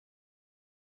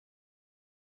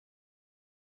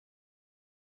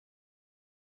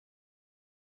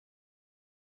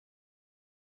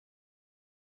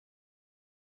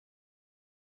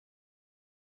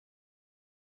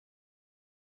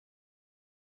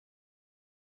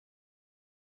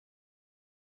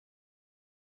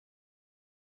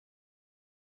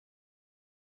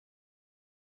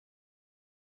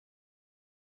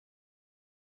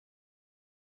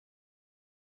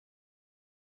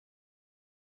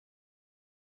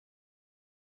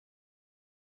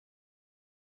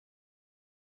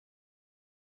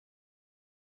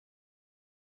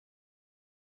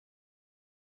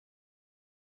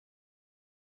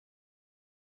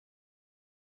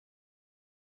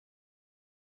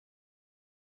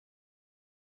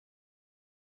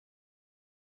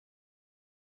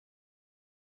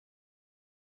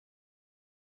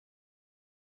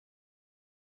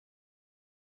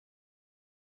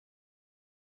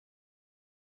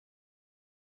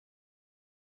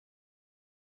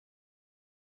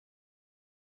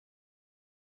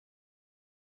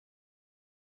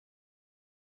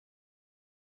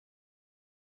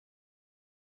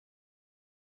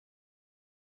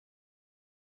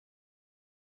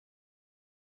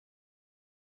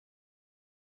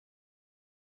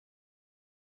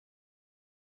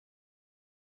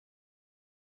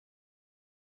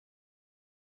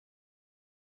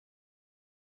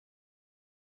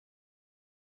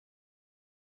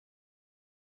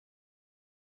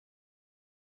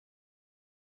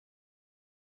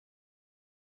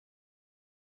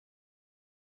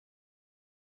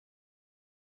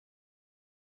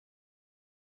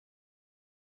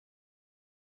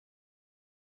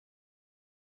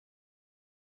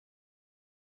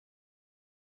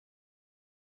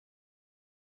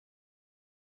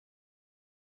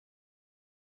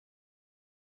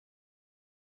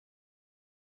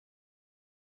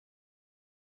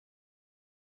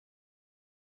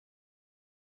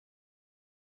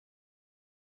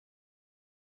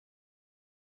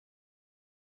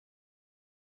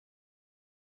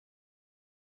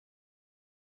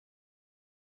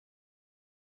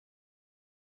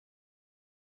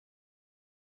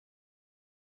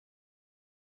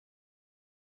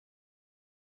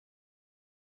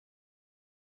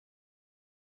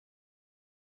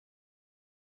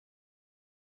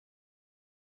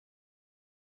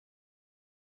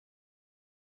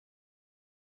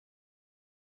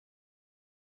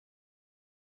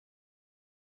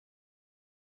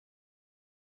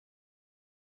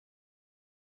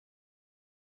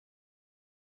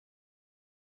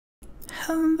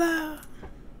Hello.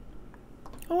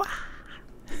 Wow.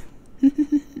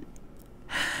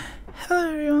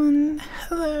 Hello everyone.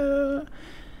 Hello.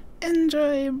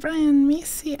 Enjoy Brian,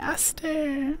 Macy,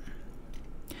 Aster,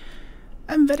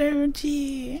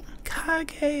 Amberoji,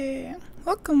 Kage.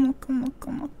 Welcome, welcome,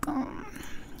 welcome, welcome.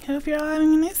 I hope you're all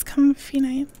having a nice comfy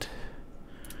night.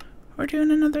 We're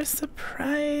doing another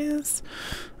surprise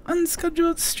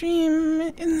unscheduled stream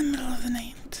in the middle of the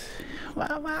night.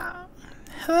 Wow, wow.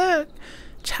 Hello,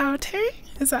 Chow Terry?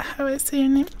 Is that how I say your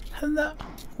name? Hello.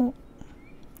 Oh,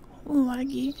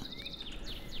 laggy.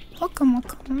 Welcome,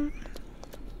 welcome.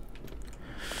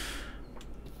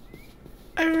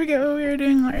 I forget what we were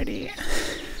doing already.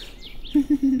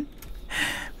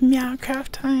 Meowcraft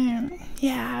time.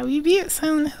 Yeah, we beat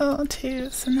Silent Hill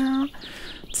too, so now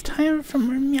it's time for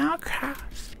more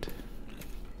Meowcraft.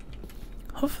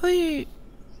 Hopefully,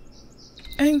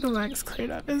 I think the lag's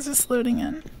cleared up. It's just loading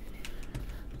in.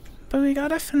 But we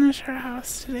gotta finish our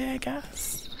house today, I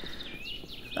guess.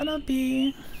 That'll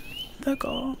be the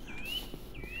goal.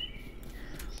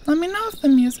 Let me know if the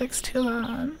music's too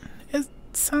loud. It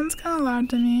sounds kind of loud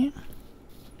to me.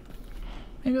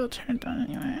 Maybe I'll turn it down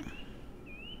anyway.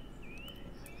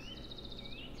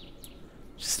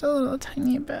 Just a little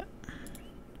tiny bit.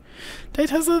 Did I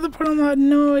Tesla the portal mod?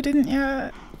 No, I didn't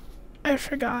yet. I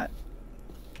forgot.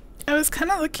 I was kind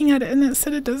of looking at it and it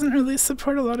said it doesn't really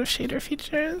support a lot of shader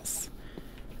features.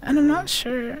 And I'm not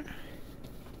sure. It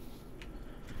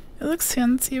looks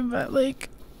fancy, but like,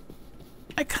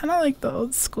 I kind of like the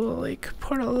old school like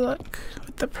portal look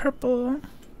with the purple. I'm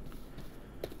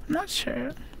not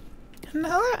sure. And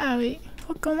hello, Abby.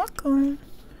 Welcome, welcome.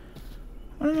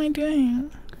 What am I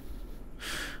doing?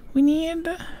 We need...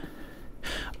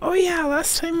 Oh yeah,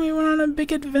 last time we went on a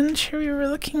big adventure, we were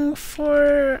looking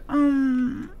for,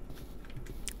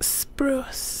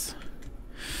 spruce.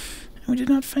 And we did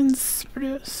not find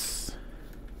spruce.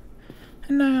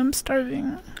 And now I'm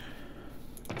starving.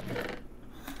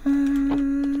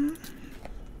 Hold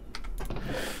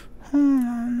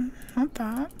on. Not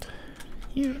that.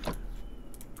 You.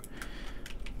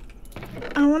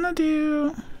 I wanna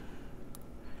do...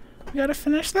 We gotta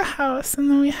finish the house, and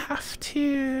then we have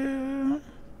to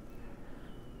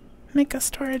make a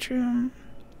storage room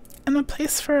and a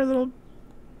place for our little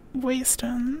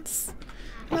waystones.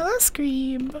 Hello,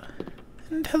 Screeb.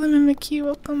 And hello, Mimikyu.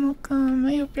 Welcome, welcome.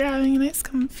 I hope you're having a nice,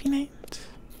 comfy night.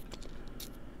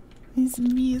 These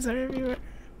bees are everywhere.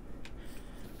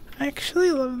 I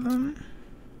actually love them.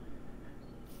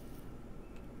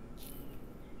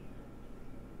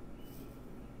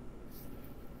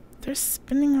 They're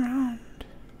spinning around.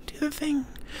 Do the thing.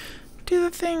 Do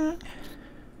the thing.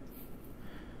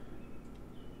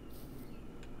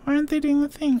 Why aren't they doing the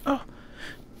thing? Oh.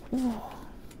 Ooh.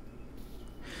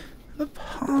 The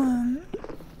pollen.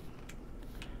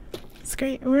 It's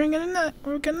great. We're gonna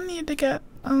need to get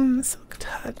Silk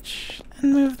Touch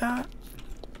and move that.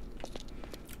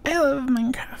 I love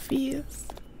Minecrafties.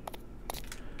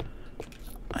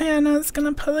 Oh yeah, no, it's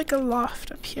gonna put like a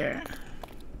loft up here.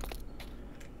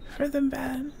 For the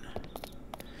bed.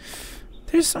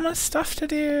 There's so much stuff to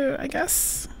do, I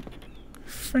guess.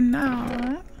 For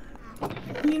now,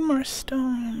 we need more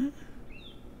stone.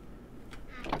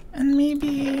 And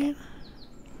maybe...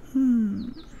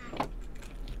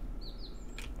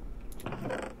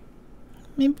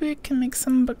 Maybe we can make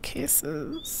some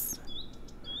bookcases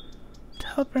to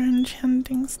help our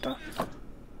enchanting stuff.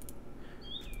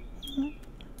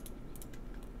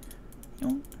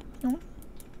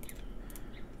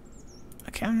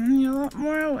 Okay, I'm gonna need a lot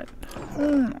more wood.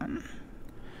 Hold on.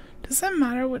 Does it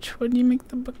matter which wood you make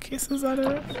the bookcases out of?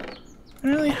 I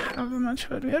don't really have much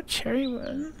wood. We have cherry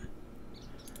wood,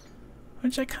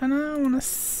 which I kind of want to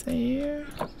save.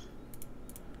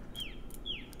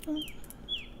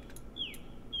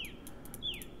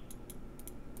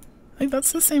 Like,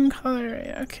 that's the same color,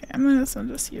 right? Okay, I might as well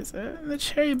just use it. The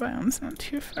cherry biome's not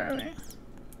too far away.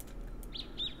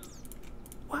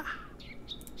 Wow.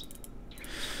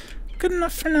 Good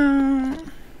enough for now.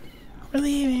 We're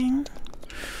leaving.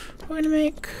 We're gonna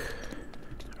make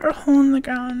our hole in the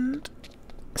ground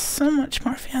so much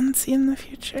more fancy in the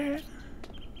future.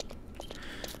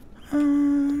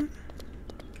 And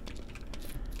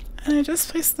I just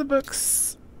placed the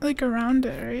books like around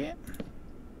it,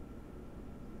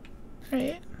 right?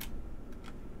 Right?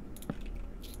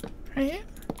 Right?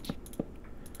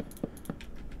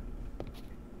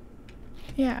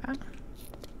 Yeah.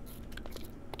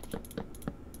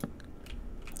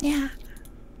 Yeah.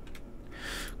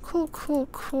 Cool, cool,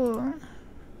 cool.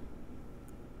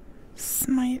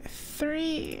 Smite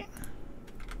 3.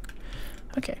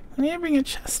 Okay, we need to bring a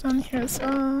chest on here as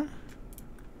well.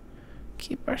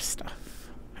 keep our stuff.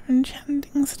 Our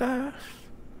enchanting stuff.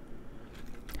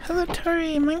 Hello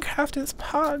Tori, Minecraft is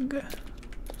Pog.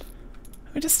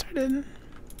 We just started,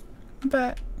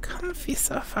 but comfy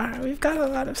so far. We've got a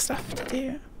lot of stuff to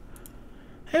do.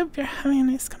 I hope you're having a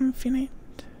nice comfy night.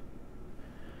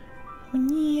 We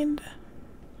need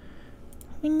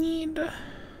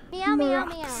Meow, more meow,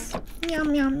 rocks. Meow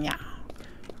meow meow.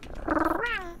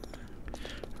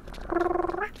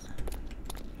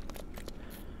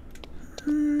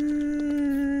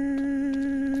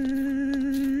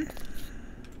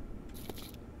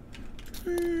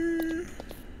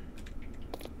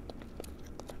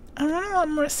 I want a lot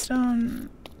more stone,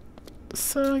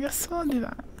 so I guess we'll do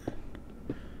that.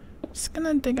 Just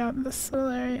gonna dig out this little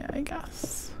area, I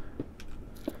guess.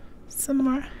 Some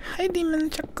more. Hi, Demon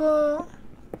Chuckle.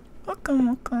 Welcome,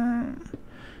 welcome.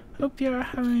 Hope you're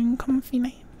having a comfy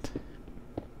night.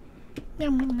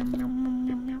 Meow, meow, meow, meow,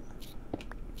 meow, meow.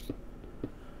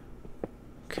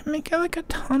 Could make it like a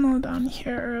tunnel down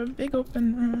here or a big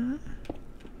open room.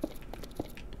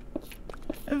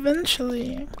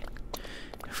 Eventually,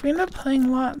 if we end up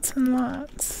playing lots and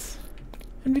lots,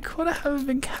 it'd be cool to have a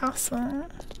big castle.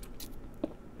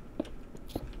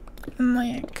 And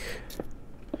like,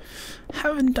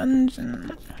 have a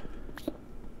dungeon.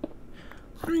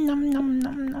 Nom nom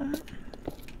nom nom.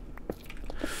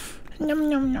 Nom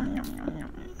nom nom nom nom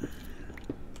nom.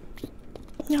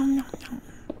 Nom nom nom.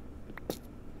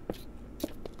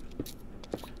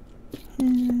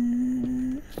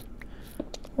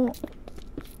 Oh.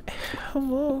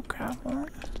 Hello, gravel.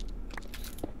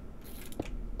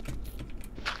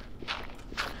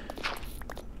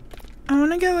 I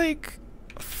want to get like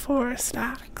 4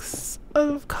 stacks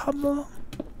of cobble.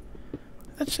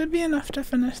 That should be enough to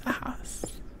finish the house.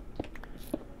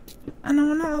 And I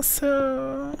want to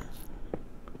also...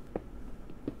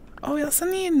 Oh, we also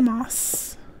need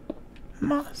moss.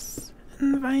 Moss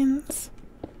and vines.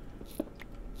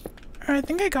 Or I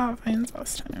think I got vines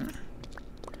last time.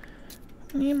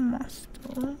 I need moss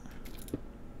too.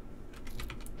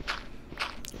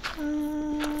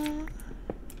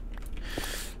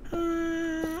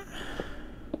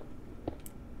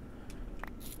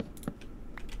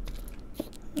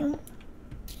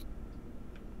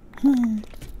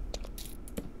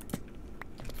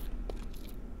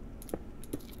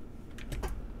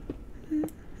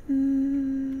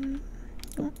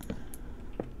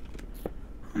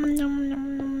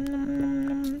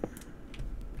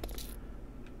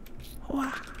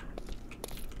 Wow.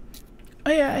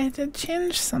 Oh yeah, I did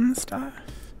change some stuff.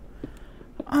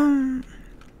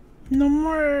 No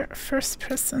more first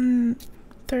person,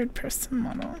 third person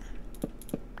model.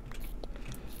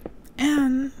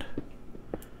 And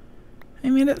I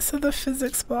made it so the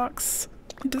physics blocks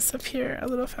disappear a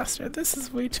little faster. This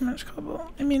is way too much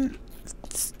cobble. I mean,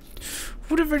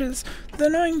 whatever it is, the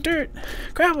annoying dirt,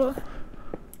 gravel.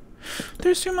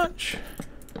 There's too much.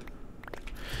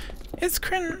 It's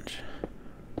cringe.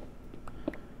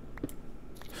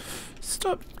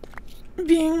 Stop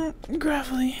being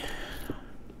gravelly.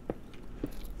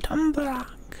 Tumble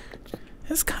rock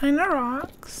is kinda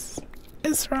rocks.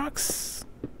 Is rocks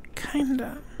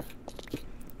kinda.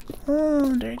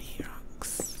 Oh, dirty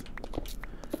rocks.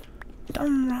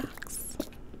 Dumb rocks.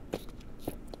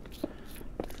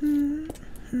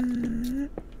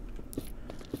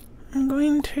 I'm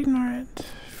going to ignore it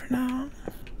for now.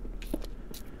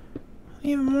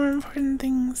 We have more important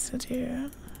things to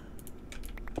do.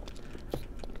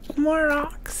 More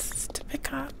rocks to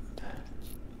pick up.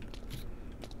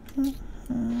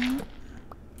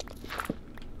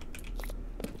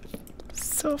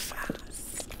 So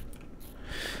fast.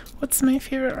 What's my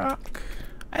favorite rock?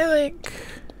 I like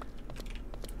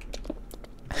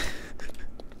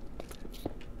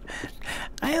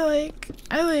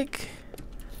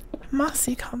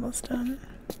mossy cobblestone.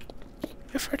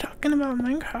 If we're talking about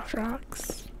Minecraft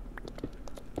rocks,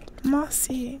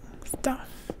 mossy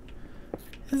stuff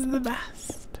is the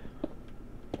best.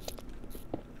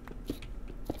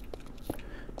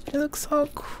 It looks all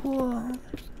cool,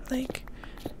 like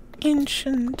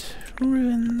ancient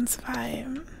ruins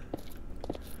vibe.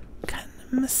 Kind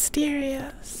of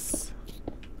mysterious.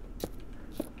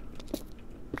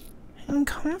 And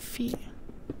comfy.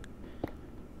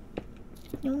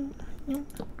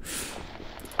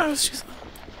 Oh, it's just...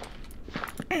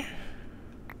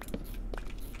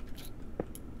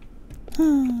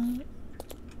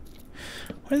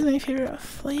 What is my favorite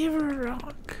flavor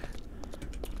rock?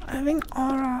 I think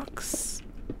all rocks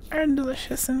are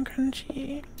delicious and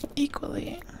crunchy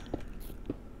equally.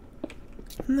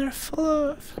 And they're full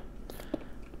of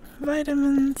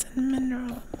vitamins and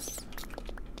minerals.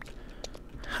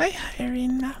 Hi,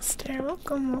 Master.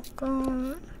 Welcome,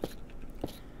 welcome.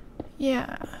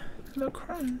 Yeah, the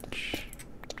crunch.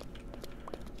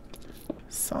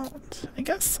 Salt. I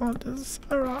guess salt is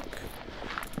a rock.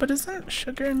 But isn't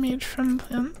sugar made from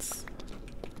plants?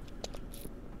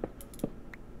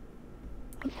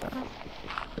 What the?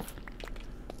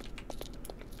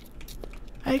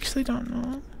 I actually don't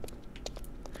know.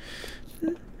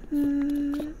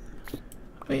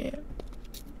 Wait.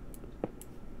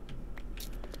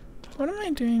 What am I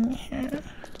doing here?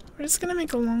 We're just gonna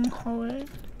make a long hallway.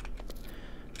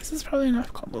 This is probably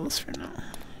enough cobbles for now.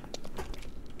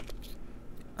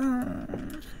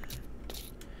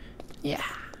 Yeah.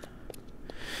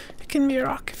 It can be a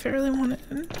rock if it really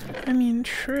wanted. I mean,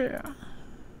 true.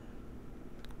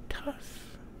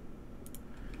 Tough.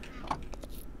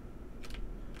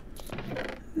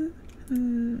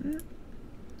 And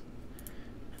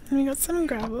we got some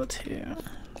gravel too.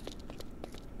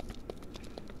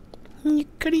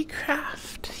 Goody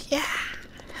craft. Yeah.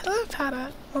 Hello,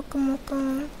 Pata. Welcome,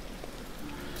 welcome.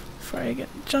 Before I get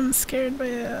jump scared by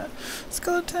a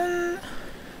skeleton.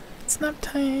 It's nap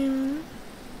time.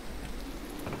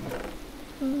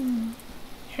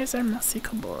 Here's our mossy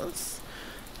cobbles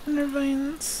and our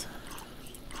vines.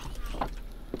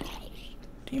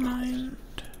 Do you mind?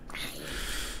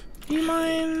 Do you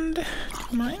mind? Do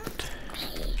you mind?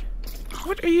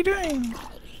 What are you doing?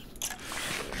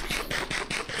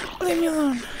 Leave me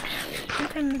alone. I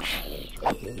cringe.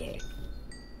 What are you doing?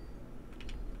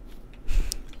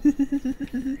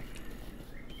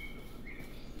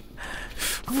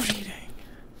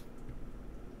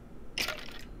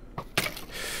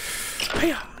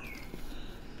 Hiya!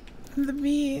 The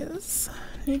bees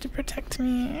need to protect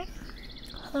me.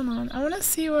 Hold on, I wanna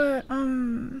see what,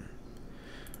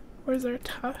 where's our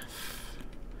tuff?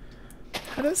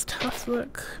 How does tuff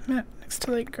look next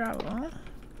to like gravel?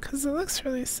 Cause it looks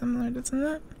really similar, doesn't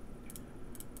it?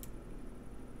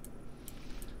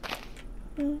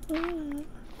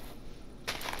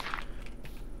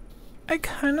 I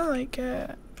kinda like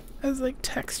it as like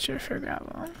texture for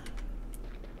gravel.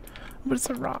 But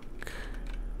it's a rock.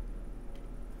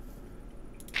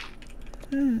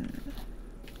 I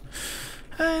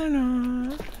don't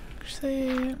know.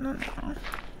 Actually, not now.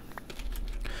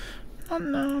 Not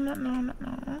now, not now, not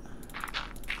now.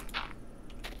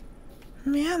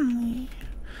 Manly.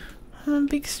 I'm a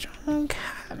big strong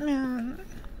cat man.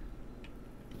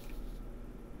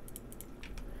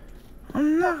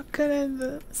 I'm not good at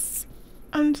this.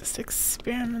 I'm just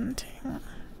experimenting.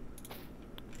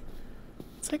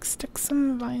 Let's like stick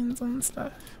some vines on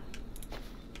stuff.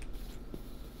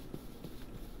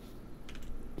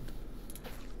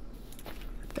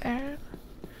 There.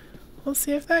 We'll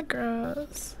see if that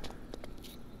grows.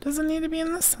 Does it need to be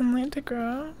in the sunlight to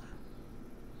grow?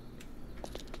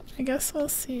 I guess we'll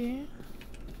see.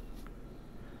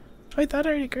 Oh, I thought it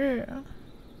already grew. I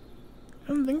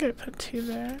don't think I put 2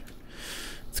 there.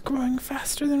 It's growing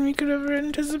faster than we could ever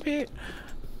anticipate.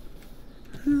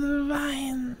 The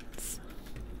vines.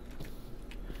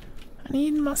 I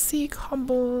need mossy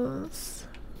cobbles.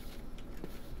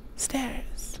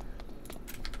 Stairs.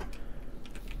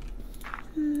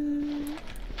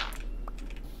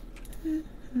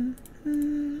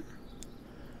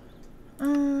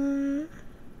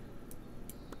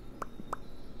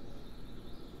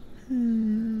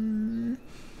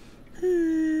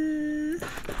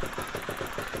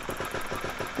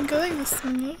 Go like this to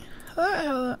me.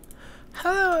 Hello,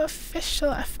 official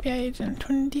FBI agent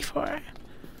 24.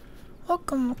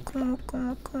 Welcome, welcome, welcome,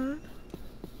 welcome.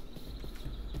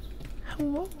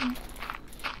 Hello.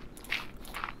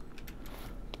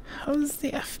 How's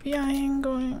the FBI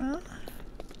going? I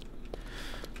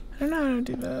don't know how to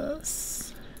do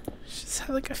this. Just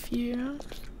have like a few.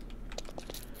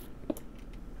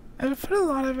 I've put a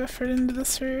lot of effort into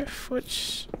this roof,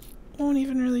 which won't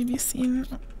even really be seen.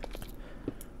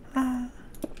 Oh.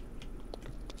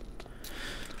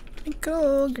 Make it a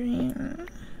little green.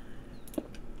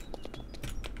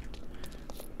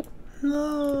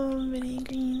 Little bitty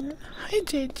green. Hi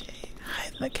JJ.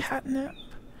 Hi the catnip.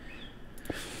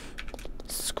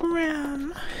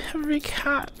 Scram. Every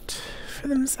cat for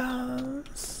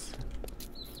themselves.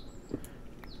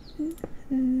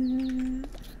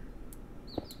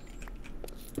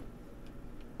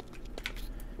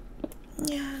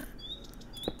 Yeah.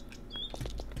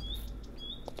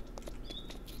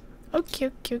 Okay,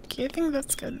 okay, okay. I think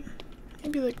that's good.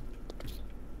 Maybe like...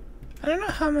 I don't know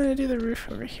how I'm gonna do the roof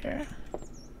over here.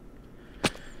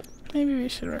 Maybe we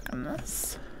should work on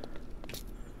this.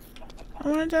 I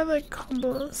wanted to have like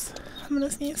combos. I'm gonna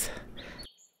sneeze.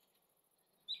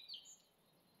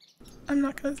 I'm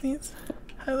not gonna sneeze.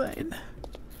 I lied.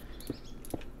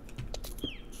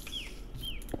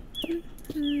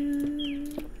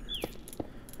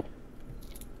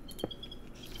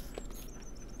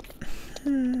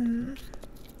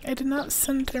 I did not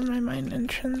center my mine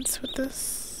entrance with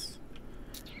this.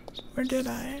 Or did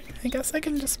I? I guess I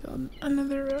can just build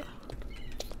another row.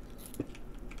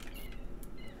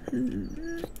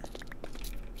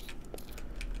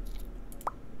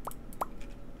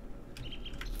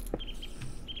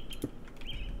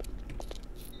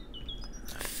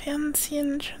 Fancy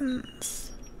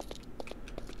entrance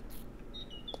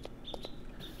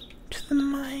to the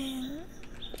mine.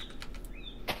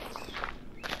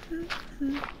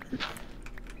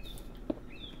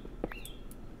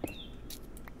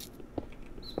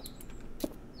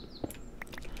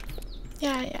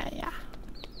 Yeah.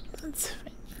 That's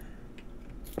fine.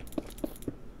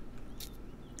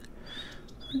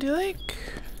 I'll do like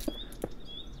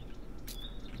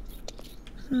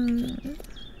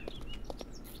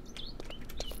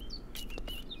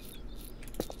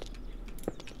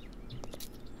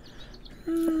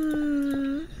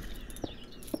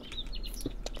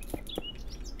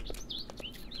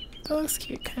that looks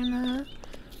cute, kinda.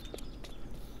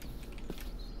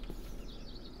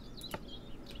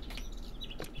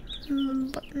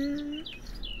 Button.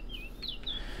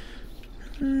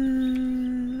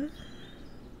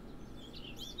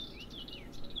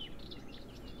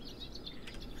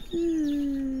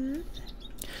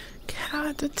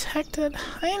 Cat detected.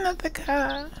 I'm not the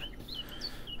cat.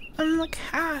 I'm the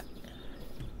cat.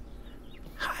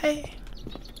 Hi.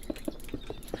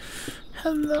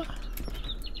 Hello.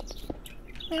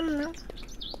 Meow.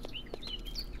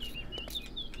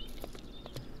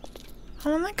 I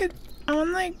want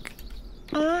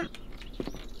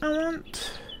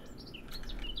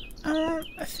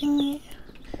a thingy.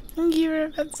 Thank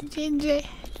you, that's JJ.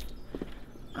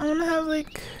 I wanna have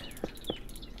like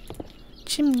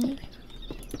chimney.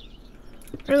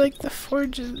 Or like the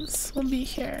forges will be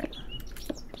here.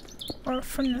 Or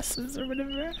furnaces or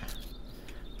whatever.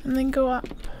 And then go up.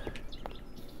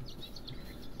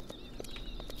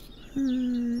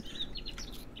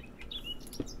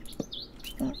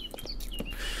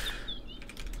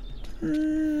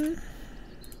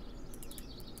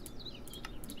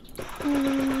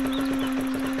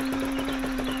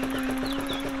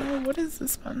 What does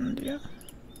this button do?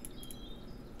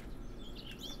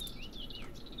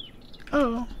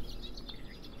 Oh.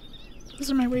 Those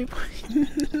are my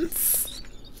waypoints.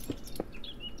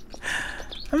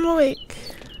 I'm awake.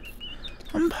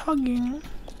 I'm pogging.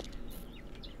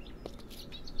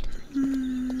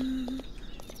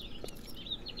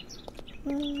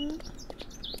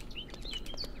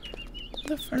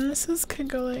 The furnaces could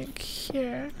go like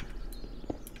here.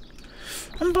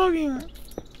 I'm pogging.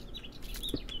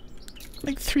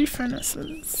 Like 3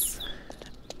 furnaces.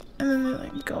 And then they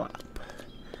like go up.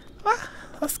 Ah,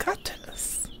 Los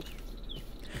Gatos.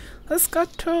 Los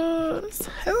Gatos.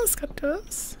 Hey, Los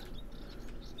Gatos.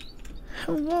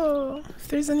 Hello. If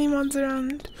there's any mods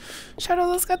around. Shout out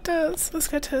Los Gatos. Los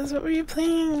Gatos, what were you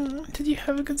playing? Did you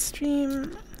have a good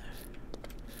stream?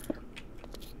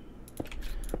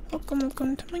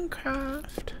 Welcome to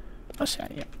Minecraft. I'll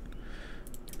shout you.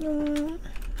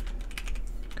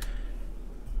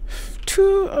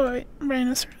 Oh wait,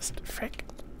 Rhinoceros. Frick.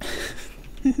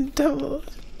 Double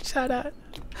shout out.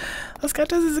 Los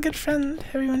Gatos is a good friend.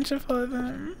 Everyone should follow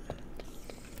them.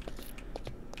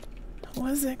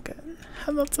 Was it good?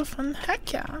 Had lots of fun.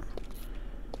 Heck yeah.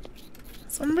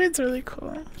 Sunbraid's really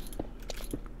cool.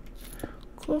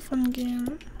 Cool fun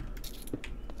game.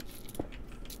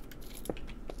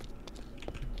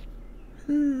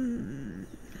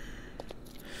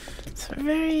 It's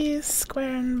very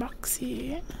square and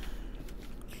boxy.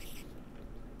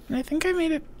 And I think I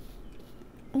made it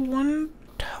one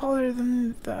taller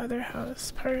than the other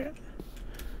house part.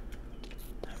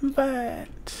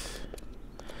 But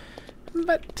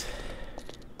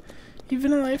you've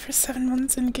been alive for 7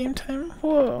 months in game time?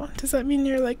 Whoa, does that mean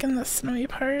you're like in the snowy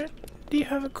part? Do you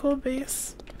have a cool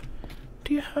base?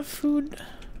 Do you have food?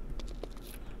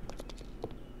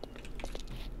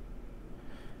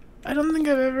 I don't think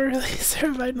I've ever really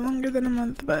survived longer than a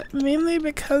month, but mainly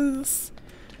because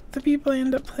the people I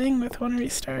end up playing with want to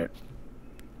restart.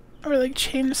 Or like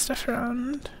change stuff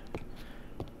around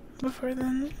before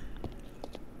then.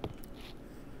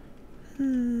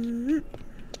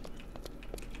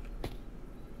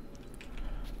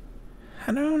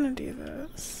 How do I want to do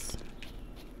this?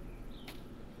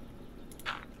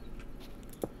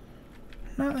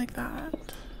 Not like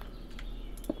that.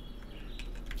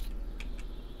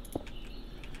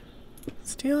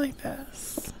 Let's do like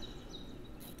this.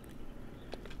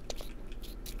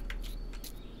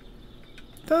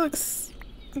 That looks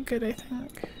good, I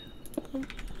think.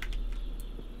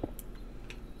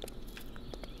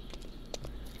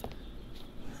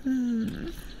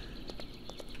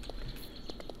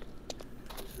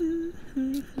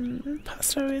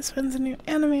 Pasta always finds a new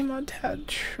anime mod to add.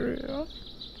 True.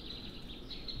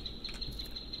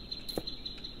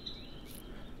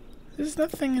 There's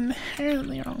nothing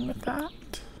inherently wrong with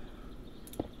that.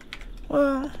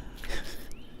 Well,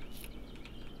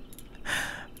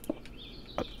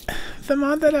 the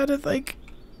mod that added like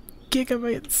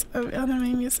gigabytes of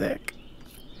anime music,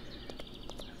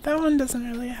 that one doesn't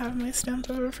really have my stamp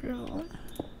of approval.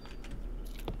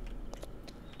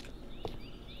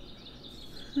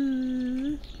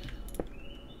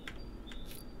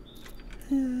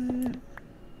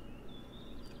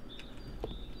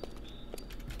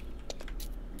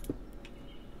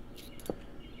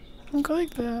 I'll go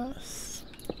like this.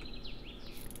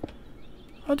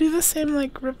 I'll do the same,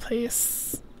 like,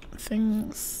 replace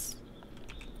things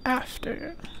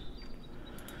after.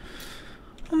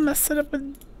 I'll mess it up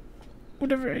with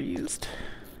whatever I used.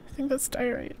 I think that's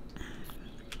diorite.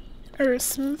 Or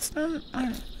smooth stone? I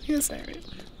don't know. Use diorite.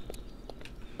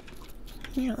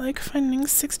 You're like finding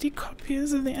 60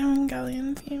 copies of the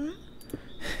Evangelion theme.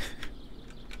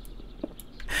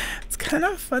 It's kind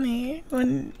of funny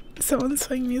when someone's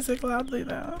playing music loudly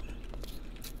though.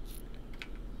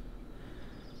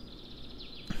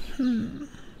 I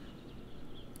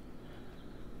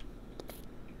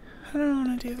don't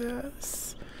want to do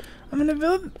this. I'm gonna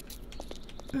build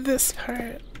this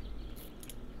part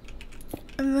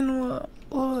and then we'll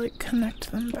like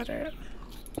connect them better.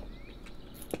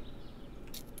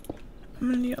 I'm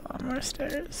gonna need a lot more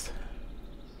stairs.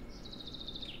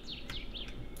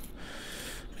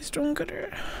 My stone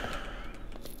cutter.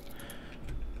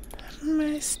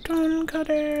 My stone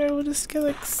cutter. We'll just get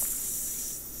like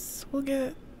we'll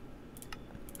get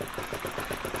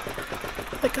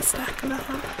like a stack and a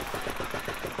half.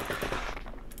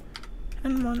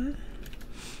 And one.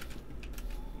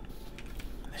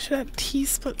 I should have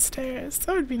T-split stairs.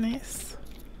 That would be nice.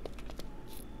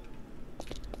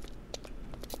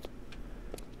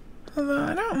 Although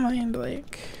I don't mind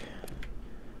like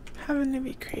having to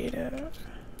be creative.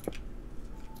 I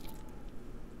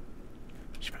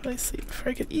should probably sleep before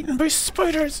I get eaten by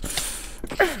spiders.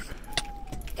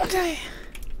 Die!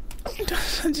 Don't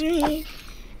touch me.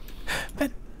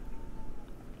 But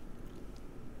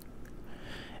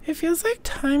it feels like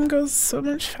time goes so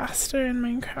much faster in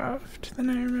Minecraft than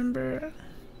I remember.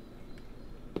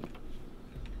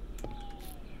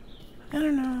 I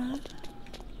don't know.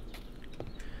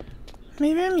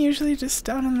 Maybe I'm usually just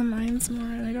down in the mines more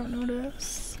and I don't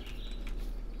notice.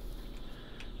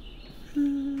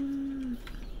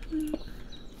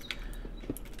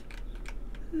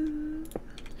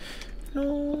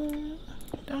 No.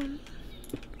 Down.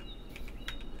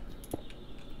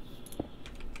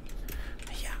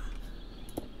 Yeah.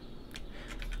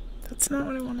 That's not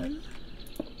what I wanted.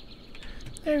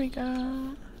 There we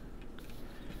go.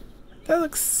 That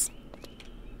looks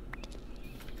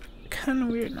kind of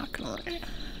weird, not gonna lie.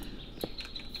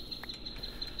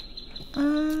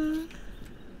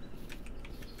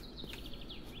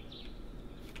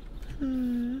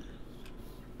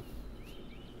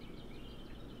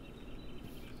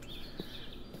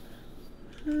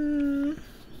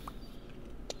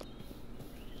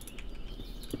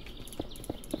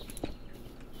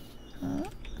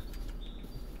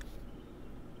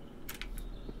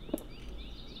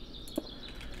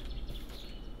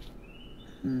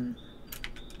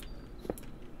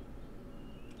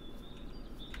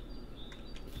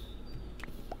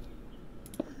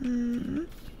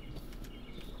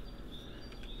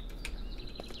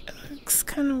 It looks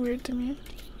kind of weird to me.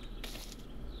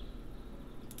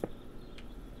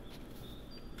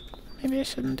 Maybe I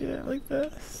shouldn't do it like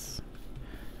this.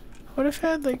 What if I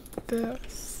had like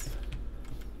this?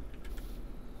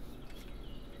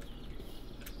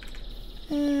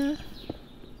 I'm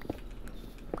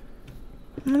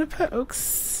gonna put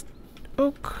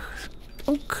oak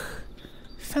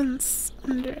fence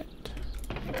under it.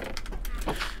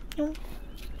 No.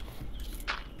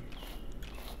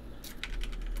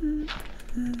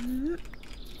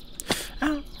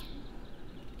 Ow.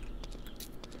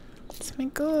 Let's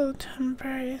make a little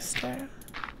temporary stair.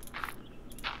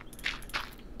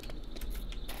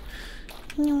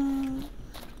 No.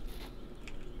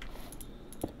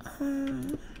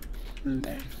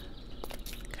 There.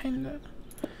 Kinda.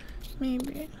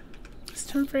 Maybe. This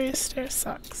temporary stair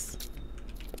sucks.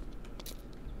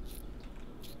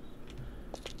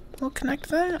 We'll connect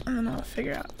them and then I'll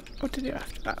figure out what to do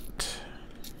after that.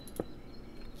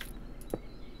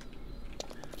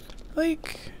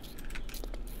 Like,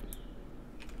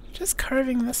 Just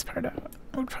carving this part out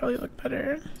would probably look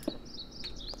better.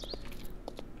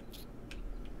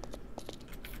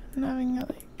 And having it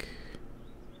like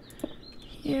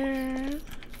here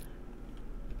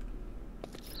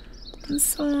and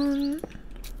so on.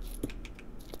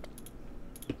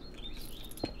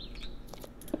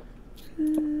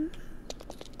 And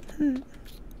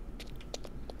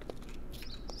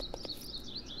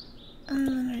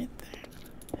then right there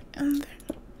and there.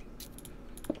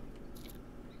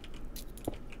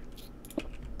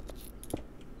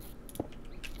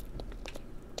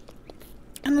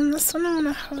 And then this one I want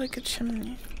to have like a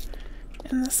chimney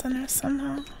in the center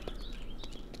somehow.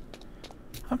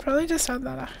 I'll probably just add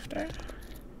that after.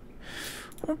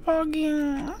 We're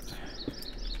bogging.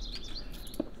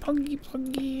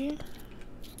 Poggy.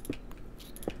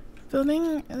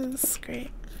 Building is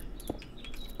great.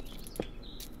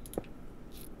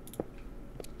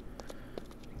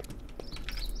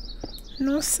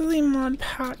 No silly mod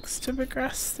packs to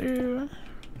progress through.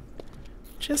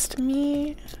 Just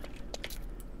me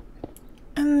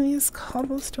and these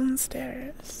cobblestone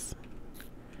stairs.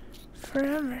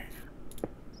 Forever.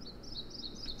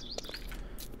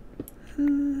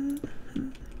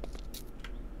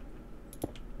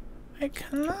 I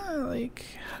kinda like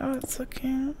how it's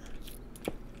looking.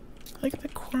 Like the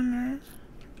corner.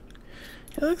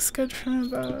 It looks good from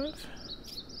above.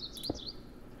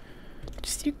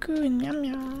 Just Yuku and Meow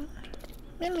Meow.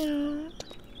 Meow Meow.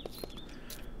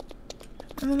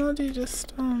 And then I'll do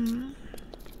just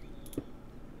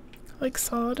like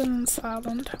solid and then slab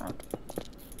on top.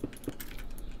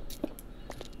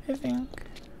 I think.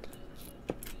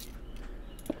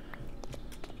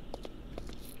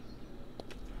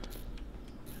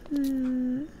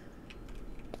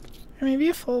 Or maybe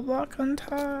a full block on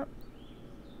top.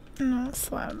 No,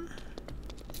 slab.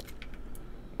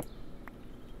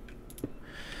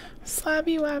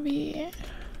 Slabby wabby.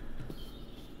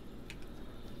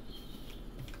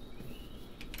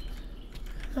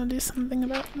 I'll do something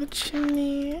about the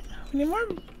chimney. We need more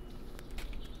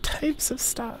types of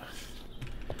stuff.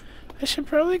 I should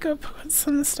probably go put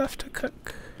some stuff to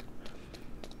cook.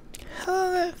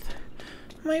 Hello,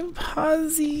 my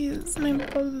pawsies, my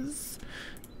paws.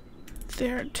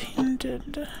 They're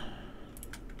tainted.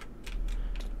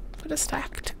 Put a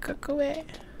stack to cook away.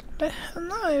 But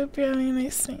hello, I hope you're having a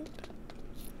nice night.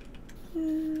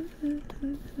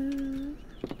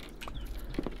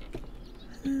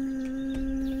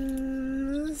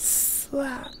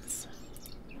 Slabs.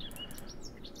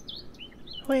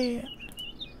 Wait.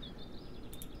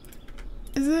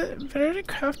 Is it better to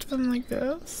craft them like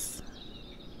this?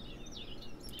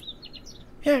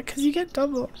 Yeah, because you get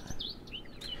double.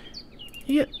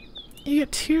 You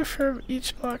get 2 for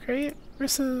each block, right?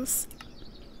 Versus...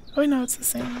 Oh, no, it's the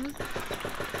same.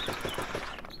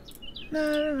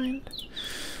 No, never mind.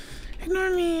 Ignore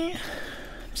me.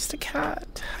 Just a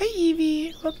cat. Hi,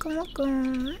 Evie. Welcome,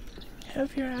 welcome.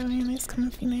 Hope you're having a nice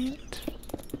comfy night.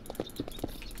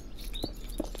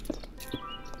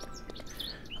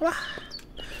 Wah.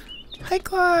 Hi,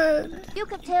 Claude. You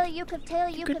could tell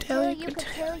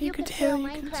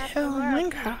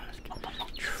Minecraft.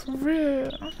 True.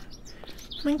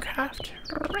 Minecraft.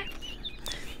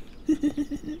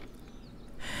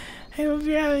 I hope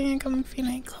you're having a comfy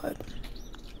night, Claude.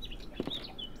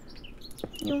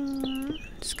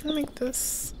 Just gonna make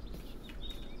this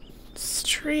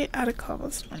straight out of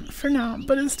cobblestone for now,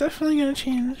 but it's definitely gonna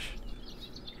change.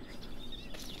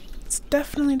 It's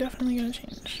definitely gonna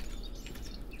change.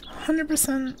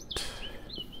 100%.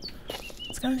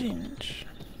 It's gonna change.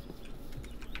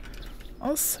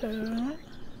 Also,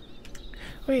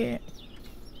 wait.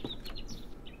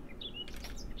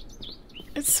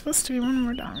 It's supposed to be one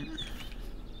more down.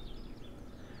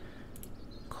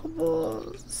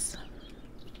 Cobbles.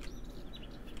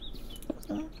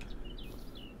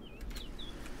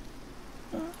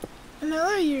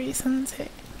 Another Yuri-sensei.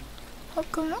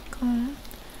 Welcome, welcome.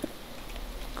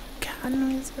 Good cat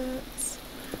noises.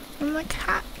 I'm a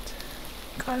cat.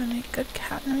 Gotta make good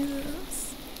cat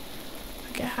noises.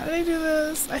 Okay, how did I do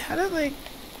this? I had it like...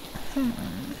 Hold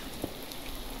on.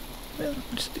 Wait,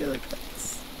 I should do it like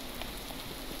this.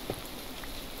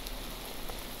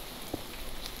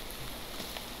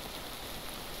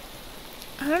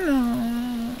 I don't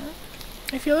know.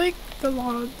 I feel like the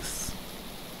logs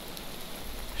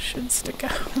should stick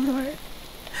out more,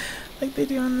 like they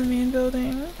do on the main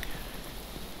building.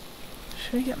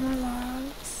 Should we get more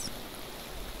logs?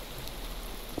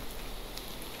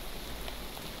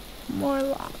 More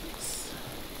logs.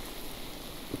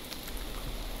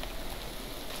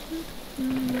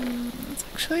 Let's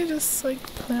actually just like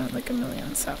plant like a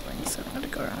million saplings, so I'm gonna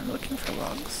go around looking for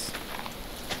logs.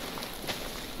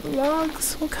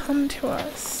 logs will come to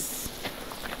us.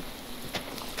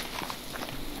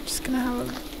 We're just gonna have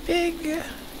a big,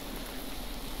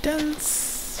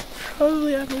 dense,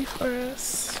 probably ugly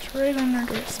forest right on our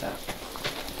doorstep,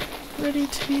 ready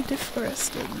to be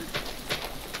deforested.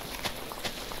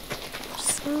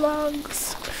 Just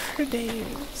logs for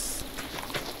days.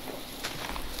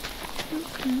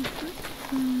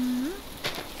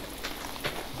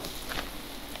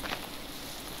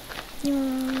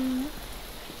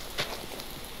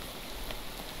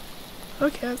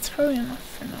 Okay, that's probably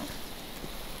enough for now.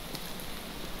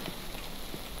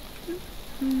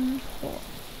 Oh.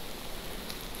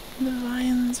 The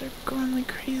vines are growing like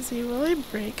crazy. Will they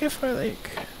break if I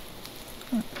like...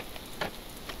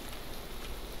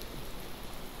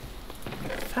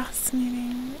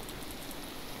 Fascinating.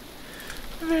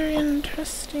 Very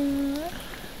interesting.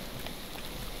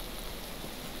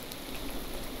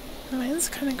 The vines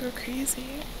kind of go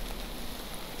crazy.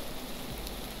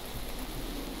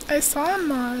 I saw a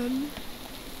mod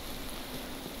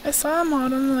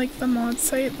on like the mod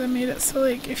site that made it so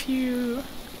like if you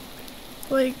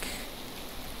like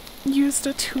used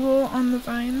a tool on the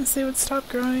vines they would stop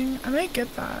growing. I might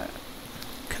get that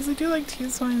because I do like to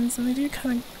use vines and they do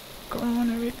kind of grow and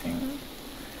everything.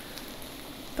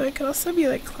 But it could also be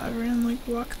like clever and like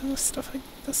block them with stuff like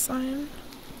the sign.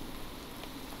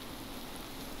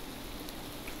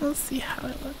 We'll see how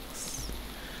it looks.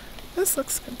 This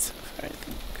looks good so far, I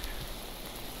think.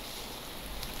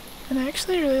 And I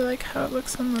actually really like how it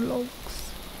looks on the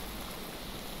logs.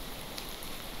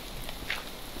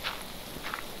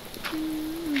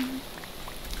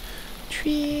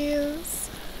 Trees.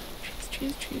 Trees,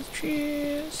 trees, trees,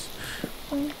 trees.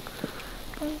 Bonk,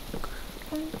 bonk,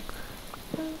 bonk,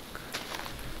 bonk.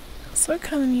 So I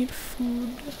kind of need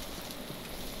food.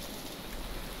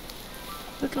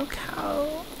 Little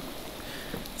cow.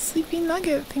 Sleepy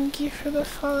Nugget, thank you for the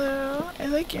follow. I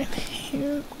like your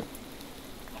name.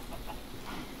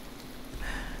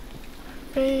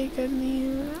 Very good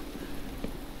name.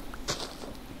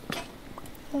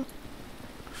 Oh.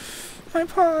 My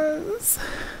paws.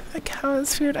 The cow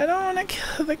is food. I don't want to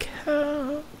kill the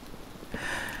cow.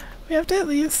 We have to at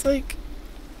least like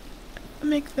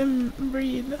make them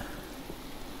breed.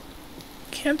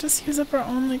 Can't just use up our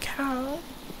only cow.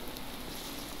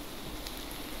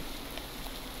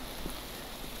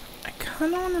 I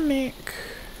kind of want to make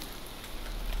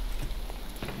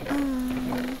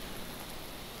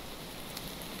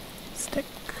stick.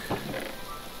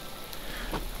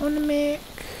 I want to make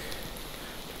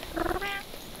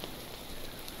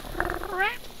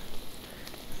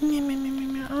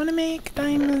I want to make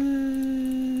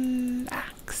diamond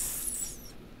axe.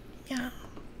 Yeah.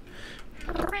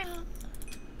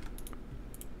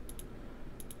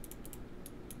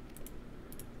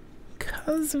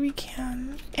 Cause we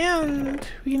can. And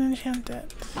we can enchant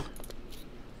it.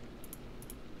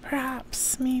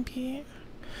 Perhaps, maybe.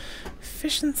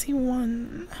 Efficiency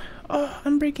 1. Oh,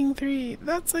 Unbreaking 3.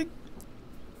 That's like...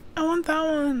 I want that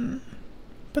one.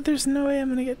 But there's no way I'm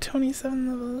gonna get 27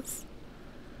 levels.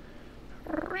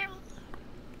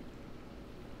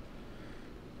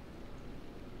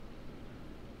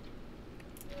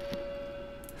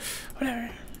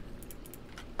 Whatever.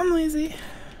 I'm lazy.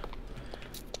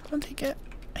 I'll take it.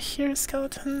 Here,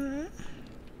 skeleton.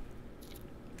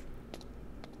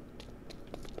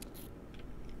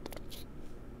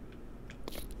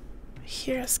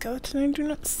 Here, skeleton. I do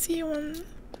not see one.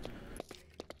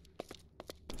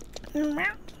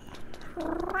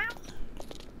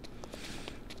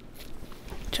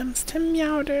 Jumps to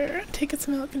Meowder. Take its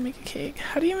milk and make a cake.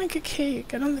 How do you make a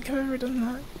cake? I don't think I've ever done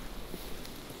that.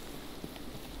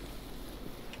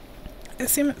 I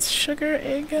assume it's sugar,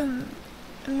 egg, and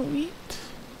wheat,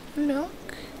 and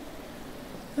milk.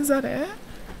 Is that it?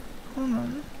 Hold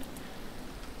on.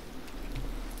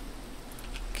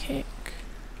 Cake.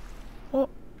 Oh,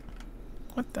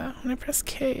 what the? When I press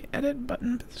K, edit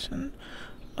button position.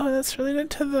 Oh, that's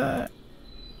related to the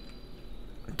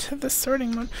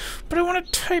sorting mode. But I want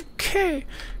to type K.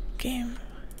 Game.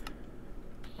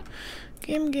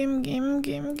 Game, game, game,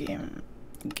 game, game.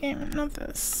 Game, not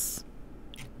this.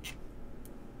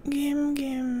 Game,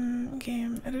 game,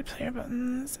 game. Edit player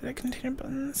buttons, edit container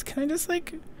buttons. Can I just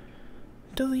like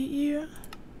delete you?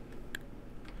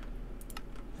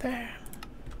 There.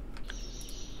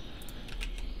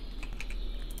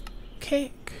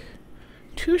 Cake.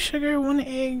 2 sugar, 1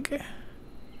 egg.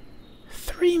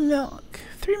 3 milk.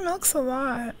 3 milk's a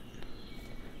lot.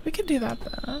 We could do that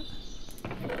though.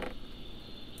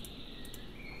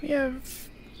 We have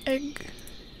egg.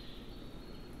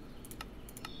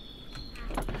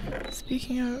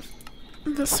 Speaking of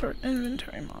the sort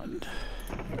inventory mod.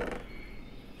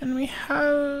 And we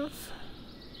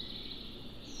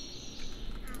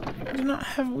do not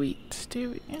have wheat,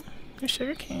 do we? We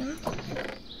sugarcane.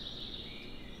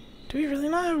 Do we really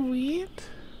not have wheat?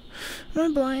 Am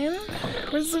I blind?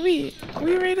 Where's the wheat?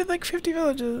 We raided like 50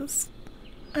 villages.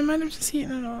 I might have just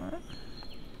eaten it all.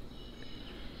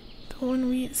 The one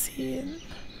wheat seed.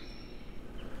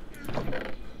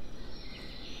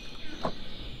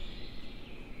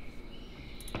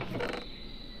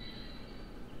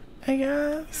 I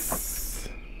guess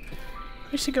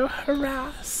we should go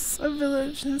harass a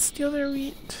village and steal their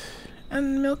wheat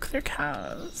and milk their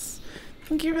cows.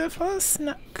 Thank you for the follow,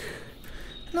 Snuck.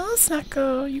 No, Snuck,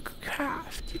 go. You could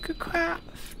craft. You could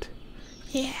craft.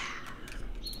 Yeah.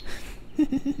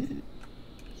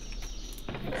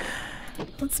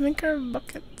 Let's make our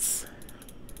buckets.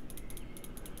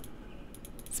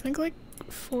 Let's make like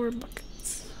 4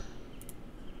 buckets.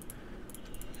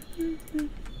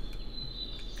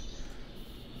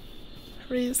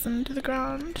 Raise them to the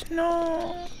ground.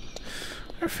 No!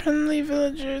 Our friendly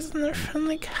villagers and their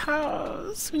friendly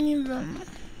cows. We need them.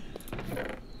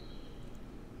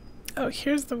 Oh,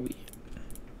 here's the wheat.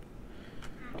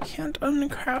 Can't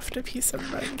uncraft a piece of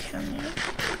bread, can you?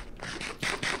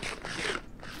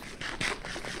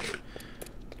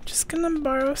 Just gonna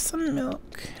borrow some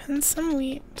milk and some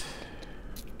wheat.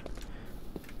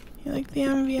 You like the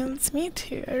ambience? Me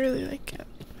too. I really like it.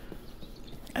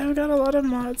 I've got a lot of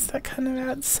mods that kind of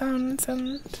add sounds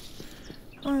and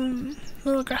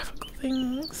little graphical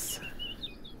things.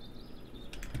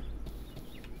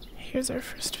 Here's our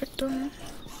first victim.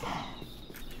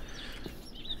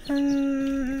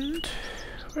 And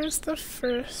where's the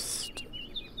first?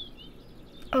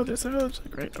 Oh, there's a village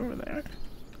like right over there.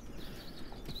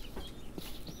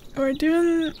 We're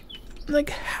doing like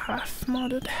half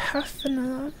modded, half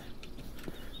vanilla.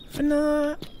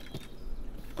 Vanilla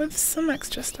with some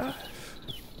extra stuff.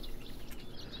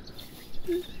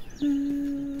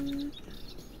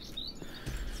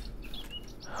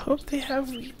 Hope they have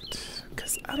wheat,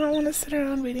 because I don't want to sit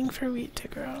around waiting for wheat to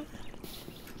grow.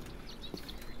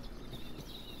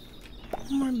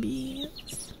 More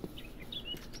bees.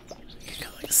 You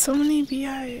collect so many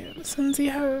beehives since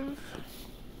you have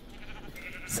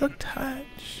silk touch.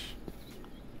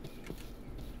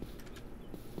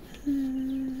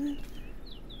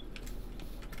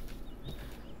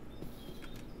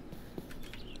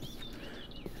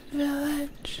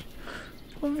 Village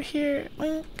over here.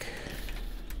 Wink.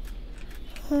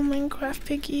 Oh, Minecraft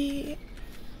piggy.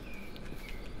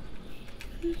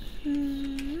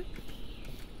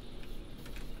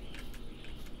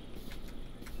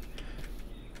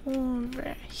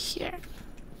 Over here.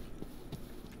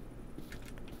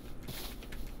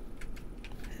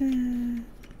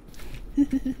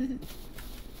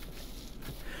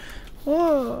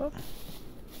 Whoa.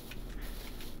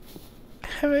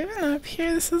 Have I been up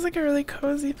here? This is like a really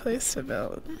cozy place to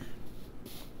build.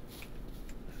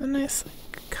 A nice,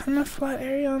 like, kind of flat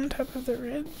area on top of the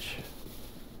ridge.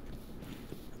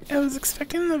 I was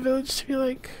expecting the village to be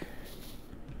like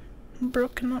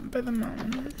broken up by the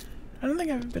mountain. I don't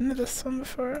think I've been to this one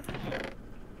before.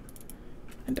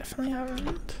 I definitely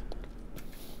haven't.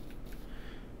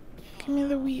 Give me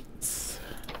the wheats.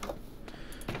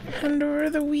 Hand over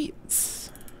the wheats.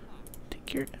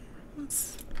 Take your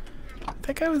emeralds.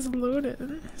 That guy was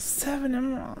loaded. 7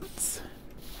 emeralds.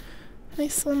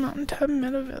 Nice little mountaintop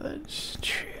meadow village.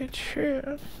 True,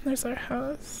 true. There's our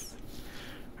house.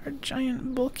 Our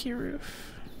giant bulky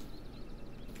roof.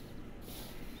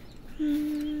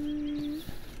 We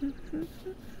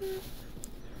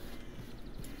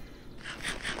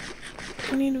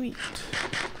need wheat.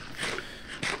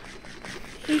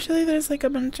 Usually there's like a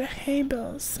bunch of hay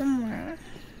bales somewhere.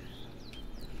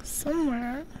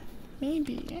 Somewhere.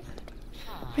 Maybe.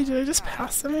 Wait, did I just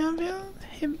pass them on bales?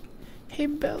 Hay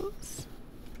bales?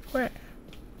 Where?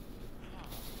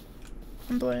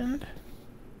 I'm blind.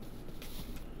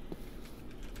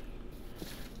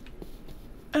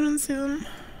 I don't see them.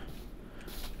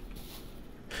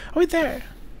 Oh, wait, there.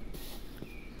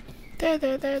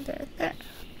 There.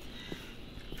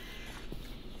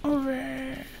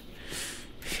 Over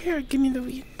here, give me the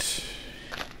wheat.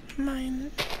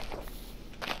 Mine.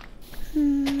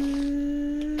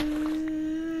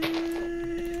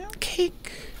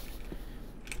 Cake.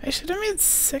 I should have made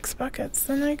 6 buckets,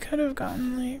 then I could have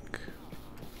gotten like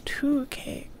 2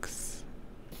 cakes.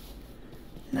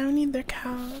 Now we need their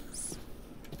cows.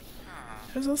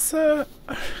 There's also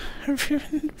a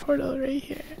ruined portal right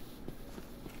here.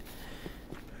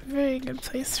 Very good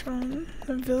place for one.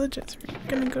 The villagers are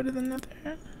gonna go to the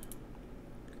nether.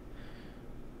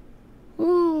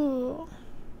 Ooh.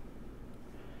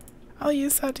 I'll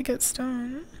use that to get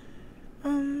stone.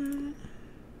 And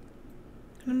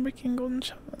I'm breaking golden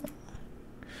shovel.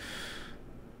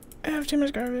 I have too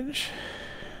much garbage.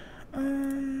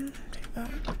 Take that.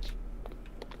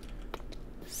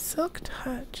 Silk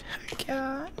touch. Heck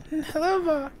yeah. And hello,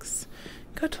 Vox.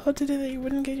 Got told today that you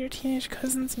wouldn't get your teenage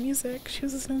cousin's music. She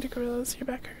was listening to Gorillaz. Your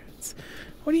back hurts.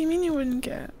 What do you mean you wouldn't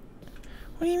get?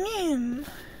 What do you mean?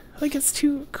 Like it's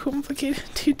too complicated,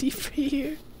 too deep for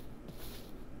you.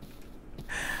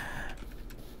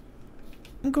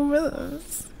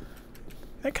 Gorillaz.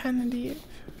 They're kinda deep.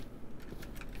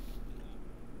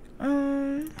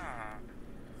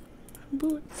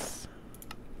 Boots.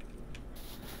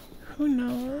 Who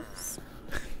knows?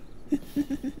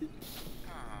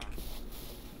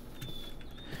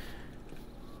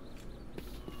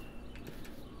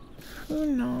 Who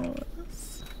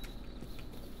knows?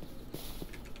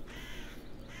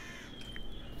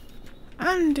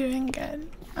 I'm doing good.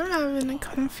 I'm having a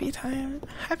comfy time.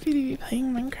 Happy to be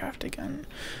playing Minecraft again.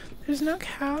 There's no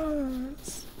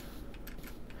cows.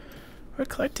 We're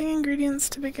collecting ingredients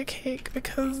to bake a cake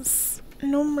because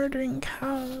no murdering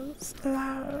cows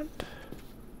allowed.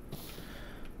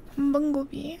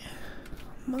 Bumblebee.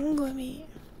 Bumblebee.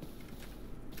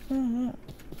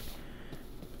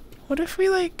 What if we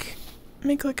like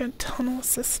make like a tunnel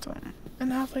system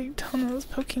and have like tunnels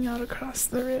poking out across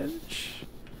the ridge,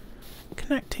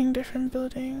 connecting different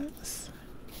buildings?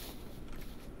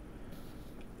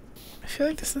 I feel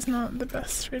like this is not the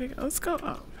best way to go. Let's go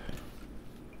up.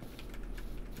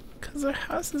 Because our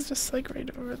house is just like right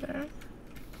over there.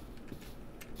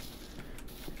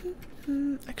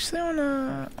 Actually I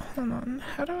wanna, hold on,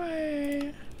 how do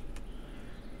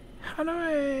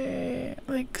I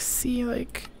like see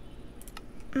like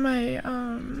my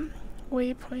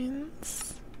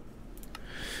waypoints,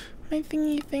 my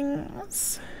thingy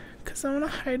things, because I want to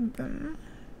hide them.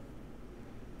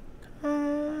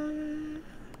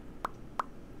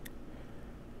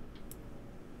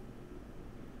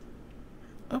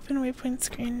 Open waypoint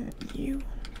screen. You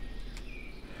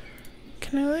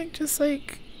can I like just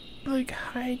like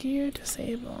hide you?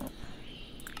 Disable,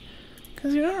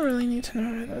 because you don't really need to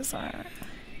know where those are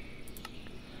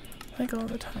like all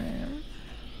the time.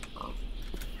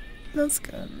 That's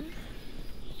good.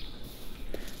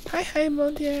 Hi,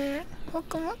 Baldier.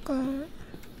 Welcome, welcome.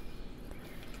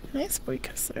 Nice boy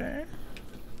kisser.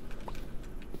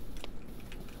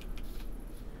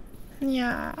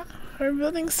 Yeah, our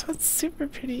building smells super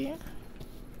pretty.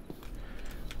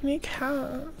 We need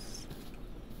cows.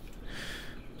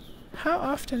 How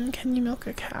often can you milk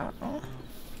a cow?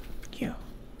 You.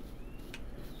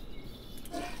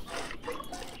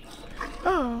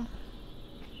 Oh.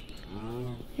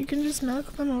 You can just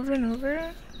milk them over and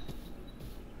over?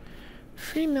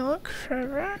 Free milk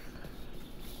forever?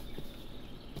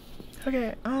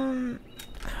 Okay,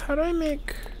 how do I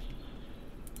make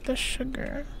the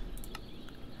sugar?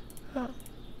 Oh.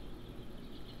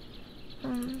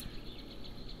 Hold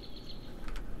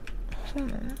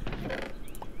on.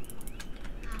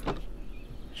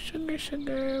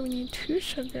 Sugar, we need 2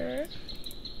 sugar.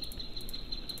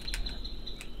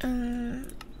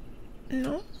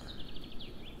 No?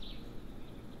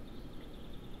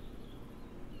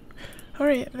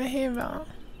 Alright, the hay bale.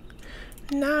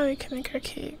 Now we can make our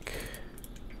cake.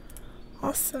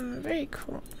 Awesome, very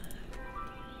cool.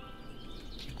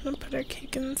 I'm gonna put our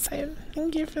cake inside.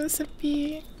 Thank you for the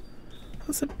sippy.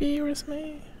 Oh, sippy, where's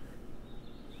my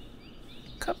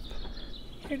cup?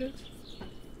 Here it is.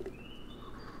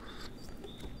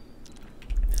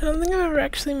 I don't think I've ever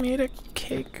actually made a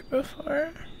cake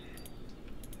before.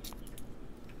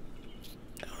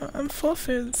 Oh, I'm full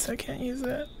food, so I can't use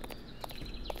it.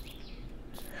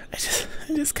 I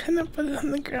just kind of put it on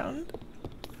the ground.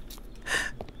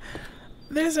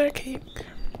 There's our cake.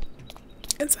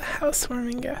 It's a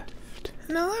housewarming gift.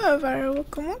 And hello, Elvira.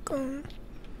 Welcome, welcome.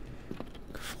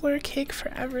 Floor cake for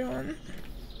everyone.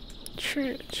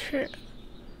 True, true.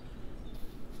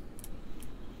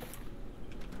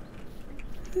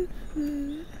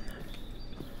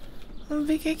 I'll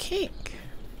bake a cake.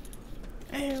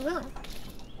 I will.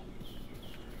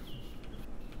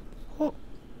 Oh.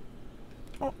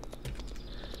 Oh.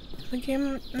 The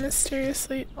game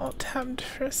mysteriously alt-tabbed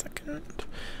for a second.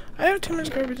 I have too much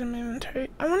garbage in my inventory.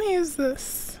 I want to use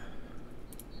this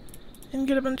and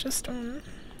get a bunch of stone.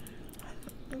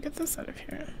 Get this out of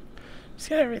here. Just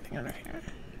get everything out of here.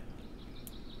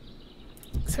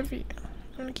 Except for you.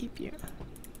 I'm gonna keep you.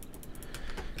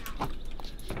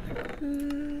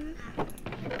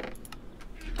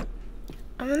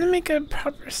 I'm gonna make a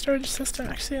proper storage system.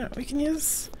 Actually, no, we can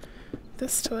use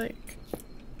this to like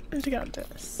dig out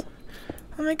this.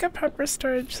 I'll make a proper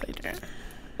storage later.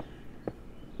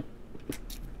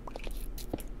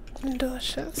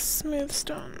 Delicious smooth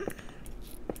stone.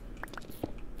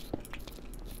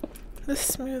 The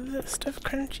smoothest of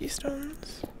crunchy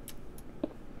stones.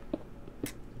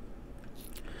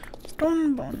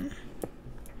 Stone bone.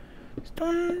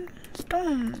 Stone.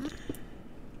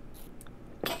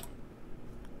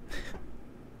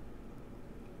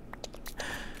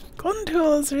 Golden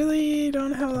tools really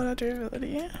don't have a lot of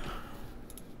durability.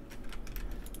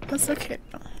 That's okay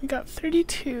though. We got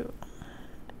 32.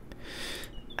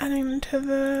 Adding to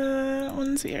the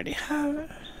ones we already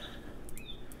have.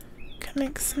 Can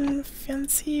make some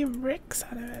fancy bricks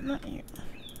out of it, not you.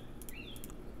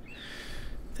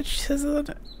 The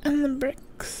chiseled and the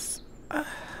bricks. Oh,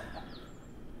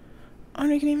 and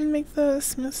we can even make the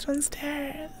smooth stone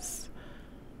stairs.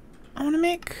 I want to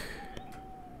make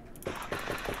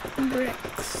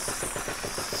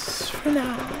bricks for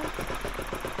now.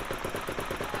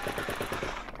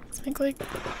 Let's make like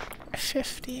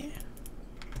 50.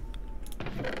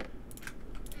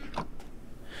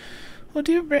 We'll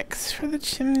do bricks for the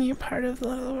chimney part of the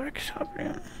little workshop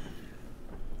room.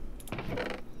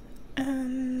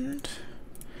 And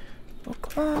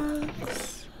oak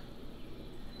logs.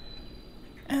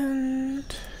 And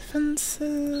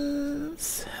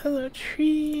fences. Hello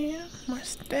tree. More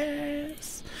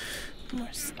stairs.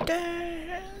 More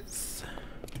stairs.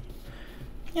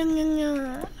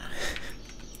 Nya.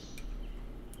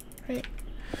 Right.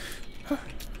 Oh.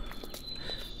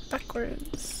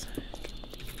 Backwards.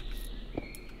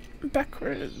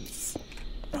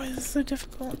 Why is this so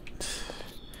difficult?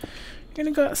 You're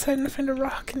gonna go outside and find a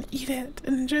rock and eat it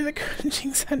and enjoy the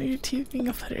crunching sound of your teeth being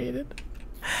obliterated.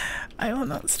 I will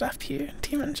not stop you,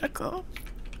 Team and Chuckle.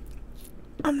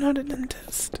 I'm not a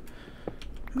dentist,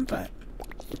 but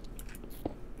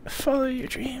follow your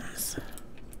dreams.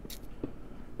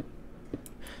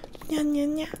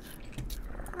 Nya.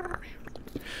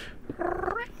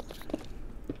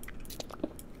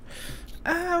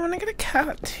 I want to get a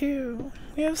cat too.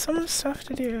 We have so much stuff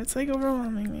to do. It's like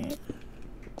overwhelming me.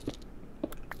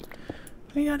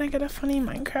 We gotta get a funny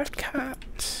Minecraft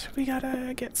cat. We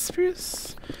gotta get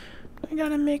spruce. We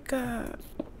gotta make a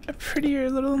prettier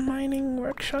little mining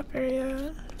workshop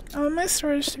area. I want my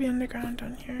storage to be underground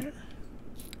down here.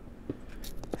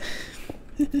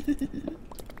 Do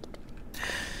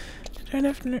I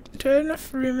have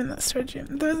enough room in that storage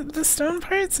room? The stone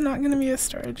part's not gonna be a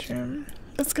storage room.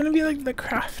 It's gonna be like the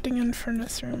crafting and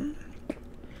furnace room.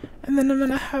 And then I'm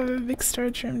gonna have a big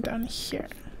storage room down here.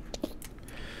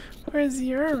 Where's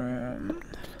your room?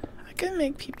 I could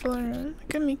make people a room. I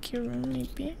could make your room,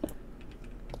 maybe.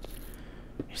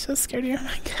 You're so scared of your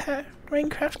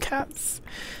Minecraft cats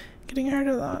getting hurt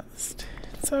or lost.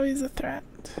 It's always a threat.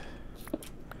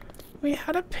 We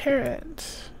had a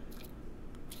parrot.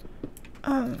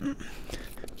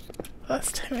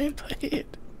 Last time I played.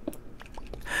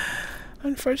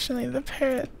 Unfortunately, the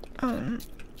parrot,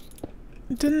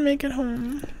 didn't make it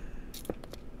home.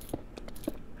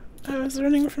 I was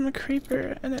running from a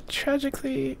creeper and it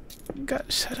tragically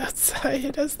got shut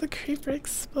outside as the creeper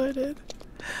exploded.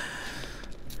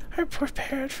 Our poor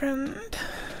parrot friend.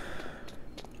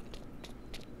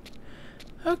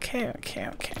 Okay.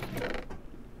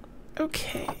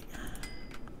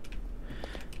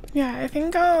 Yeah, I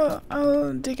think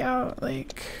I'll dig out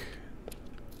like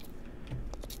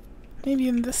maybe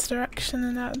in this direction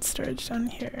and add storage down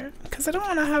here, because I don't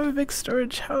want to have a big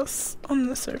storage house on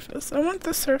the surface. I want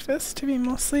the surface to be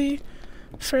mostly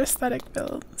for aesthetic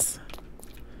builds.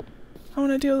 I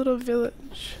want to do a little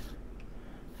village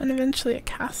and eventually a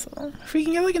castle. If we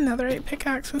can get like a netherite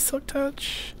pickaxe with silk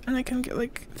touch and I can get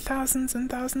like thousands and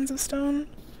thousands of stone,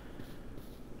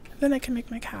 then I can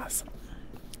make my castle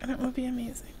and it will be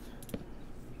amazing.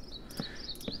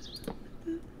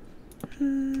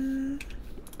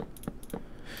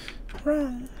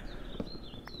 Wrong.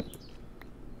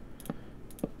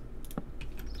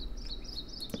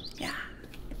 Yeah.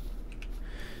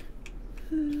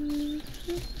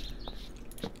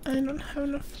 I don't have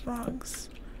enough logs.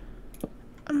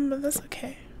 But that's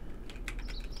okay.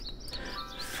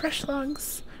 Fresh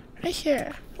logs. Right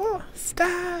here. Oh,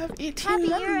 stab! 18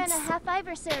 months! Happy year and a half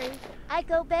anniversary. I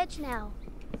go bed now.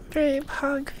 Great,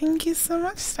 Pog. Thank you so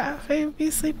much, Staff. I hope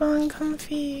you sleep well and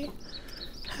comfy.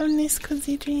 Have nice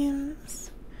cozy dreams.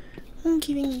 Thank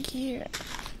you.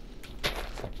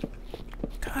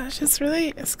 Gosh,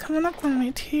 it's coming up on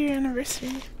my 2-year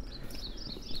anniversary.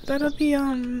 That'll be,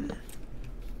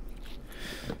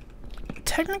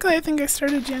 technically I think I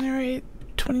started January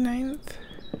 29th.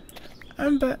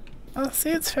 But I'll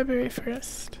say it's February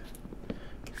 1st.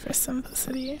 for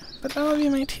simplicity. But that'll be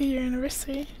my 2-year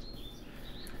anniversary.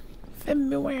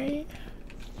 February.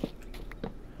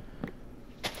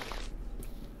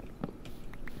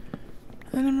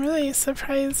 And I'm really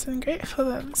surprised and grateful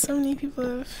that so many people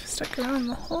have stuck around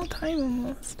the whole time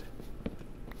almost.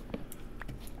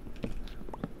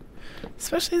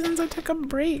 Especially since I took a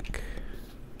break.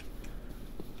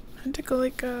 I took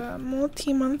like a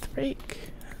multi-month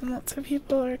break, and lots of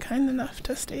people are kind enough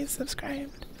to stay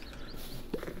subscribed.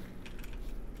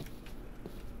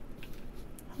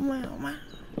 Wow, wow.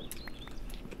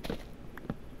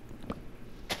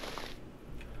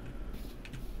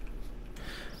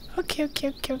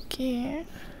 Okay.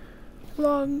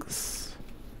 Logs.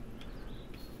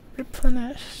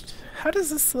 Replenished. How does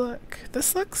this look?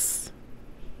 This looks...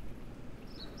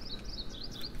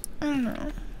 I don't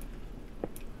know.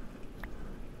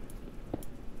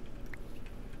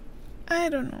 I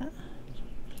don't know.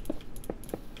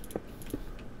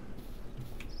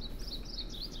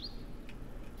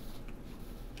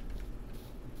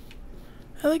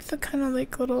 I like the kind of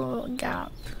like little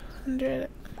gap under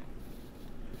it.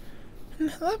 And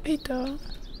hello, Peto.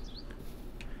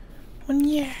 1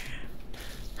 year.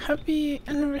 Happy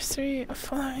anniversary of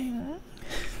flying.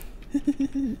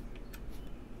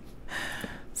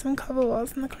 Some cobble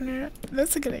walls in the corner.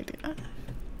 That's a good idea.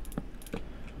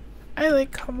 I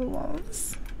like cobble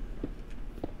walls.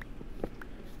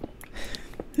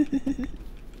 I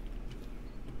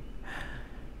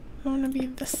want to be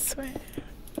this way.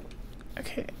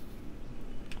 Okay.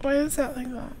 Why is that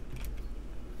like that?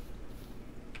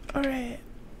 Alright.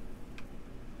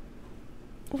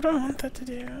 What do I want that to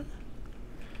do?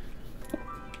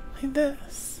 Like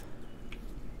this.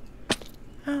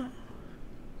 Oh.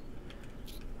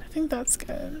 I think that's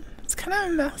good. It's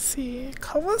kind of messy.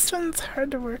 Cobblestone's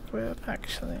hard to work with,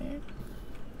 actually.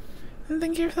 And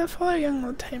thank you for the follow, young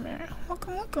old timer.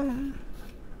 Welcome, welcome.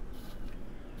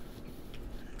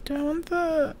 Do I want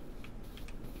the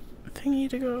thingy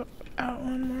to go out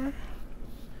one more?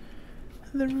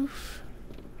 The roof.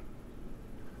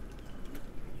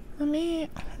 Let me...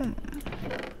 hold on.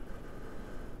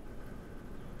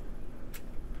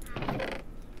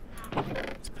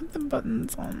 Let's put the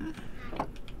buttons on.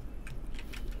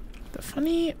 The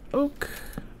funny oak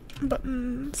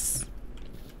buttons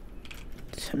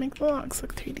to make the logs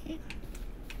look 3D.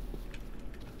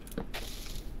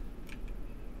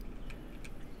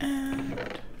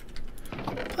 And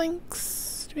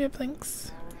planks. Do we have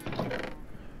planks?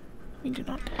 We do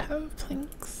not have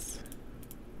planks.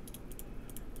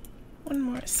 One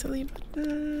more silly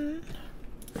button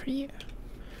for you.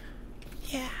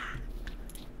 Yeah.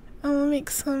 And we'll make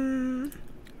some,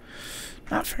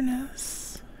 not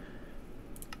furnace,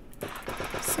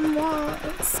 some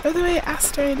walls. By the way,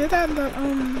 Aster, I did add that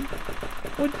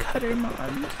woodcutter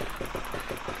mod.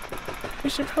 We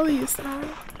should probably use that.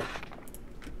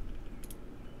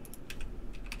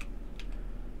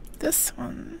 This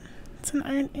one, it's an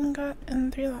iron ingot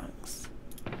and 3 logs,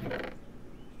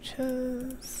 which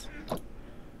is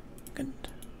good.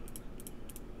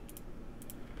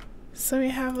 So we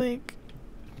have like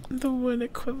the wood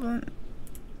equivalent,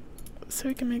 so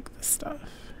we can make this stuff.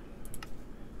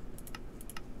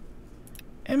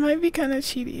 It might be kind of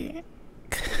cheaty.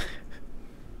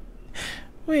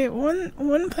 Wait,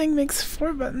 one plank makes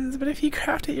 4 buttons, but if you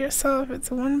craft it yourself, it's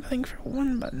 1 plank for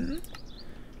 1 button.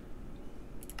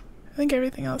 I think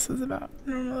everything else is about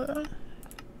normal though.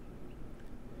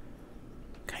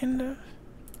 Kind of.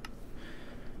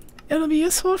 It'll be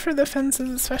useful for the fences,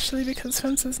 especially because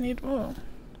fences need... whoa.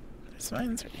 There's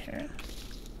vines right here.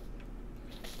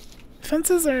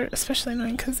 Fences are especially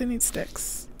annoying because they need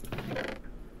sticks.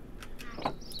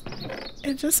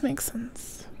 It just makes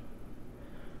sense.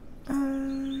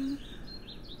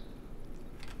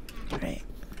 Right.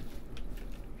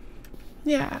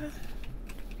 Yeah.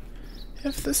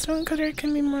 If the stonecutter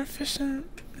can be more efficient,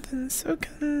 then so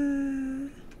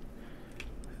can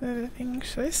the other thing.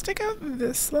 Should I stick out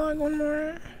this log one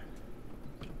more?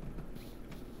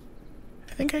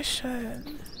 I think I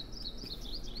should.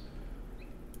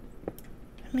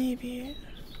 Maybe.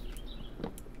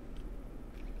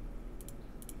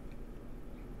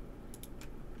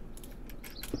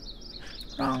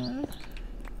 Wrong.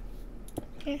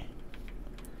 Okay.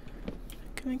 I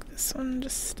can make this one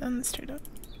just stand straight up.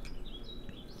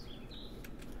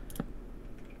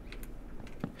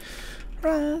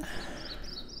 Wrong.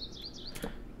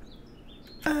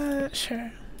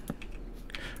 Sure.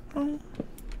 Wrong.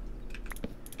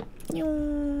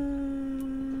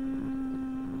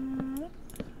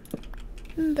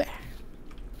 There.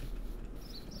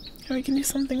 And we can do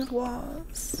something with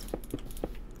walls.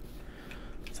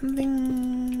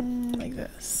 Something like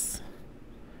like this.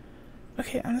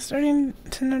 Okay, I'm starting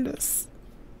to notice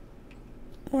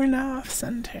we're now off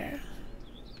center.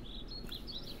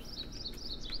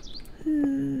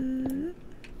 No,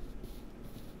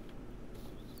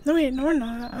 wait, no, we're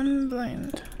not. I'm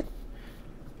blind.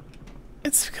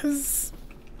 It's because.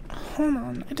 Hold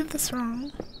on, I did this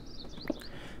wrong.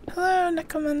 Hello,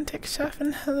 Necromantic Chef,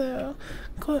 and hello,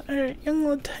 young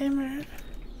old timer.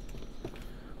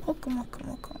 Welcome, welcome,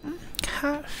 welcome.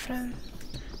 Cat friend.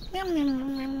 Meow, meow, meow,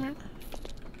 meow, meow.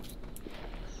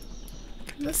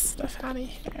 Get this stuff out of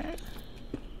here.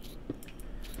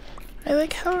 I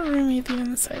like how roomy the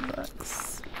inside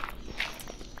looks.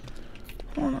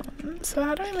 Hold on. So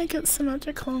how do I make it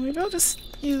symmetrical? Maybe I'll just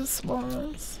use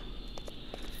walls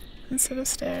instead of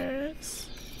stairs.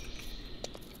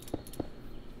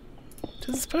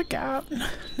 Does this put a gap?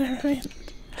 Never mind.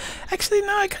 Actually,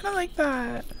 no, I kind of like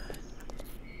that.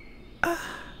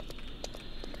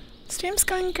 Stream's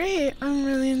going great. I'm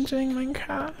really enjoying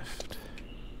Minecraft.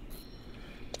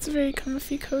 It's very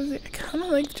comfy, cozy. I kind of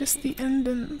like just the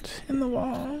indent in the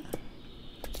wall.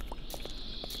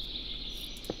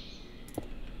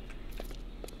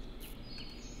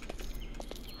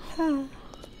 Huh.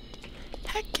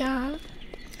 Heck yeah.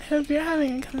 I hope you're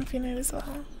having a comfy night as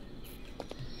well.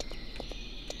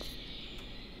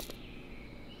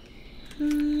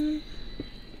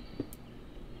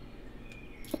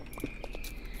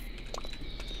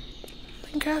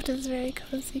 Minecraft is very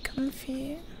cozy,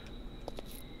 comfy.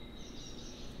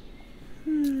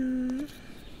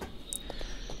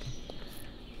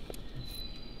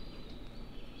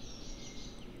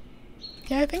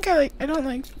 Yeah, I think I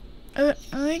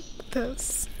like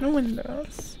this. No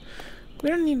windows. We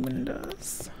don't need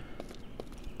windows.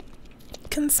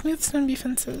 Can smooth stone be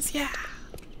fences? Yeah.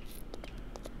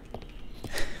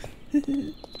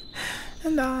 And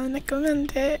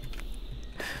Necromantic.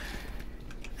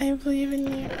 I believe in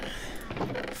you.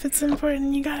 If it's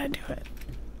important, you gotta do it.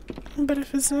 But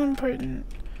if it's not important,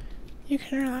 you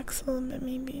can relax a little bit,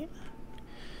 maybe. You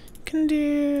can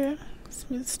do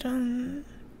smooth stone.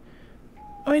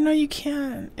 Oh, no, you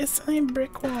can't. It's only a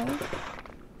brick wall.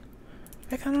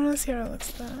 I kind of want to see how it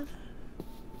looks though.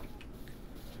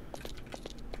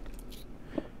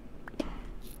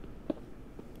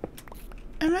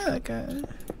 It might look good.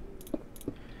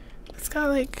 It's got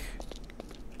like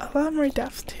a lot more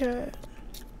depth to it.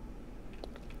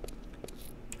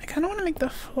 I kind of want to make the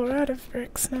floor out of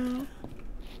bricks now.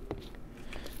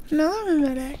 Hello,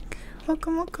 medic.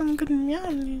 Welcome, welcome. Good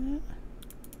morning.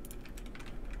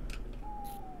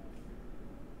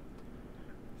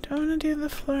 Do I want to do the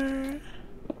floor?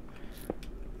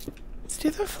 Let's do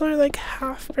the floor like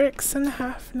half bricks and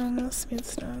half normal smooth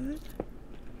stone.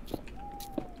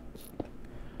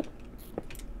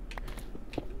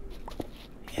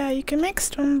 Yeah, you can make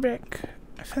stone brick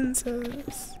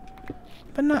fences,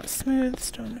 but not smooth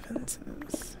stone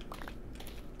fences.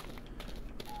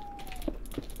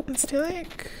 Let's do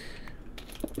like...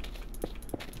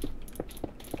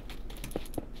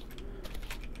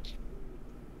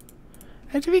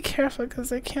 I have to be careful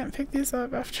because I can't pick these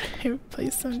up after I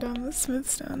place them down the smooth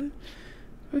stone.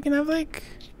 We can have like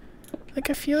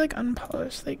I feel like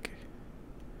unpolished, like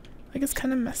it's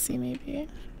kind of messy maybe.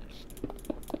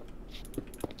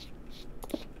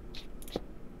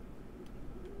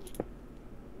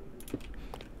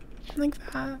 Like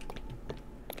that.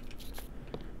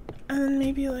 And then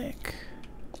maybe like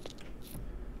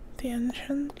the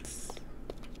entrance.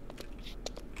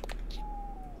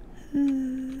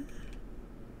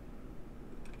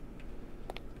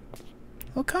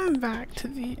 We'll come back to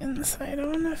the inside. I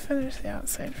want to finish the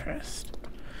outside first.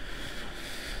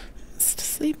 Let's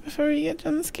sleep before we get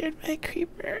jump scared by a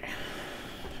creeper.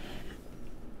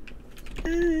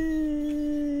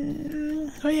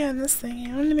 Oh yeah, and this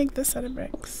thing. I want to make this out of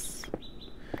bricks.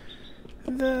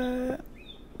 The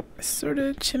sort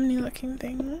of chimney looking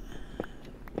thing.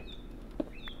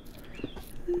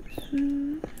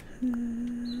 Do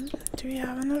we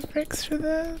have enough bricks for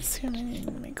this? We may need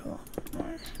to make a lot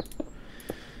more.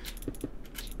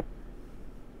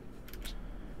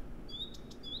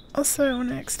 Also, I want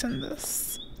to extend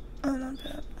this a little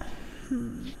bit.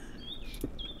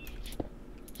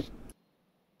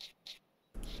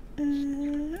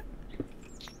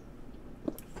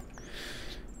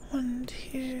 1,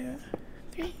 2,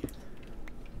 3.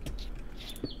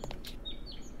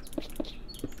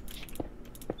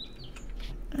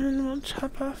 And we'll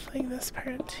chop off like this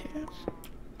part too.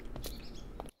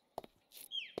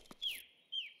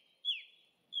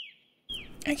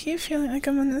 I keep feeling like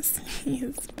I'm gonna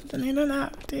sneeze, but then I don't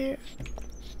have to.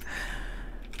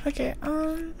 Okay,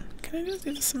 can I just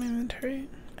do this in my inventory?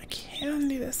 I can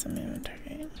do this in my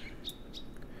inventory.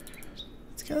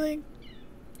 Let's get like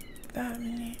that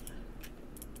many.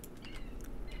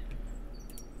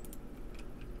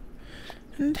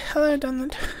 And hello down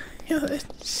the toilet.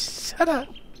 Shut up.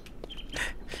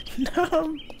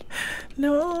 No,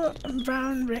 no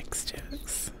brown bricks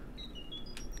jokes.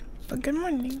 But good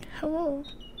morning. Hello.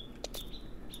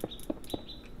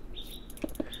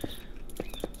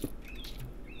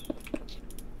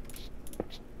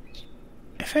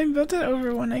 If I built it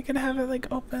over one, I could have it like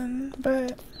open,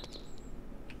 but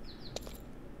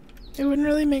it wouldn't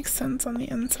really make sense on the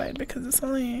inside because it's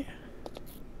only.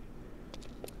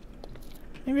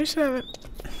 Maybe I should have it.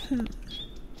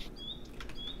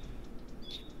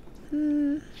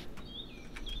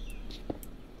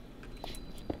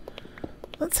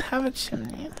 Let's have a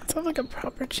chimney. Let's have like a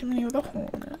proper chimney with a hole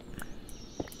in it.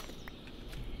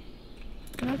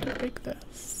 I'm gonna have to break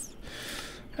this.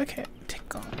 Okay,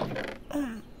 take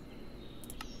on.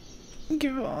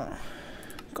 Give all.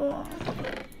 Go on.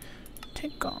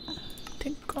 Take on.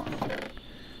 Take on.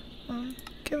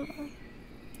 Give on.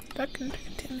 Back into the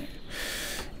container.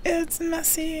 It's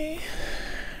messy.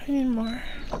 We need more.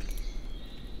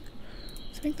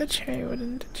 Let's make the cherry wood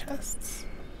into chests.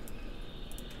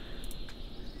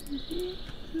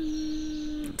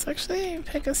 Let's actually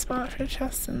pick a spot for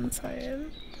chests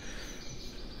inside.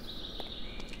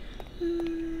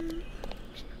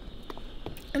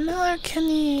 Another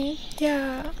Kenny.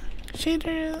 Yeah.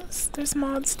 Shaders. There's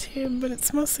mods too, but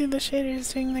it's mostly the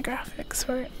shaders doing the graphics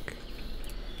work.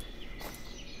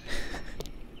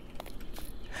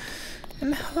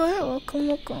 And hello,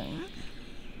 welcome.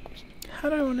 How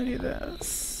do I want to do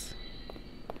this?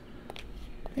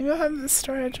 Maybe I'll have the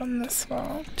storage on this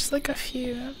wall, just like a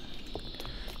few.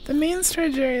 The main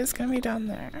storage area is gonna be down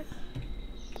there.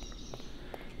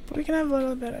 But we can have a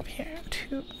little bit up here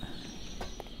too.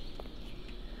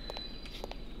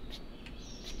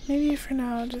 Maybe for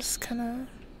now, just kinda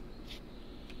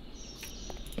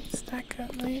stack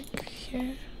up like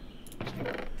here.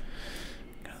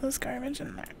 Got all this garbage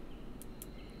in there.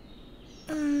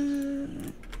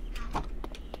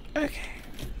 Okay.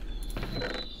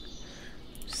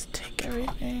 Just take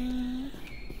everything.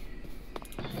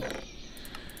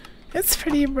 It's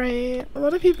pretty bright. A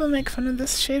lot of people make fun of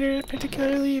this shader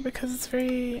particularly because it's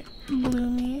very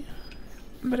bloomy.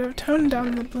 But I've toned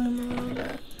down the bloom a little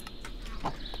bit.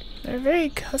 They're very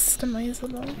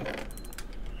customizable.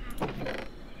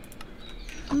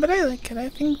 But I like it. I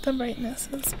think the brightness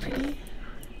is pretty.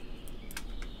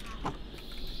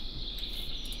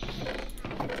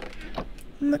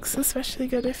 It looks especially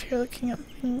good if you're looking at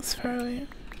things far away.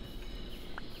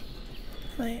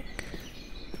 Like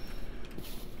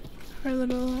our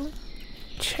little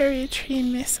cherry tree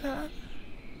mesa.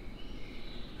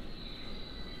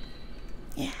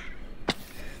 Yeah.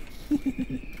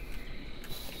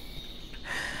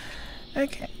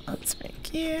 Okay, let's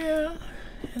make you,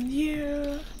 and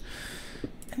you,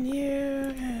 and you,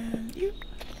 and you.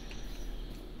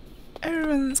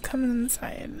 Everyone's coming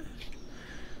inside.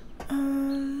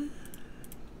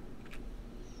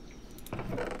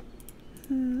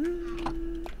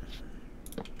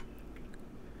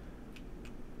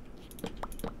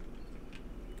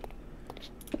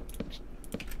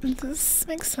 This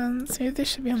makes sense. Maybe they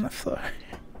should be on the floor.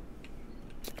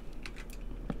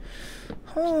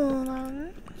 Hold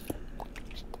on.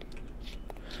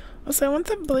 Also, I want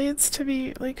the blades to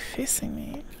be like facing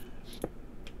me.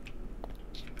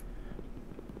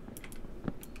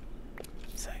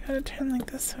 So I gotta turn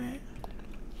like this way.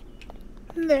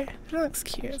 There, that looks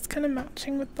cute. It's kind of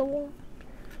matching with the wall.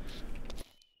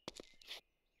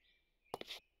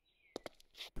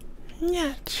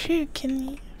 Yeah, true,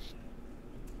 Kenny.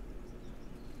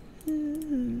 I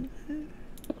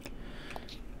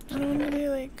don't want to do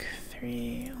like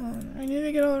 3. Hold on. I need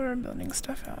to get all of our building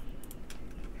stuff out.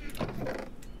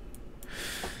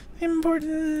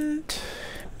 Important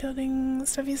building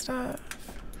stuffy stuff.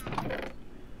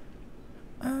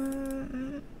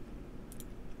 And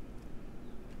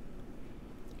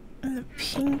the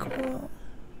pink wool.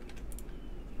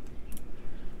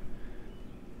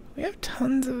 We have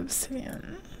tons of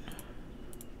obsidian.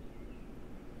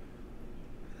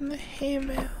 And the hay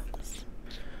bales.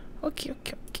 Okay.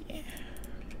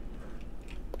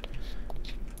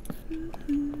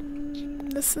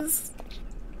 This is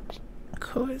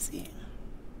cozy.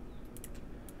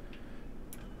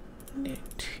 Do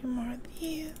 2 more of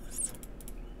these.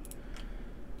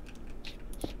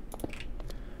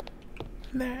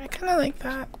 There, I kind of like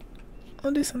that.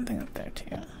 I'll do something up there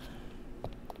too. I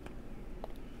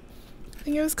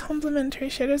think it was complementary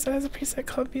shaders that has a preset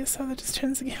called BSL that just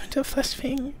turns the game into a flesh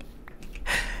ping.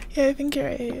 Yeah, I think you're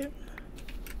right.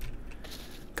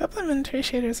 Complementary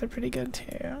shaders are pretty good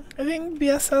too. I think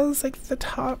BSL is like the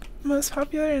top most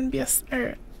popular, and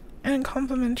and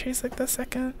complementary is like the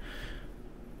second.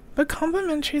 But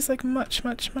complementary is like much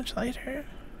lighter.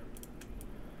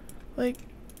 Like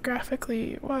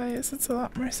graphically wise, it's a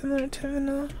lot more similar to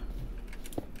vanilla.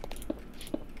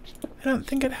 I don't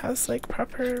think it has like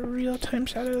proper real-time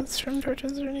shadows from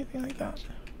torches or anything like that.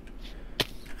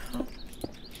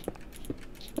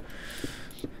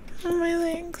 Oh, my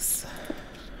legs.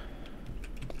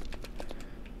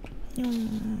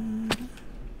 We're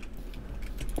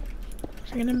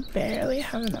gonna barely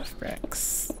have enough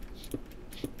bricks.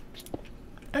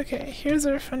 Okay, here's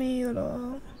our funny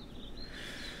little...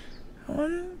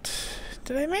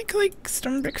 Did I make like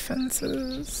stone brick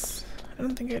fences? I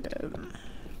don't think I did. I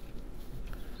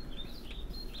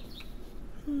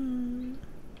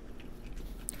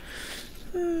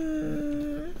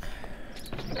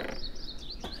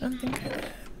don't think I did.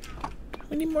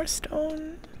 We need more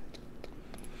stone.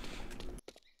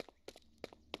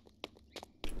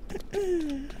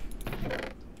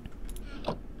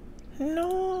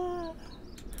 No.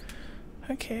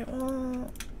 Okay,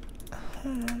 well,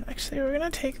 hold on. Actually, we're gonna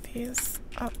take these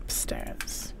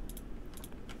upstairs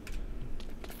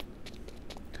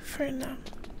for now.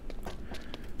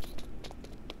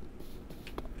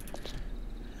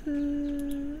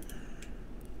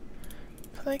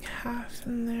 Put like half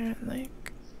in there and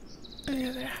like the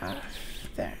other half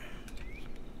there.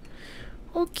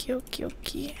 Okay, okay,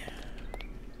 okay.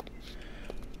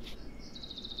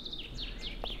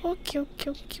 Okay, okay,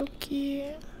 okay,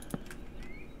 okay.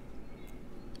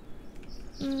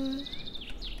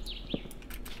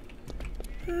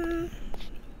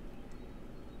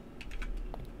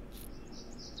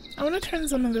 I want to turn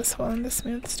some of this hole into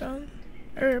smooth stone.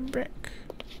 Or brick.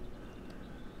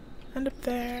 And up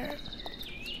there.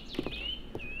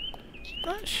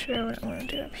 Not sure what I want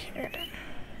to do up here.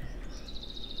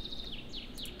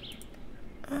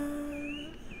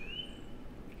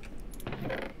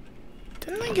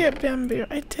 Didn't I get bamboo?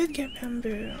 I did get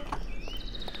bamboo.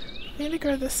 I need to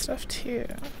grow this stuff too.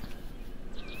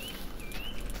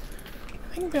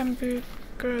 I think bamboo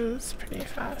grows pretty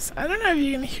fast. I don't know if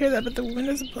you can hear that, but the wind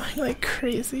is blowing like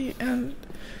crazy, and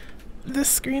the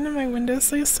screen in my window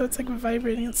is like, so it's like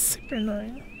vibrating. It's super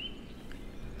annoying.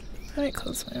 I might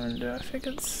close my window if it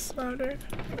gets louder.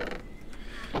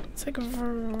 It's like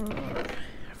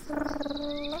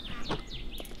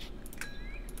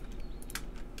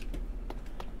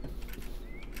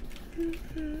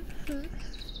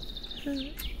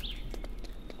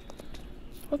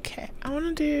Okay, I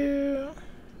want to do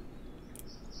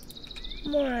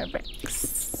more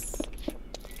bricks.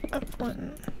 Up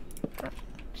one.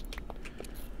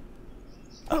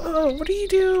 Oh, what do you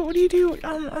do? What do you do?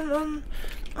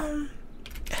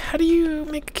 How do you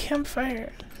make a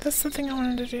campfire? That's the thing I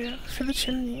wanted to do for the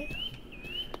chimney.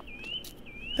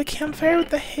 The campfire with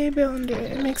the hay bale under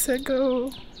it. It makes it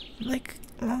go, like,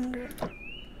 longer.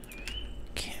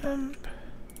 Camp.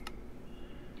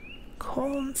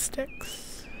 Coal and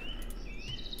sticks.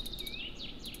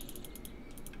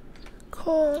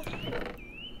 Coal.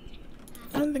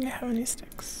 I don't think I have any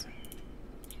sticks.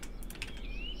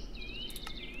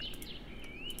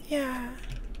 Yeah.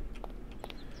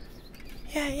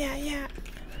 Yeah.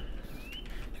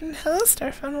 And hello,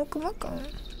 Starfan, welcome.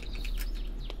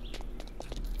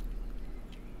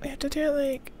 We have to do it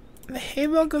like, the hay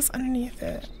bale goes underneath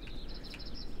it.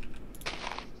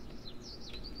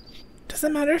 Does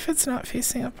it matter if it's not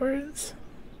facing upwards?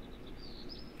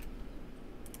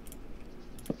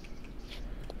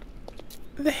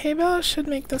 The hay bale should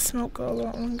make the smoke go a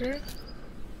lot longer.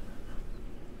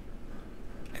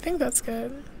 I think that's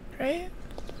good, right?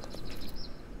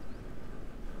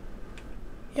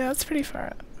 Yeah, that's pretty far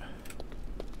up.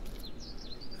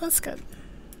 That's good.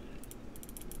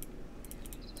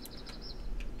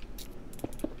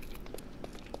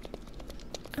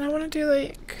 And I want to do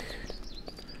like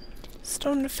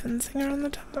stone fencing around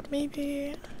the top,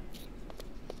 maybe.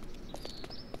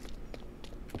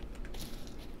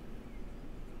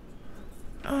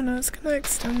 Oh no, it's gonna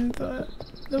extend the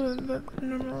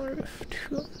normal roof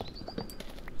too,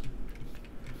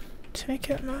 to make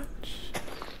it match.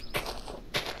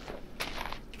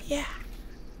 Yeah.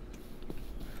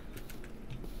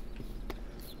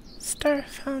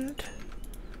 Starfound.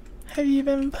 Have you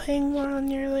been playing more on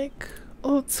your like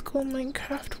old school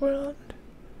Minecraft world?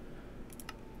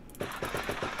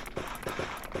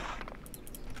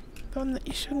 The one that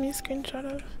you showed me a screenshot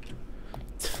of.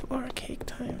 It's floor cake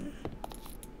time.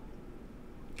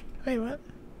 Wait, what?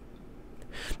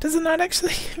 Does it not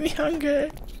actually give me hunger?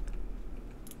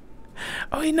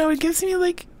 Oh, you know, it gives me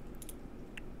like...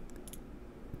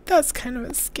 That's kind of a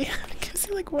scam. It gives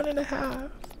me like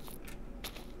 1.5.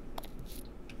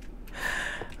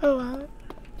 Oh well.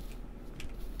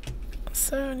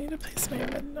 So I need to place my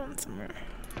bed down somewhere.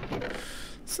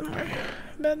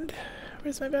 Bed.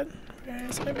 Where's my bed?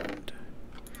 Where's my bed?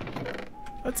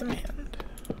 What's in my hand?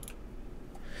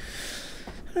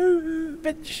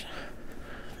 Veg.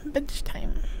 Veg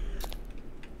time.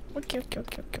 Okay.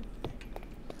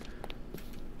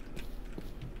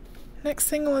 Next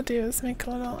thing we'll do is make a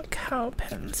little cow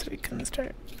pen so we can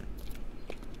start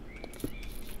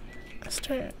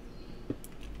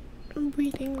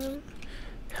breeding them.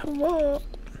 Whoa.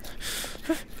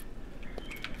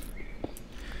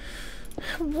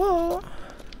 Whoa.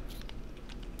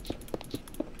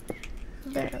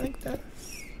 There, like this.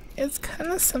 It's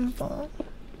kind of simple,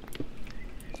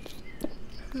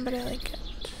 but I like it.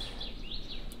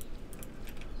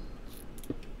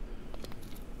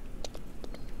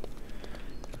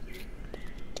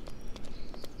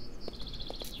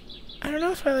 I don't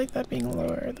know if I like that being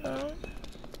lower though.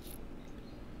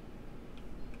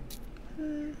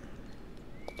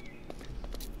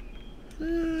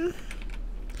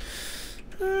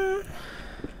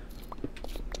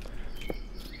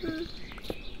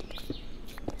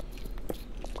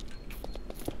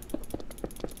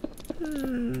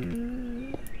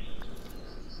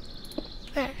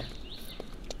 There.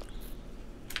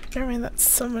 Never mind, that's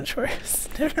so much worse.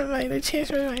 Never mind, I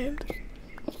changed my mind.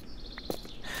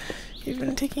 You've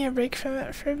been taking a break from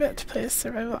it for a bit to play a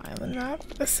survival island map.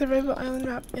 A survival island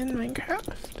map in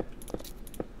Minecraft.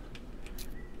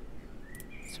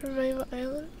 Survival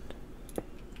island.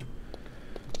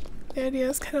 The idea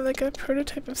is kind of like a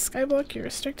prototype of skyblock. You're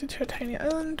restricted to a tiny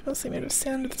island, mostly made of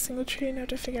sand with a single tree, and you have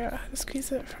to figure out how to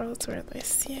squeeze it for all it's worth. I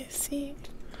see.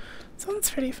 Sounds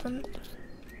pretty fun.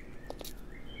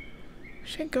 We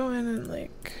should go in and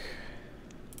like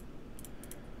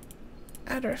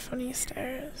add our funny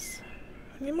stairs.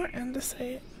 We need more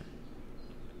andesite.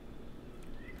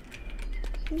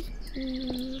 I'm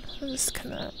just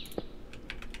kinda...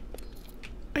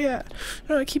 Oh yeah,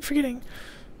 no, I keep forgetting.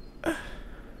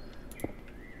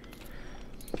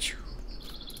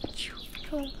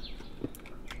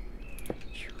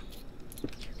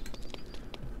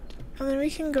 And then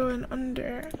we can go in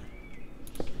under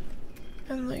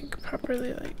and like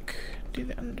properly like do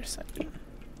the underside.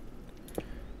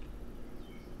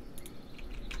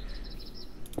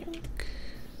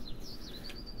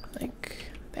 Like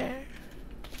there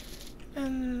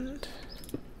and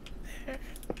there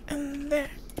and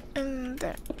there and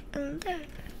there and there.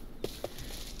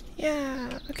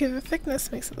 Yeah, okay, the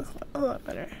thickness makes it look a lot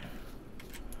better.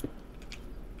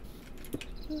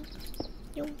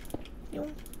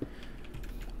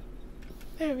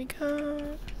 There we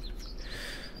go.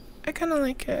 I kinda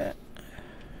like it.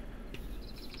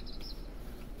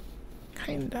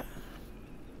 Kinda.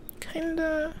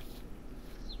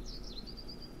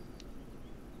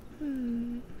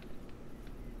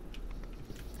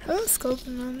 Hello,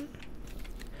 Sculpin.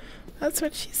 That's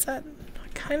what she said. I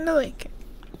kinda like it.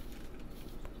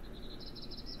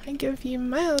 I give you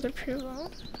mild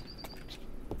approval.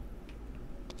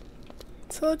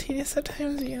 It's a little tedious at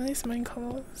times, but at least mine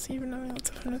calls, even though lots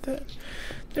of fun with it.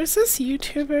 There's this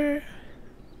YouTuber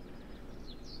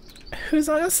who's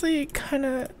honestly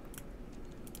kinda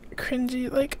cringy.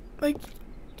 Like,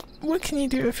 what can you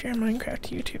do if you're a Minecraft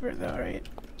YouTuber though, right?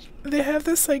 They have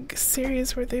this like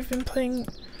series where they've been playing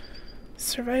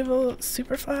survival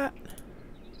super flat,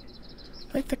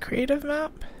 like the creative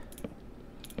map,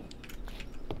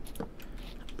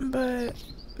 but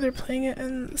they're playing it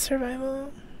in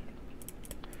survival,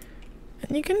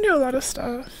 and you can do a lot of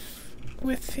stuff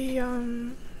with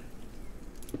the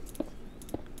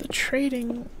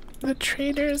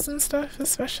traders and stuff,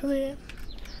 especially.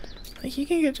 Like, you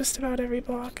can get just about every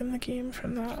block in the game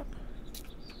from that.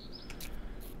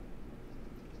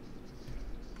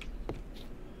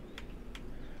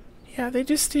 Yeah, they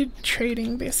just do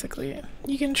trading, basically.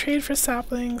 You can trade for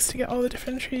saplings to get all the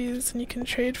different trees, and you can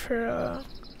trade for,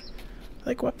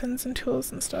 like, weapons and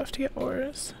tools and stuff to get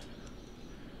ores.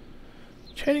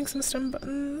 Trading some stone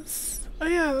buttons. Oh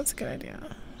yeah, that's a good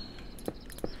idea.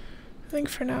 I think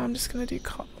for now I'm just gonna do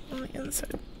cobble on the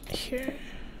inside here.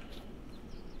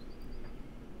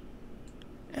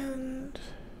 And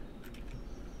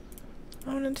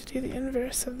I wanted to do the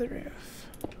inverse of the roof.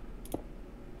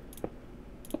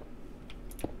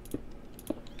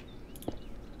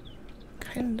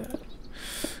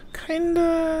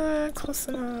 Kinda close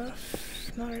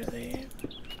enough. Not really.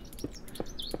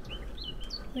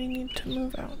 We need to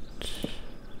move out.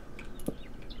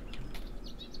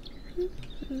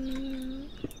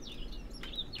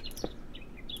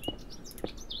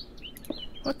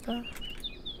 Oh.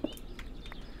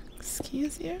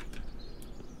 Excuse you?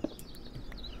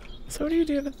 So what do you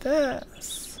do with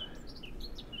this?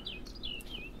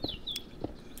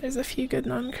 There's a few good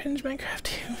non-cringe Minecraft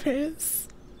YouTubers.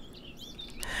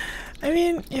 I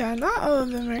mean, yeah, not all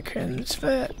of them are cringe,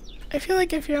 but I feel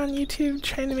like if you're on YouTube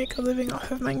trying to make a living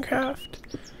off of Minecraft,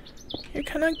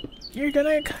 you're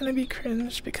gonna kinda be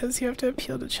cringe because you have to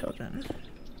appeal to children.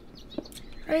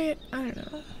 Right? I don't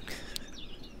know.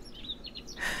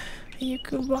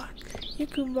 Yuku block.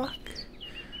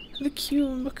 The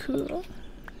cubicle.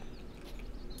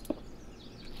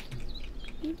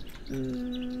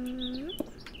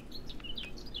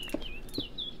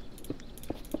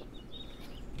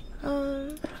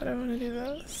 How do I want to do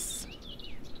this?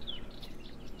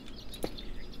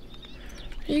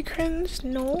 Are you cringe?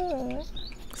 No.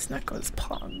 Snacko's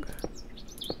pog.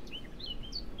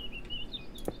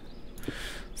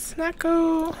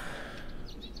 Snacko,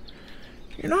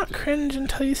 you're not cringe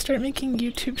until you start making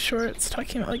YouTube shorts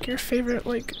talking about like your favorite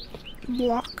like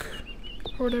block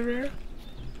or whatever.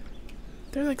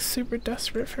 They're like super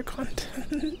desperate for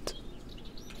content.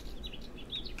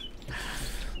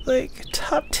 Like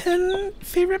top 10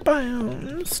 favorite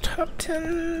biomes, top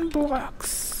 10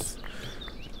 blocks.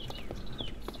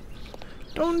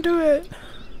 Don't do it.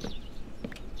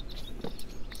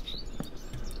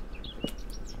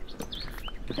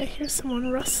 I hear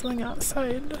someone rustling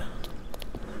outside.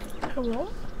 Hello?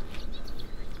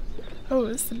 Oh,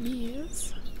 it's the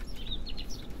bees.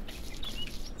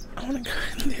 I wanna go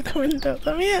in through the window.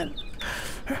 Let me in!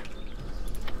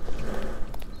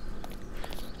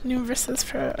 New versus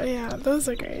pro. Oh yeah, those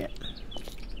are great.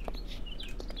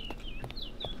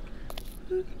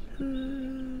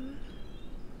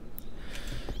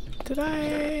 Did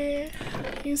I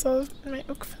use all of my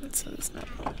oak fences? No.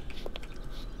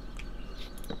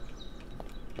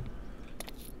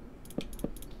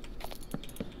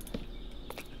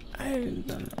 I don't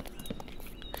know.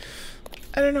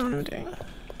 I don't know what I'm doing.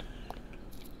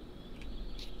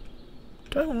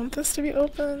 Do I want this to be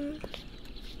open?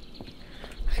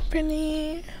 Hi,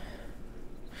 Brittany.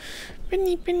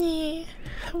 Brittany.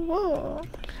 Hello.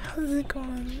 How's it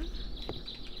going?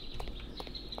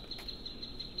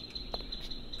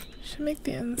 Should make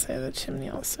the inside of the chimney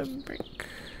also brick.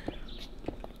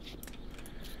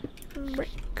 Brick.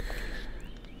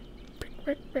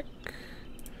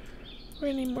 We're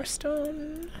gonna need more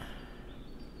stone.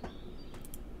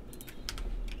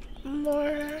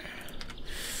 More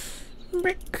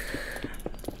brick.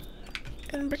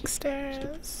 And brick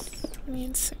stairs. We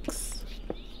need 6.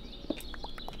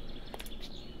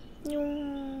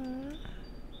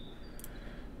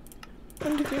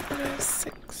 And if you're gonna have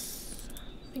 6.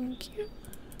 Thank you.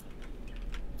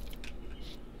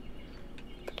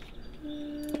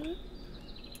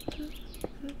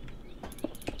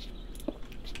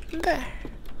 There.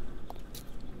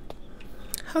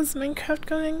 How's Minecraft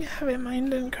going? Have I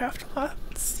mined and craft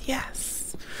lots?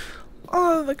 Yes.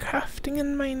 All the crafting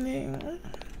and mining.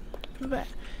 But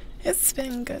it's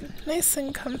been good. Nice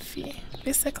and comfy.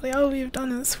 Basically all we've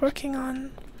done is working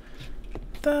on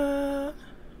the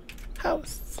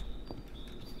house,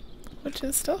 which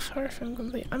is still far from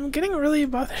complete. I'm getting really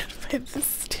bothered by this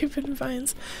stupid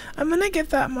vines. I'm gonna get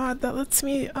that mod that lets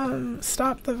me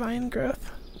stop the vine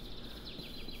growth.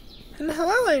 And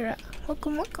hello Lyra,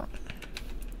 welcome.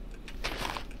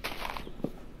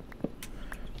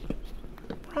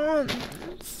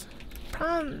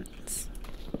 Prawns.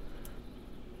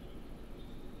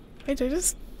 Wait,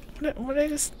 what did I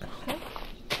just, huh?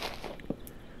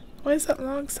 Why is that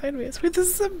log sideways? Wait,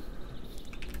 this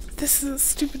is a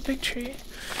stupid big tree,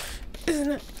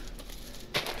 isn't it?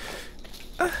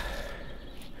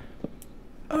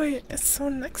 Oh wait, it's so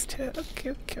next to it.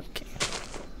 Okay.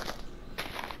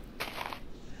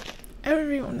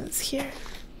 Everyone is here.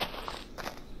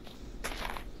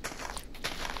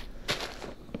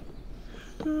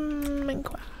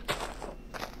 Minecraft.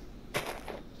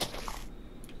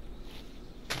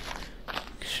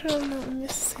 Make sure I'm not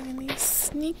missing any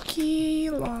sneaky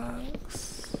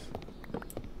logs.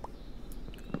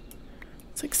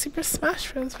 It's like Super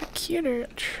Smash Bros, but cuter.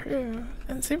 True.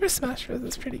 And Super Smash Bros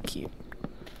is pretty cute.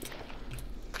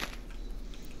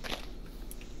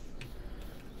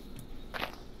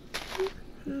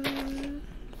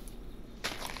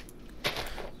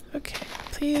 Okay,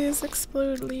 please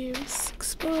explode leaves.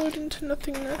 Explode into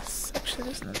nothingness. Actually,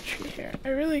 there's another tree here. I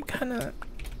really kind of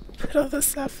put all the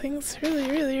saplings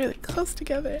really close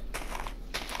together.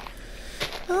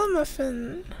 Hello,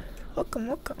 Muffin. Welcome.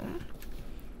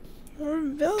 We're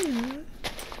building.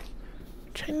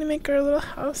 Trying to make our little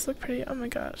house look pretty. Oh my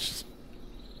gosh.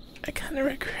 I kind of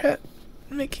regret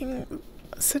making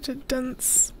such a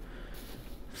dense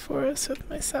forest with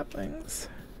my saplings.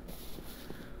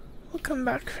 We'll come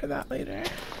back for that later.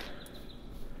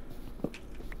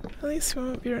 At least we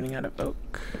won't be running out of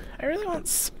oak. I really want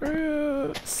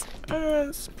spruce. I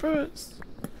want spruce.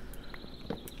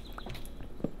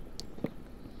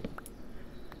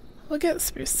 We'll get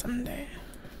spruce someday.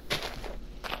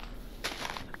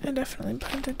 I definitely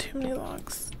planted too many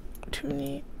logs. Too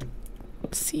many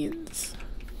seeds.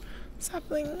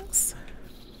 Saplings.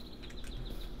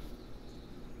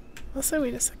 Also,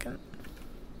 wait a second.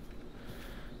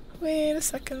 Wait a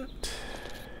second.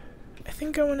 I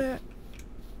think I want to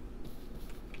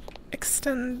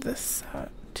extend this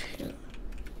out too.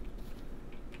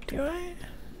 Do I?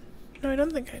 No, I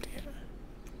don't think I do.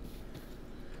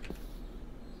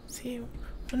 Let's see,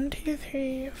 1, 2,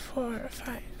 3, 4,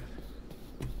 5.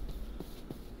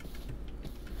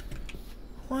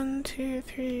 1, 2,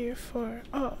 3, 4.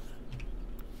 Oh.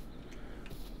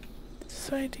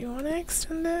 So I do want to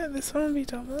extend it. This one will be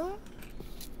double.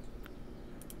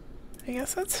 I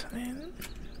guess that's fine.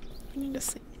 We need to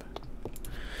sleep.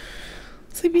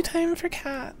 Sleepy time for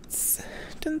cats.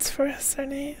 Dense forests are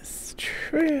nice.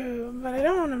 True, but I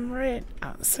don't want them right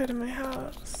outside of my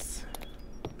house.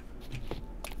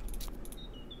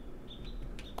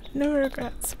 No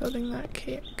regrets building that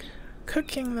cake.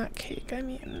 Cooking that cake, I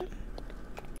mean.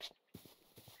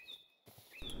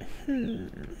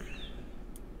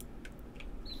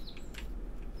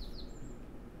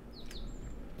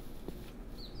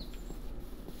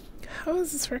 How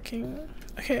is this working?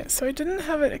 Okay, so I didn't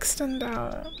have it extend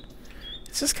out.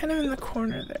 It's just kind of in the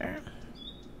corner there.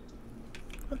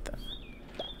 What the?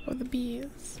 Oh, the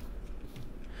bees.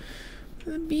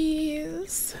 The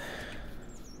bees.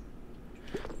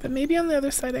 But maybe on the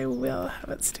other side I will have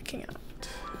it sticking out.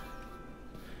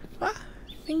 What?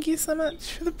 Thank you so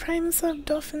much for the prime sub,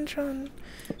 Dolphintron.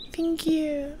 Thank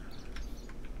you.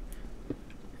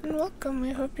 And welcome.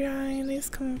 I hope you're having a nice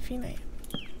comfy night.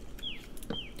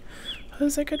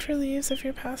 Hose are good for leaves if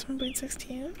you're past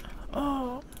 1.16.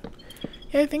 Oh.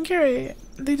 Yeah, I think you're right.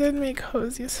 They did make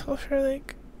hose useful for,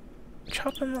 like,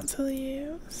 chopping lots of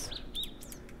leaves.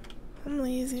 I'm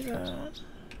lazy, though.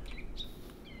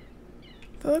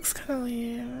 That looks kind of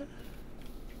lame.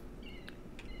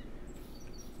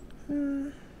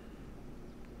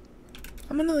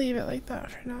 I'm gonna leave it like that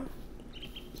for now.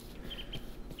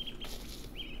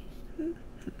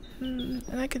 And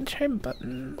I can try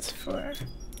buttons for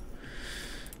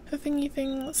the thingy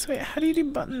things. Wait, how do you do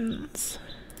buttons?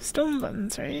 Stone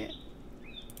buttons, right?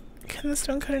 Can the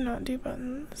stone cutter not do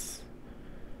buttons?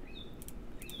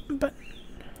 Button.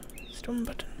 Stone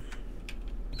button.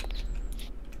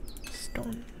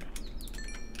 Stone.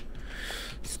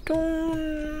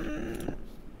 Stone.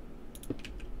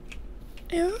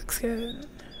 Yeah, that looks good.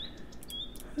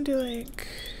 I'll do like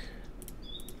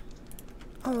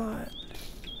a lot.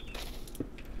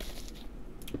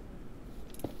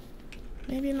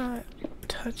 Maybe not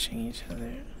touching each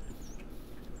other.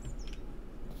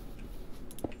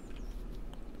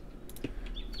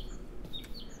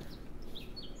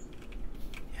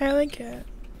 Yeah, I like it.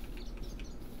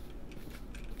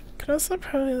 Could also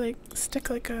probably like stick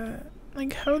like a,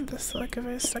 like how would this look if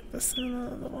I stuck this in the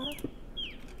middle of the wall?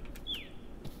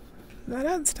 That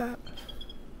adds depth.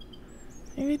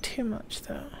 Maybe too much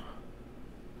though.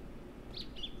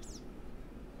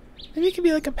 Maybe it could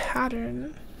be like a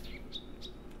pattern.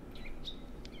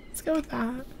 Let's go with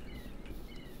that.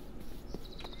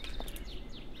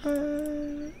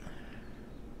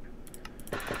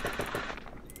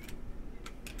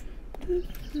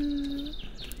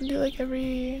 Do like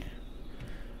every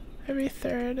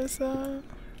third is a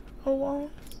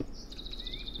wall.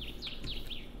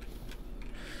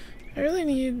 I really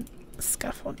need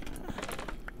scaffolding.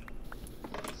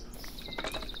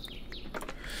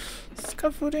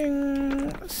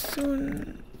 Scaffolding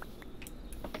soon.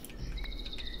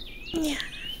 Yeah.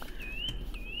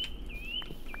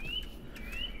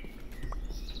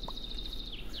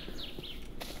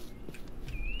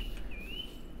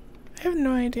 I have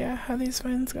no idea how these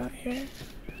vines got here,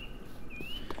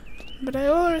 but I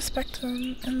will respect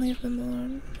them and leave them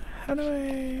alone. How do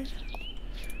I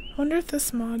wonder if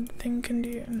this mod thing can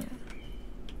do? No.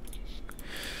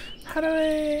 How do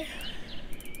I?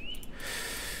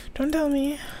 Don't tell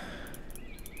me.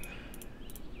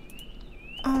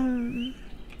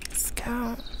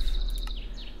 Scav.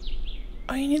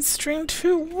 Oh, you need string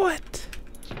too? What?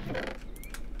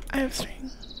 I have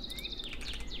string.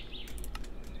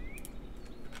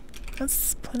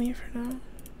 That's plenty for now.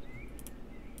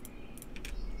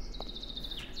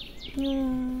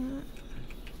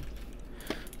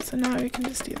 So now we can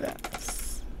just do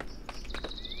this.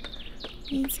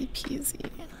 Easy peasy.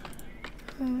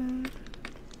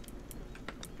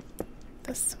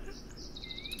 This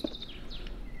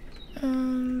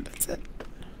one. That's it.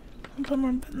 I'll put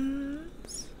more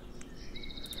buttons.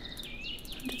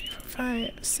 1, 2, 3, 4,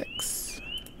 5, 6.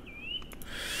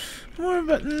 More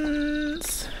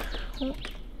buttons. Oh.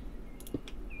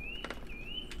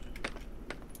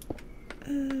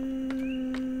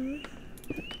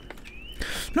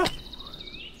 No!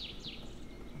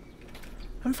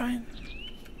 I'm fine.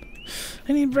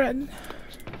 I need bread.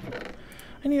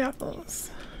 I need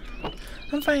apples.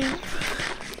 I'm fine.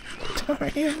 Don't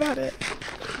worry about it.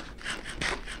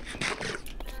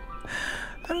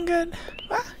 I'm good.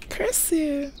 Ah,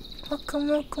 Chrissy! Welcome,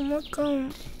 welcome,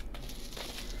 welcome.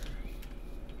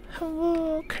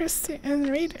 Hello, Chrissy and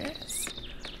Raiders.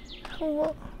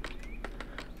 Hello.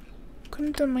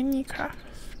 Welcome to Minecraft.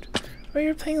 Oh,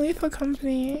 you're playing Lethal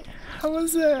Company. How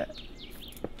was it?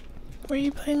 Were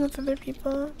you playing with other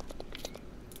people?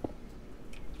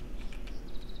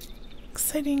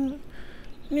 Exciting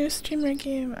new streamer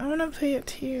game. I wanna play it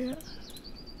too.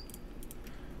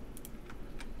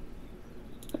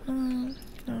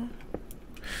 No.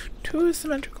 Too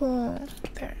symmetrical.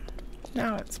 There.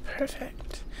 Now it's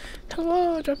perfect.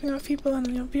 Hello, dropping off people and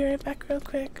you'll be right back real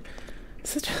quick.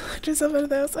 Sister, let yourself out of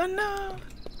the house. Oh no!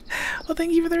 Well,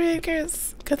 thank you for the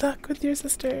raiders. Good luck with your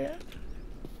sister.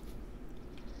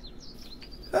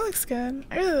 That looks good.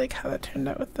 I really like how that turned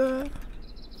out with the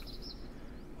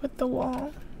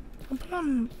wall. I'll put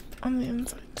them on the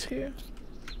inside too.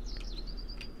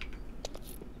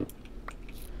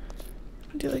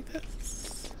 Do like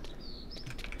this.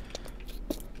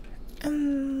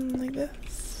 And like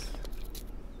this.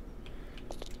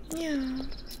 Yeah.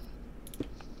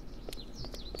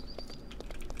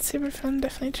 Super fun,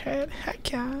 definitely try it.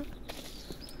 Heck yeah.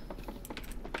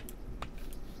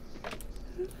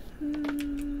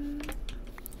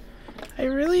 I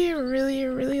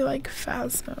really like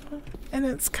Phasmo. And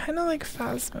it's kind of like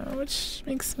Phasmo, which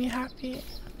makes me happy.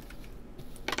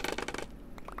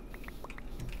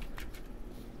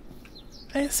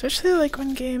 I especially like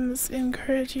when games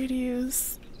encourage you to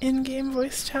use in-game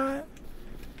voice chat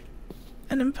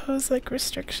and impose like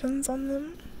restrictions on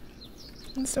them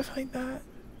and stuff like that.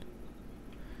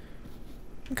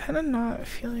 I'm kind of not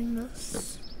feeling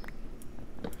this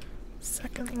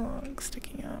second log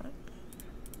sticking out.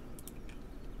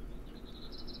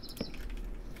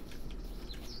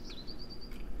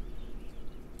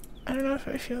 I don't know if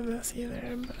I feel this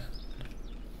either, but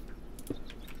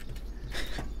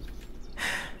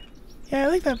yeah, I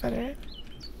like that better.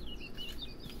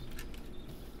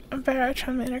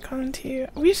 Baratron Intercom too.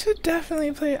 We should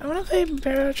definitely play. I want to play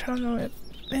Baratron with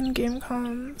in-game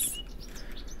comms.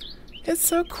 It's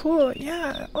so cool.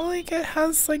 Yeah. Well, like it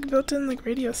has like built-in like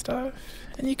radio stuff,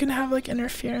 and you can have like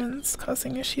interference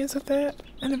causing issues with it,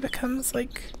 and it becomes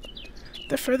like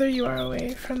the further you are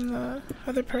away from the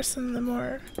other person, the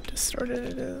more distorted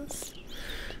it is.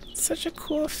 It's such a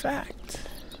cool effect.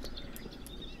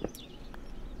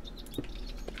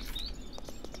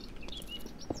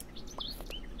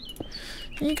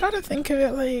 You gotta think of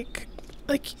it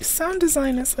like sound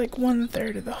design is like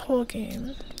 1/3 of the whole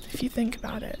game, if you think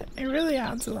about it. It really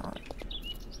adds a lot.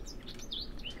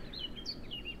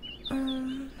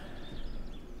 I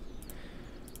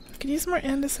could use more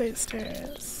andesite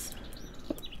stairs.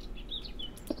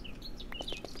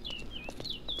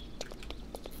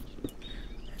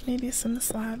 Maybe some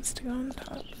slabs to go on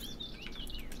top.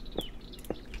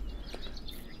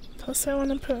 Plus I want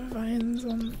to put vines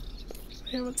on...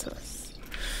 Hey, what's this?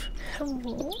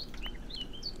 Hello?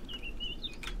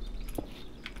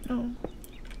 Oh.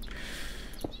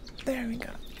 There we go.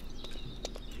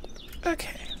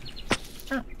 Okay.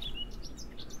 Oh.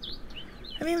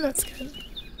 I think that's good.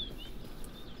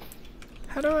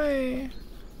 How do I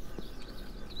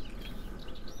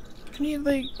need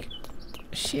like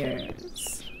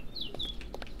shears?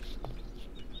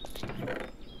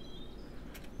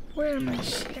 Where are my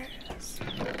shears?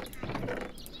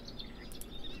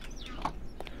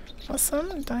 Also,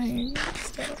 I'm dying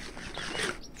still.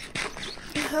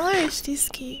 Hello,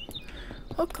 Stiski.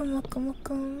 Welcome, welcome,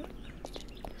 welcome.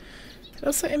 It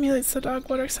also emulates the dog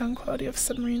water sound quality of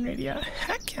submarine radio.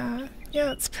 Heck yeah.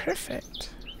 Yeah, it's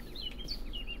perfect.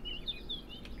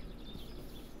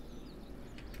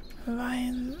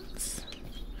 Vines.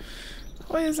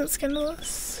 Why is that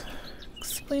scandalous?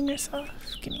 Explain yourself,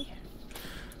 Gimme.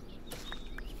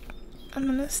 I'm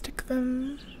gonna stick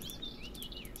them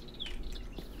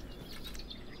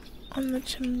on the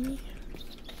chimney.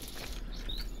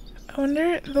 I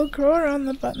wonder, they'll grow around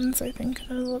the buttons, I think,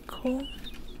 and it'll look cool.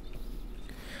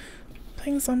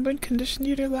 Playing Zomboid conditioned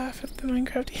you to laugh at the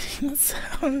Minecraft eating eating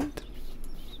sound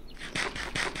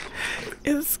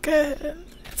is good.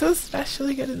 It's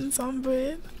especially good in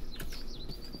Zomboid.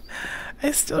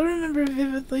 I still remember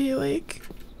vividly, like,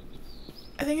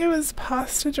 I think it was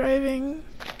pasta driving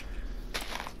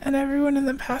and everyone in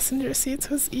the passenger seats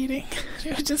was eating.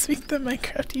 It would just make the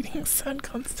Minecraft eating sound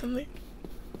constantly.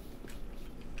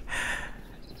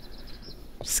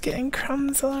 Just getting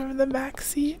crumbs all over the back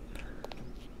seat.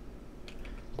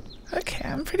 Okay,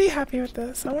 I'm pretty happy with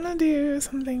this. I want to do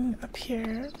something up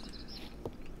here.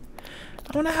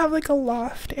 I want to have like a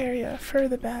loft area for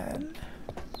the bed.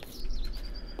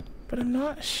 But I'm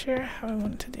not sure how I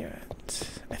want to do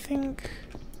it. I think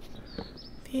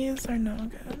these are no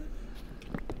good.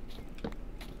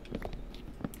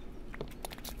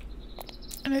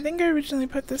 And I think I originally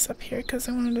put this up here because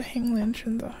I wanted to hang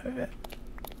lanterns off of it.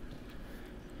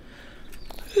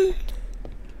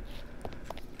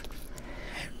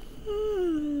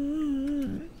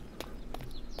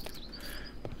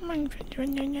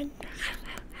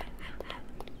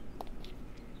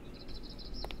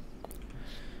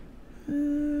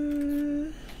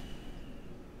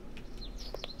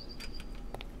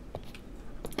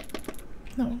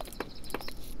 No.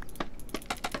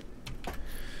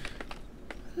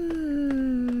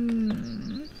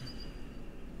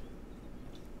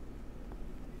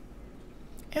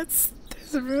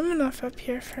 There's room enough up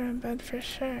here for a bed for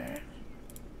sure.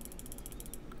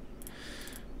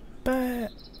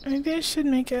 But maybe I should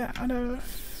make it out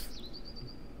of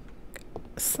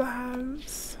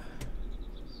slabs.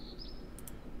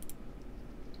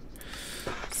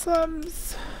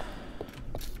 Slabs.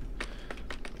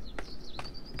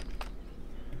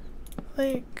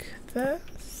 Like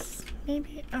this,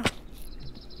 maybe. Oh.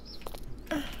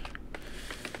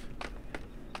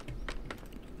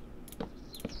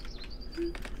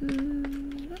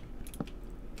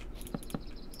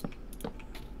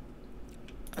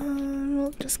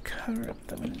 We'll just cover up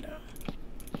the window.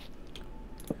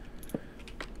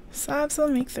 Slabs will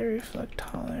make the roof look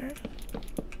taller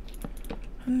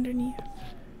underneath.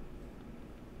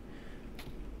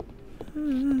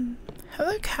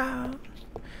 Hello, cow.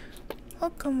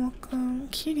 Welcome, welcome,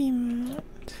 kitty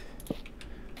moot.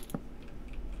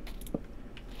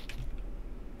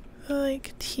 The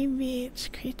like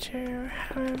TBH creature, or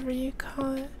however you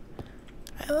call it.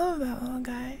 I love that little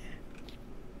guy.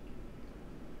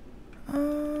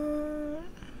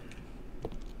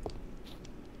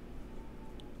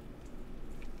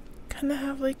 Kinda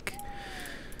have like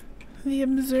the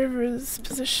observer's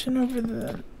position over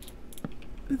the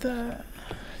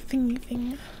thingy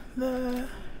thing, the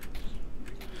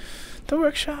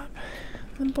workshop,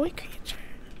 the boy creature.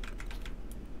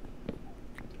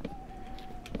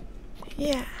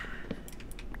 Yeah.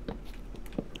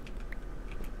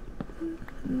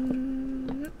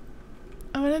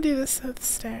 I want to do this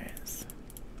upstairs.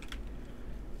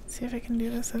 See if I can do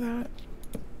this without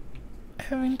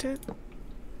having to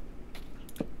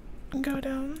go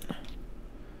down.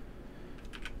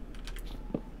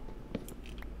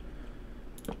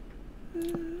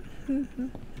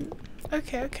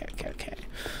 Okay.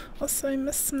 Also, I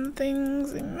missed some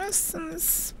things. I missed some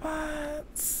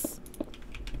spots.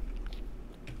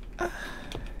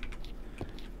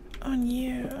 On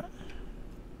you.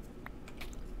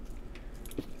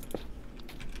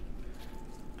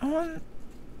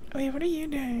 Wait, what are you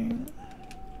doing?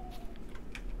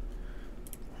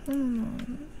 Hold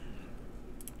on.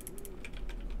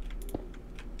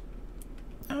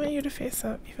 I want you to face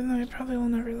up, even though I probably will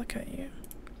never look at you.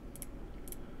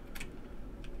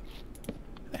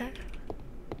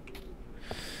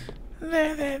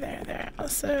 There.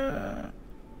 Also,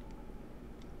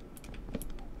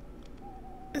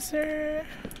 is there...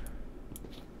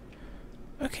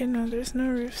 Okay, no, there's no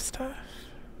roof stuff.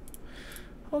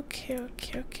 Okay.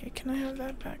 Can I have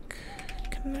that back?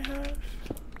 Can I have...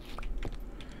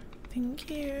 Thank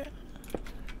you.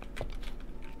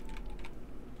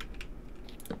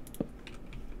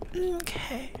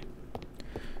 Okay.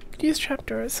 Could use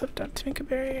trapdoors flipped up to make a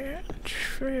barrier.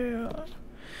 True.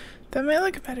 That might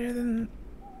look better than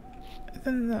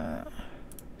the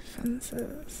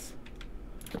fences.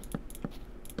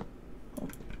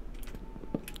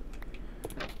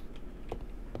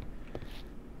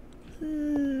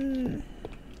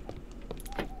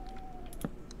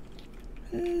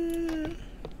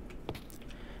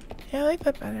 Yeah, I like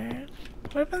that better.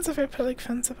 What happens if I put like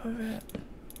fence above it?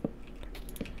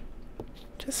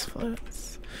 Just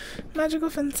floats. Magical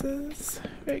fences.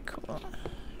 Very cool.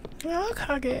 Yeah, look,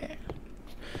 Hage.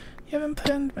 You haven't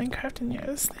played on Minecraft in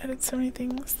years. They added so many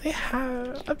things. They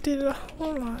have updated a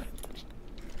whole lot.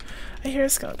 I hear a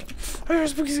skeleton. I hear a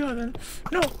spooky skeleton.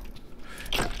 No!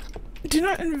 Do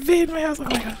not invade my house. Oh my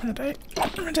god, I'm gonna die. I'm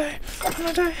gonna die. I'm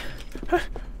gonna die. Ah.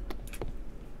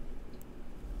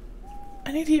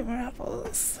 I need to eat more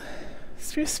apples.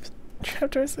 Spruce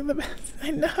trapdoors are the best.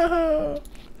 I know.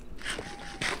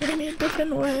 We need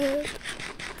different wood.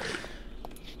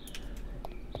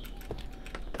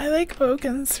 I like oak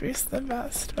and spruce the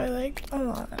best by like a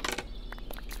lot.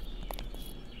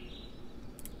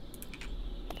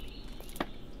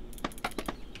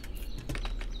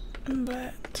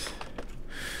 But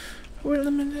we're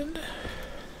limited.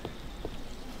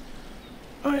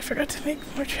 Oh, I forgot to make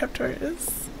more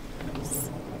trapdoors. Oops.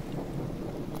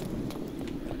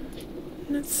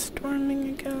 And it's storming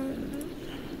again.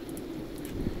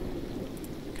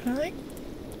 Can I like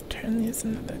turn these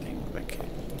into the thing? Okay.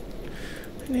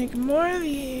 Make more of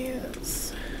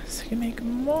these. So we can make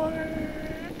more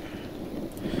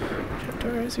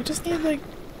trapdoors. We just need like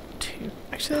 2.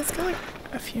 Actually, let's get like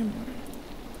a few more.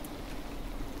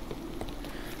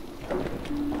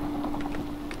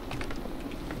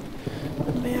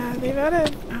 But yeah, they've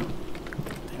added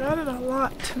a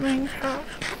lot to Minecraft.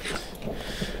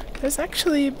 There's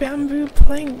actually bamboo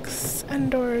planks and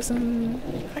doors, and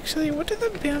actually, what do the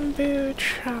bamboo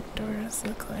trapdoors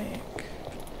look like?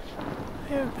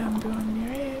 I have bamboo on me,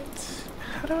 right?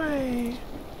 How do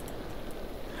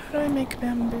I make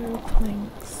bamboo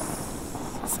planks?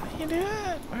 Is that how you do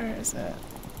it? Or is it?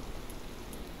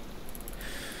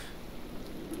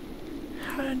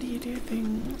 How do you do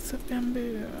things with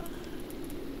bamboo?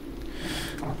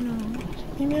 No,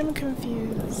 maybe I'm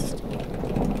confused.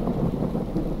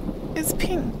 It's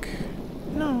pink.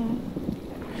 No.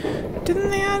 Didn't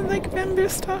they add like bamboo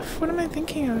stuff? What am I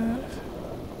thinking of?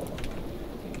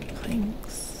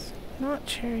 Planks. Not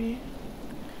cherry.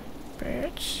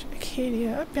 Birch.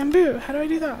 Acacia. Bamboo. How do I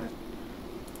do that?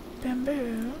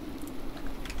 Bamboo.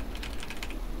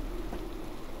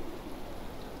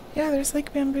 Yeah, there's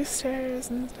like bamboo stairs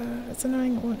and stuff. It's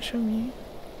annoying it won't show me.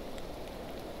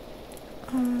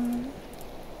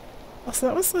 Also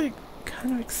that was like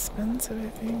kind of expensive, I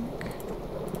think.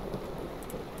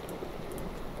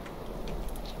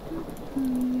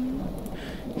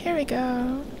 Here we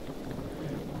go.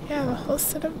 Yeah, the whole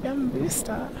set of bamboo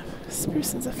stuff.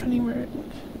 Spruce is a funny word.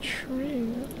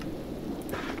 True.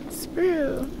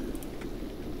 Sprue.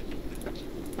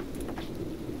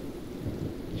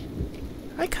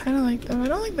 I kind of like them. I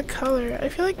don't like the color. I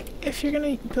feel like if you're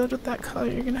gonna build with that color,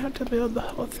 you're gonna have to build the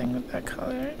whole thing with that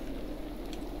color.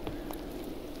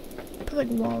 Put like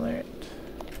wall art.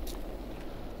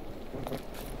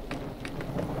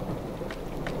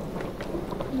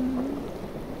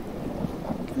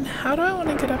 And how do I want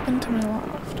to get up into my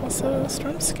loft? Also,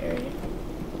 storm's scary.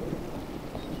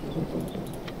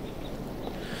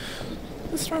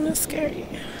 The storm is scary.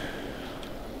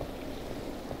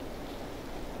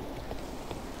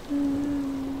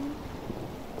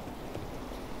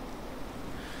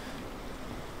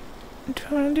 Do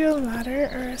I want to do a ladder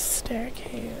or a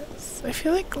staircase? I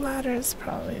feel like ladder is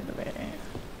probably the way.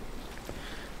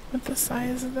 With the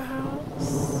size of the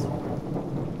house.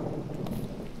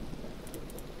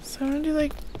 So I want to do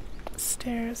like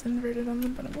stairs inverted on the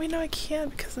bottom. Wait, no, I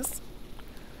can't because it's...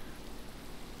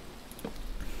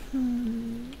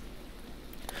 Can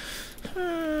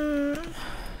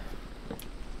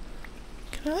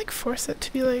I like force it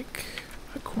to be like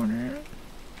a corner?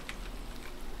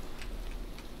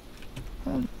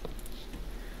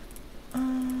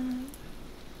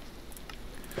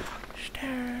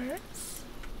 Stairs.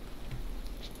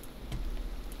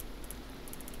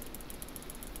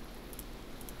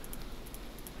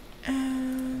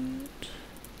 And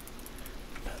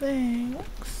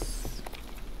planks.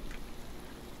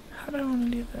 How do I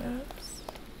want to do this?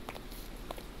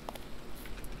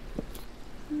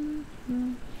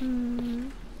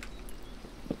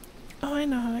 Oh, I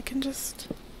know, I can just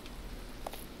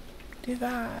do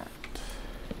that.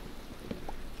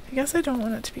 I guess I don't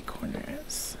want it to be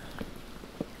corners.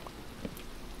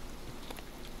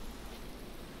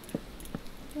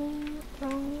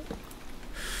 Wrong.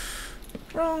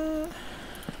 Wrong.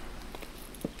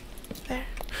 There.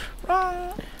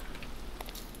 Wrong.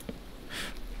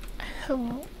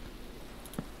 Hello.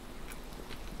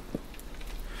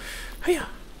 Hiya.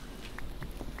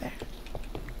 There.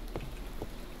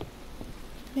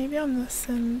 Maybe on this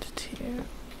end too.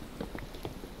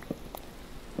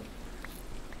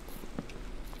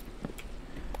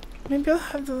 Maybe I'll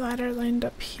have the ladder lined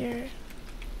up here.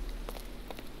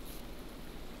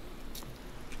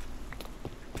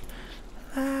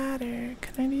 Ladder.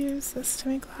 Can I use this to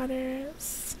make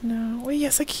ladders? No. Wait,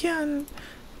 yes I can!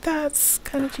 That's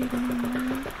kind of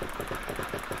cheating.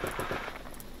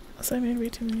 Also, I made way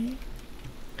too many.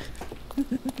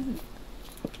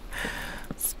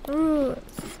 Smooth.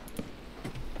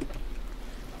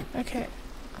 Okay,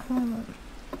 hold on.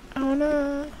 I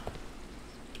wanna...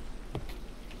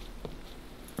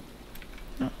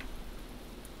 No.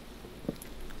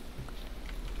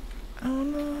 I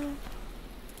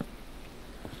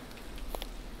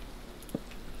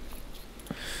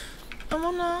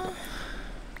wanna...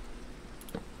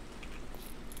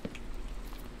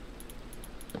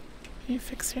 You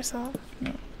fix yourself?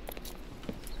 No.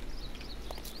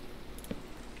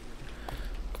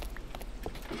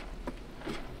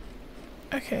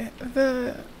 Okay,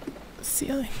 the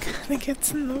ceiling kinda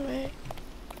gets in the way.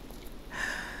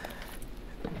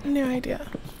 New idea.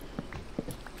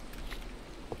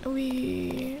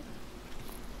 We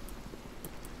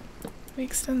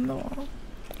extend the wall.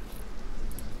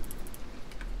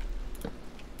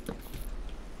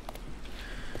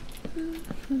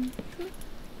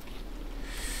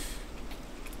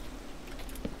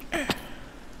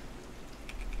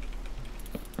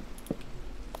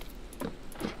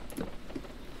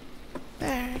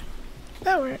 There.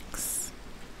 That works.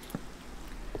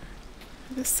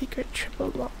 The secret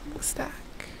triple log stack.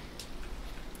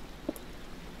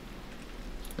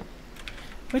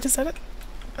 Wait, is that it?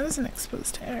 That isn't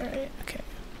exposed to air, right? Okay.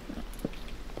 No.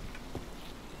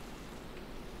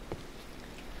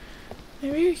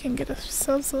 Maybe we can get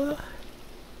ourselves a little...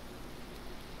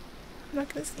 I'm not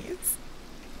gonna sneeze.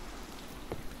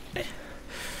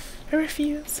 I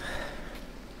refuse.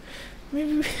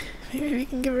 Maybe we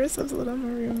can give ourselves a little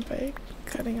more room by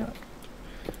cutting out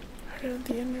part of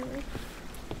the inner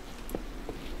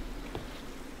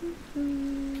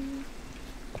room.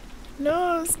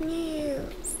 No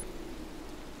sneeze.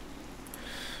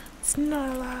 It's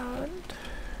not allowed.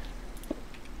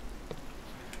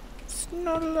 It's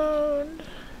not allowed.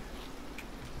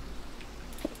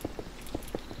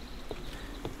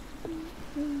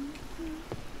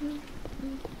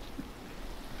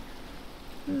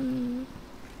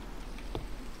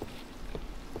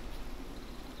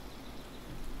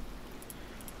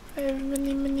 I have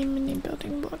many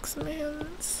building blocks in my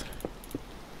hands.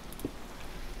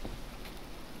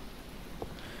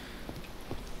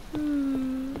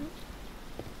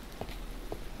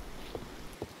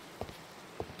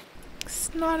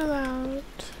 It's not allowed.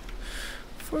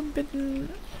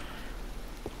 Forbidden.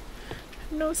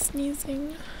 No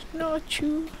sneezing. No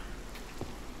chew.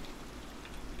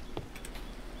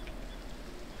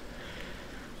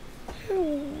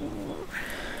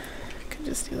 Could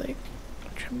just do like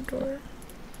trim door.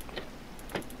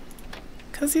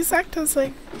 Cause these act as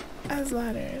like as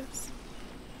ladders.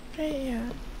 Right,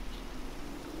 yeah.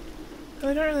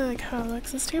 I don't really like how it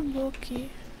looks. It's too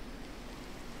bulky.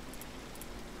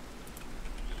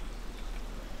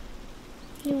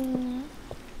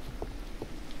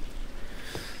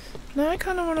 Now I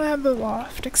kind of want to have the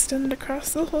loft extend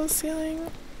across the whole ceiling,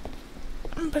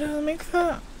 but it'll make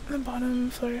the bottom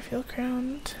floor feel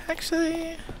crowned.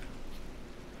 Actually,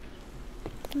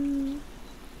 I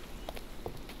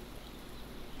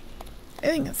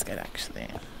think it's good actually.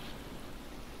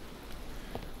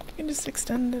 You can just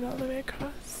extend it all the way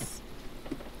across.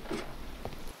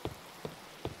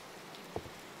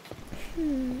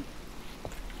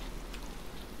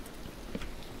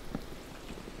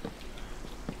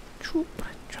 Choop,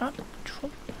 chop,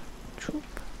 choop, choop,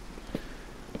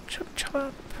 chop,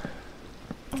 chop.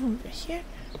 Over here.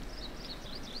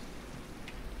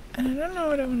 And I don't know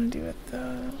what I want to do with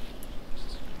the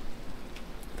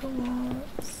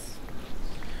walls.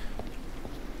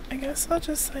 I guess I'll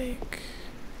just like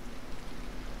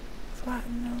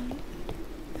flatten them.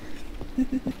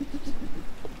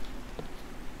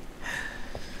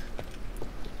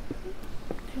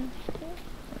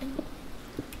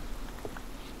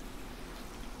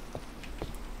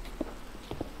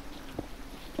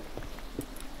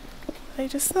 Like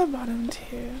just the bottom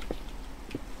two.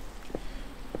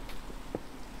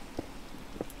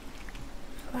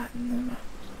 Flatten them up.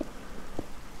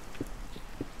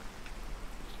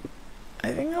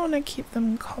 I think I want to keep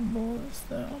them cobbles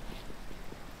though.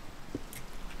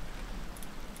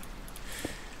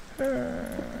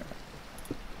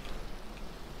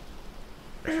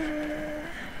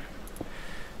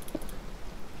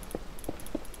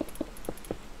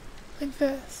 Like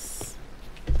this.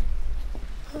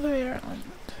 All the way around.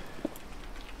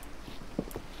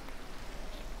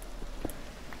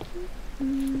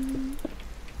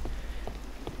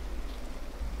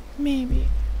 Maybe.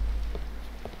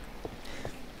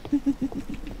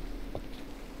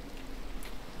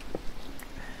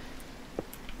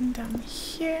 And down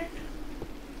here.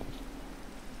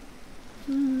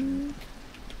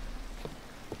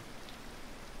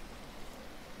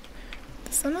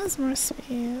 This this one has more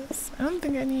space. I don't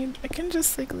think I can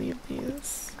just like leave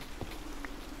these.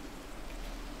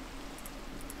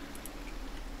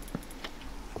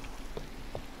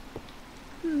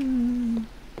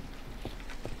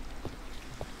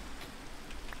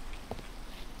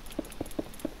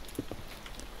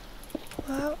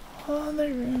 That whole other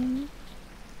room.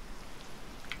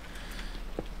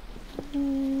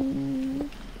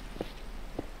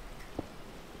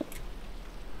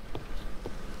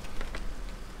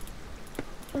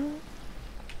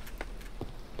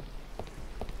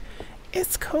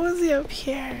 It's cozy up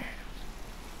here.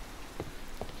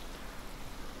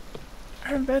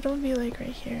 Our bed will be like right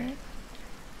here.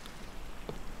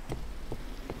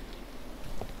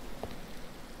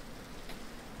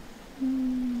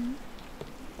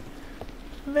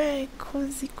 Very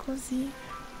cozy.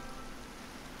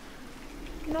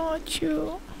 No,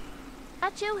 achoo.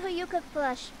 Achoo who you could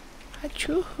flush.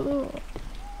 Achoo who?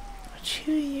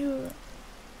 Achoo you.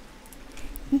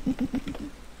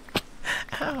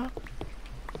 Ow.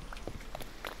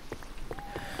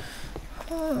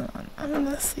 Hold on, I'm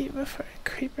gonna sleep before a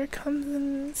creeper comes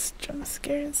and jump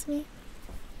scares me.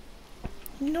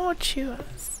 No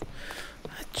chews.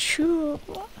 Achoo.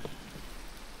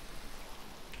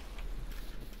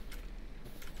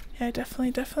 Yeah, I definitely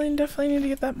need to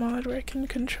get that mod where I can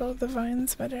control the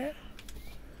vines better.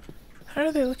 How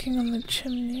are they looking on the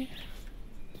chimney?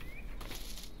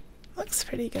 Looks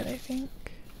pretty good, I think.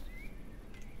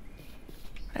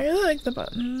 I really like the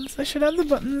buttons. I should add the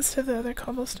buttons to the other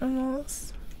cobblestone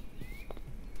walls.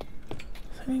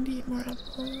 So I need to eat more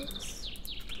apples.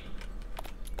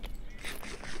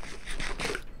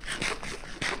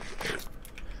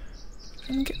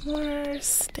 And get more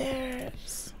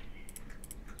stairs.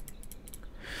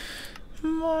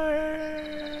 More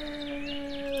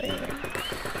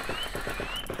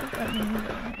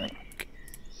like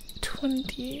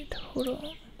 20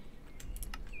 total.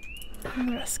 And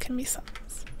the rest can be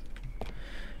sums.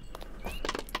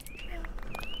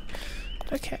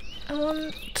 Okay, I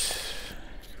want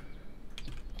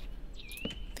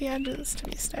the edges to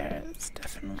be stairs,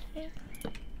 definitely.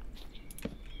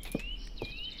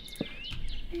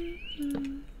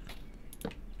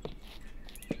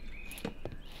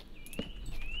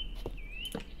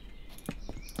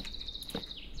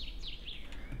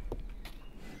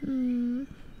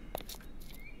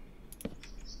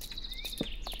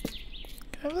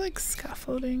 I have like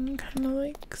scaffolding kind of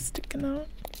like sticking out.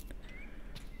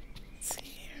 Let's see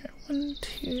here. 1,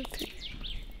 2, 3.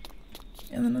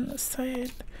 And then on the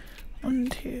side, 1,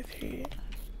 2, 3.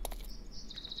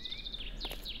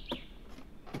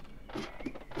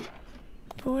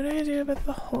 But what do I do about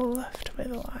the hole left by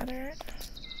the ladder?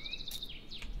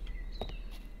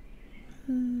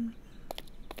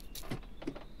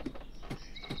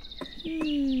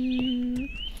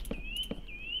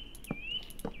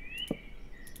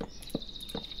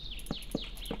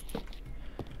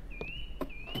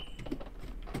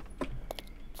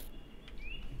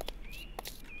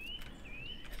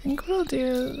 I think what I'll do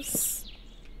is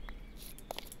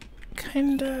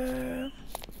kinda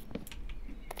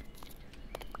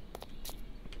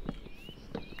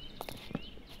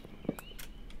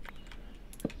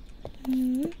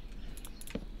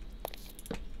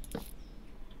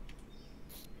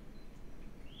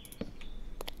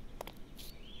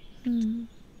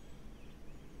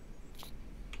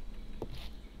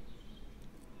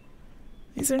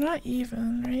These are not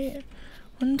even, right?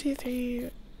 1, 2, 3.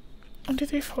 1, 2,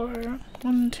 3, 4.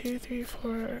 1, 2, 3,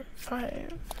 4,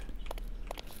 5.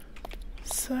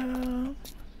 So,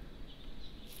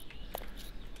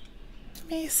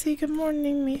 Macy, good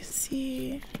morning,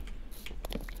 Macy.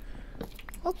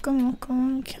 Welcome.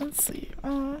 Can't sleep.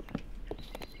 Oh.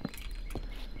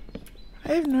 I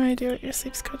have no idea what your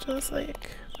sleep schedule is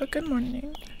like, but good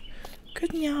morning.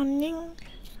 Good morning.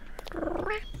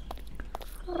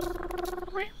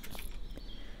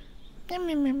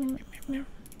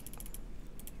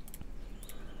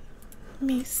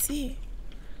 Macy.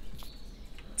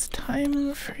 It's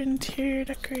time for interior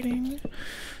decorating.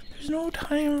 There's no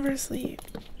time for sleep.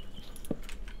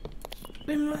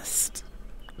 We must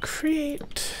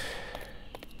create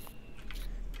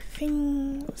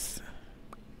things.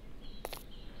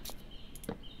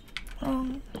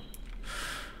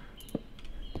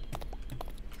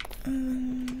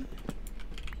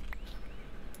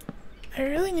 I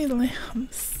really need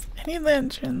lamps. I need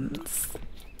lanterns.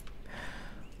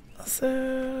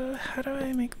 So, how do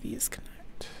I make these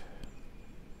connect?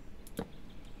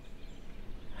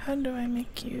 How do I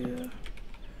make you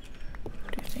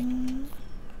do things?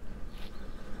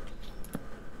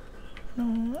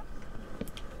 No.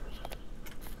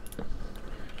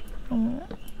 Oh.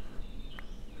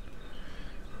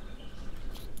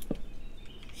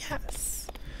 Yes.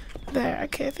 There.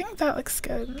 Okay, I think that looks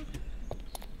good.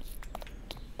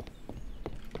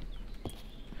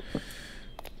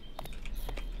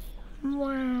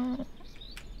 Wow.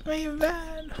 My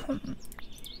bed.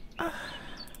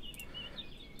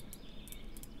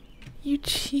 You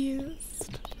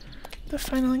cheesed the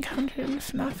final encounter in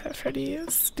FNAF at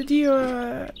Freddy's. Did you,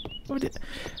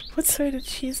 what side did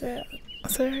cheese it?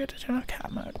 So I had to turn off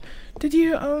cat mode. Did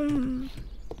you,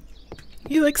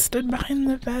 you like stood behind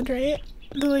the bed, right?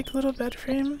 The like little bed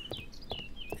frame?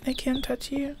 And I can't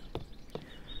touch you?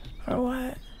 Or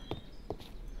what?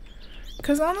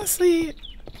 Cause honestly,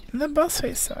 the boss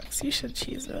fight sucks. You should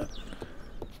cheese it.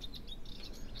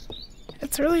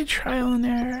 It's really trial and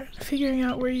error, figuring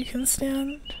out where you can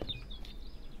stand.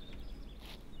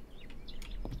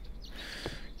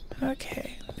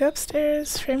 Okay, the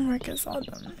upstairs framework is all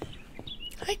done.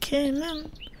 I came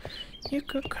in. You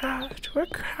could craft. We're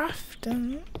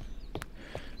crafting.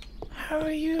 How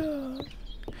are you?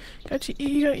 Got you.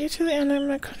 You got you to the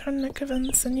animatronic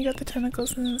events, and you got the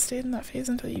tentacles, and then stayed in that phase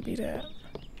until you beat it.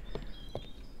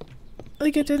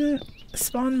 Like it didn't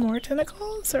spawn more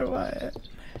tentacles, or what?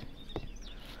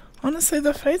 Honestly,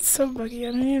 the fight's so buggy.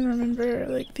 I don't even remember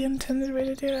like the intended way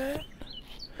to do it.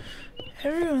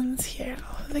 Everyone's here.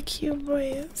 All the cute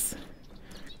boys.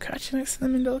 Crouching next to the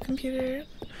middle computer.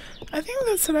 I think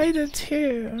that's what I did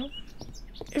too.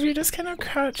 If you're just kind of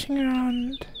crouching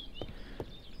around,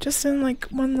 just in like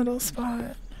one little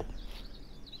spot.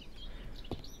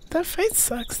 That fight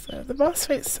sucks though. The boss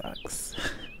fight sucks.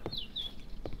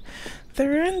 The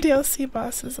Ruined DLC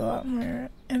boss is a lot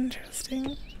more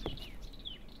interesting.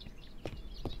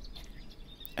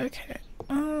 Okay,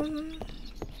 I'll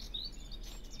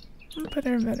put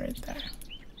her bed right there.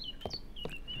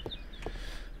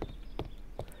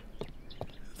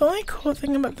 The only cool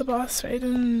thing about the boss fight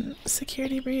in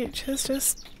Security Breach is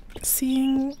just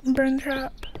seeing Burn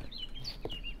Trap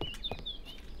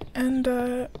and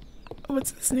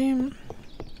what's his name?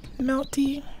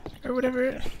 Melty or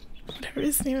whatever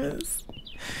his name is.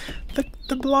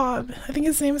 The Blob. I think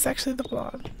his name is actually the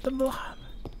Blob. The Blob.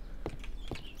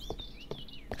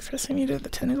 First time you did the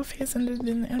tentacle phase ended,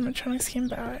 then the animatronics came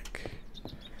back.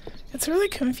 It's really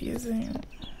confusing.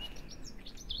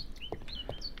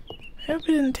 I hope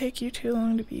it didn't take you too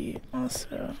long to beat,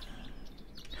 also.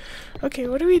 Okay,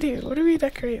 what do we do? What do we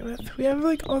decorate with? We have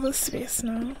like all this space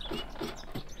now.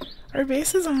 Our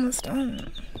base is almost done.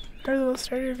 Our little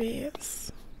starter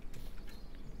base.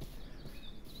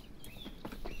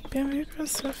 Bamboo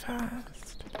grows so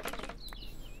fast.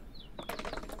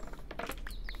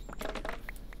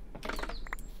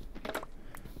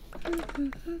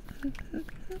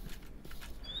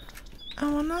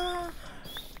 I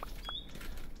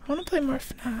wanna play more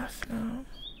FNAF now.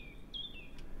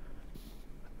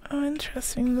 Oh,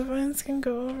 interesting. The vines can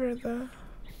go over the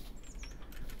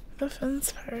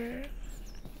fence part.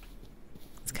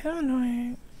 It's kind of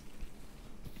annoying.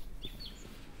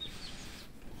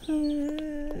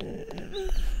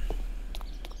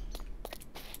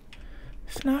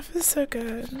 FNAF is so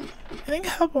good. I think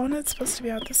Help Wanted's supposed to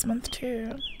be out this month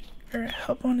too. Or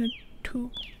Help Wanted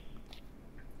 2.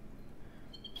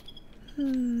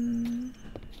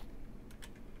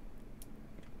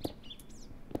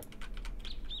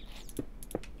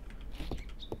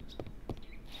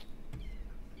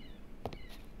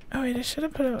 Oh wait, I should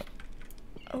have put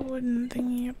a wooden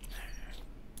thingy up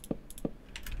there.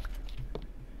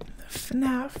 The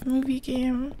FNAF movie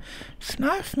game.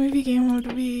 FNAF movie game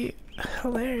would be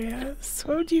hilarious.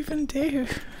 What would you even do?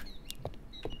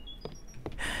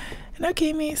 And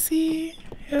okay, Macy,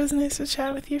 it was nice to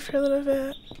chat with you for a little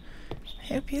bit. I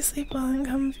hope you sleep well and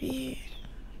comfy.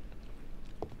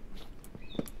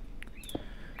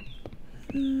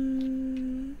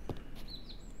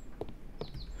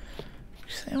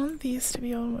 Actually, I want these to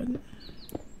be all wood.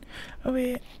 Oh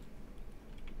wait.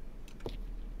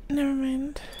 Never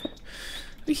mind.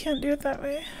 We can't do it that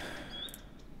way.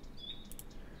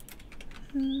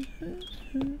 We're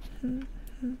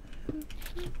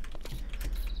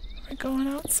going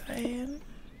outside.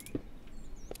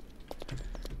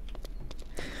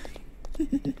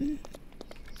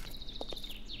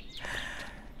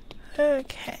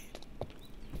 Okay.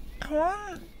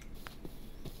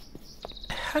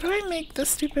 How do I make the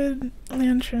stupid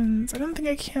lanterns? I don't think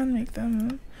I can make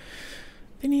them.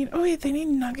 They need, oh wait, they need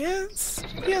nuggets?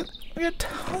 We got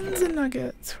tons of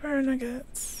nuggets. Where are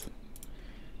nuggets?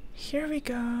 Here we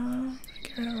go.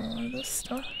 Get rid of all of this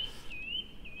stuff.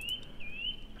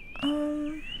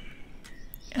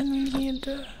 And we need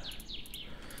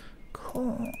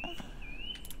coal.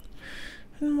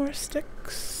 And more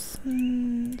sticks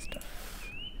and stuff.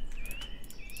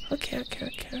 Okay.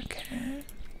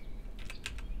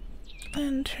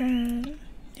 Lantern.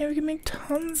 Yeah, we can make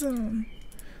tons of them.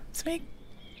 Let's make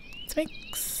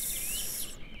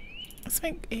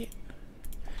 8.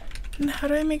 And how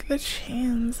do I make the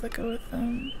chains that go with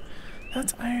them?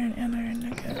 That's iron and iron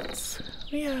nuggets.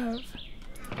 We have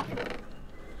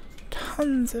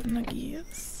tons of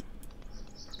nuggies.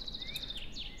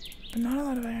 But not a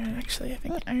lot of iron. Actually, I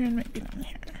think iron might be down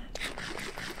here.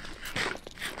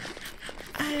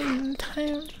 Iron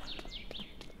time.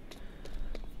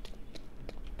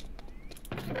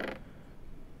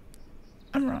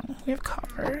 I'm wrong. We have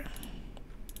copper.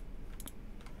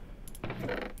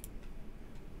 What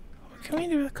can we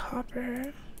do with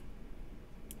copper?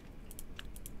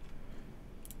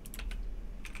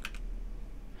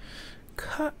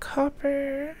 Cut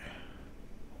copper.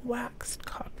 Waxed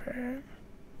copper.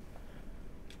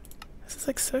 This is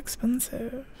like so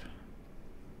expensive.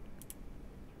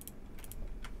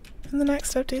 In the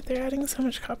next update, they're adding so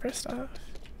much copper stuff.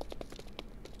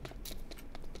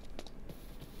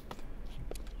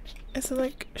 Is it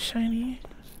like shiny?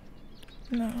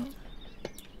 No.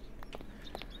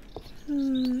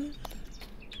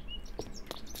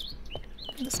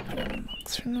 Just put it in a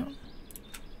box for now.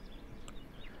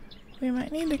 We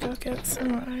might need to go get some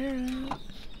more iron.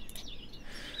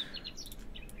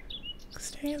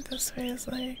 Because doing it this way is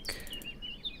like,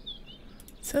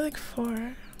 say like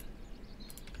 4.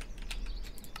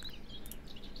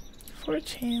 4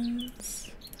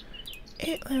 chains,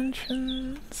 8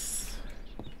 lanterns.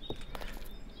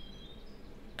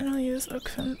 And I'll use oak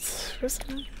fence for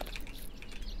some.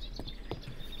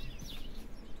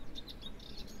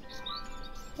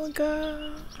 We'll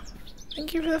go.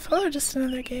 Thank you for the follow, just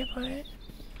another gay boy.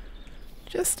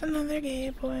 Just another gay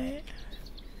boy.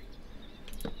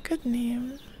 Good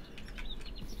name.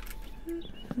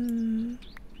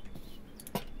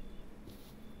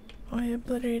 Oh, I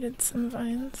obliterated some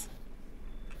vines.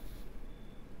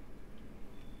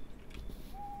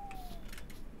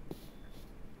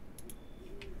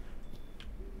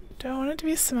 Do I want it to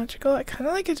be symmetrical? I kind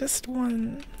of like it just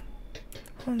one.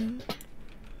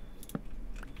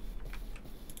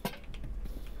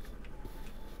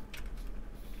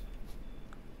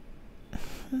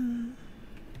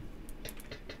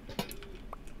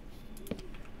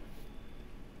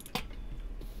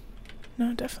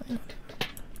 No, definitely not.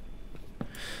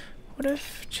 What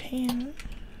if chain?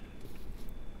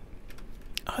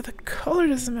 Oh, the color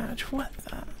doesn't match. What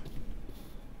the?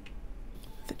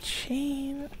 The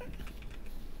chain.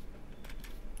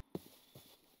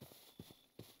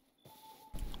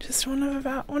 Just one of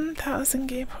about 1,000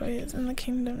 gay boys in the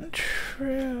kingdom.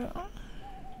 True.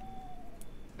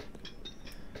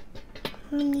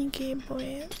 Mini gay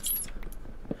boys.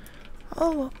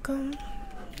 All welcome.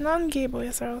 Non-gay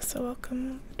boys are also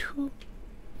welcome too.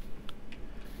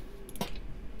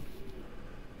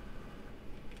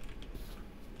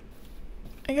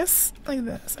 I guess like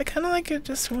this. I kind of like it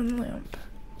just one lamp.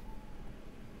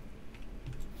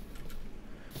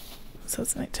 So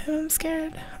it's nighttime. I'm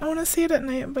scared. I want to see it at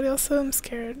night, but also I'm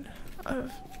scared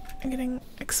of getting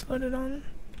exploded on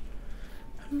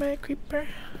by a creeper.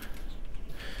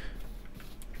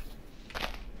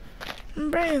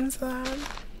 Brian's lab.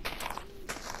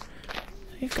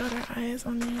 We've got our eyes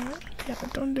on you. Yeah,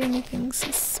 but don't do anything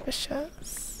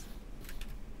suspicious.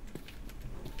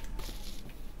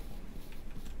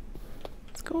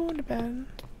 Let's go to bed.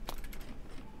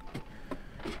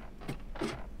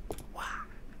 Wow.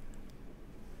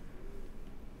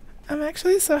 I'm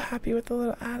actually so happy with the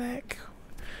little attic.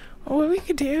 Well, what we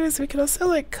could do is we could also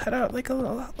like cut out like a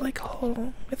little like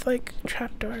hole with like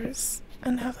trapdoors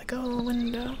and have like a little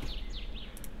window.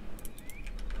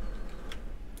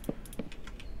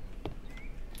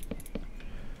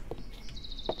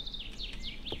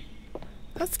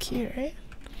 That's cute, right?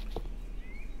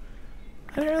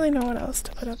 I don't really know what else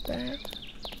to put up there.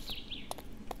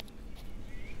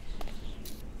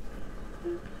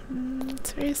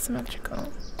 It's very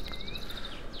symmetrical.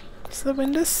 So the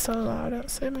wind is so loud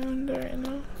outside my window right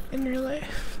now, in real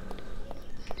life.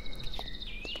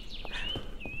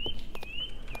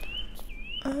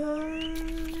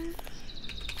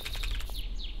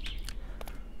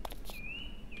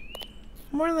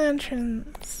 More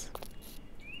lanterns.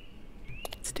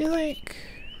 Let's do like...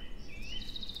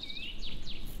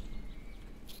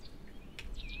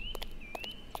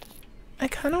 I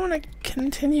kind of want to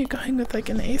continue going with like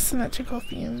an asymmetrical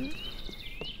theme.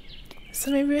 So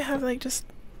maybe we have like just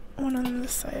one on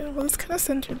this side. Well, it's kind of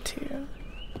centered too.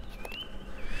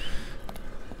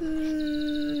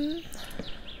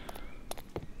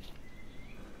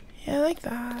 Yeah, I like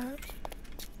that.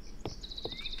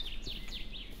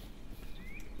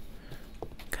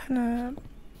 Kind of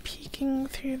peeking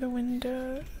through the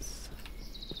windows.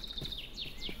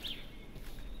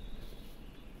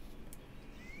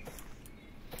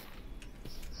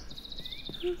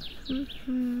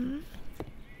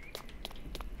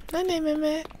 Night night,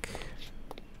 Mimic.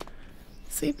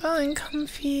 Sleep well and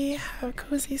comfy. Have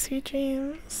cozy sweet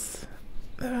dreams.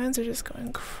 The vines are just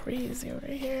going crazy over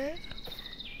here.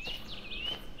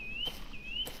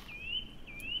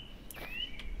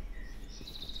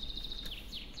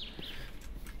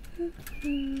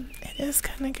 It is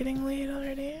kind of getting late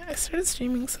already. I started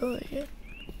streaming so late.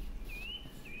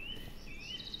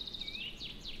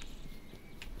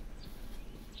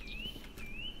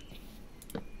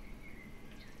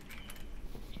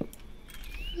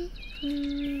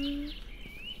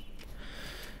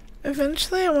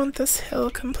 Eventually I want this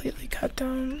hill completely cut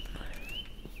down.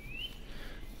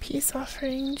 Peace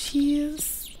offering,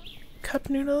 cheese, cup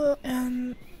noodle,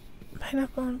 and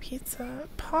pineapple on pizza.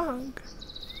 Pog.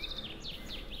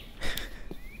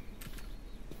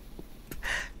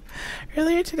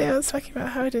 Earlier today I was talking about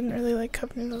how I didn't really like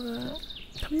cup noodle though.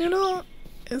 Cup noodle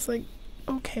is like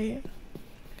okay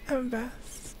at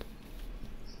best.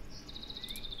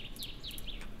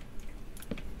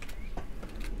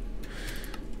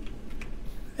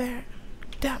 There.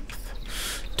 Depth.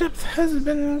 Depth has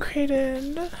been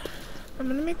created. I'm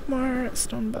gonna make more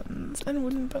stone buttons and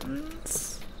wooden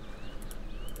buttons.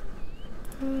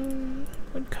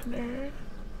 Woodcutter.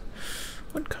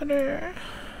 Woodcutter.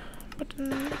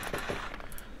 Button.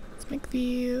 Let's make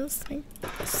these. Make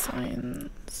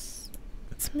signs.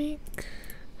 Let's make.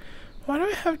 Why do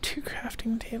I have 2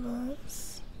 crafting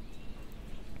tables?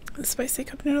 The spicy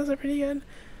cup noodles are pretty good.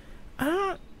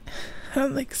 I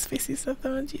don't like spicy stuff that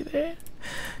much either.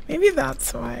 Maybe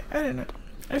that's why. I don't know.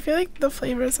 I feel like the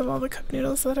flavors of all the cup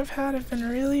noodles that I've had have been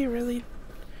really, really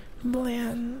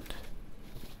bland.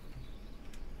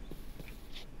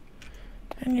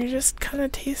 And you're just kind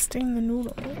of tasting the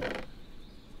noodle.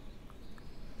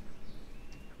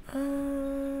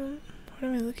 What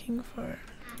am I looking for?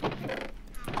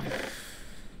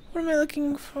 What am I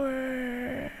looking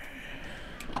for?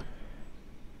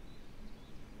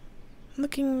 I'm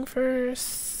looking for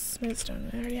smooth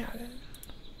stone. I already had it.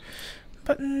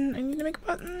 Button. I need to make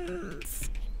buttons.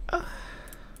 Oh.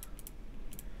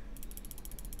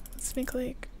 Let's make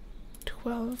like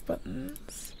 12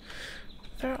 buttons.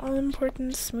 They're all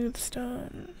important smooth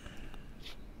stone.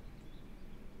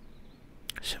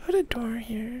 Should I put a door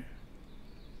here?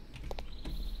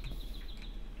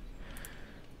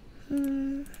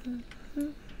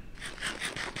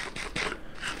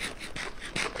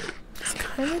 It's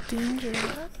kind of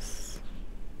dangerous.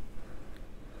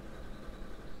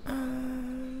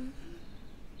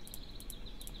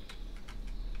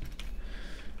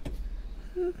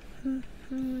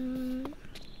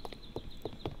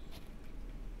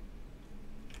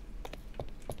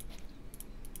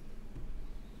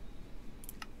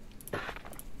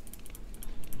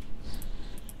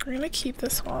 We're gonna keep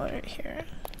this wall right here.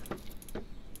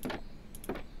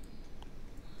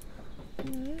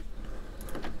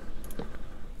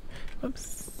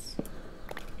 Whoops.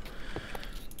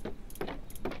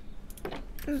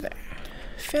 There.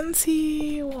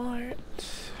 Fancy wall art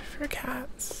for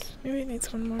cats. Maybe it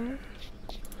needs one more.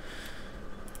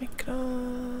 Make it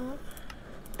all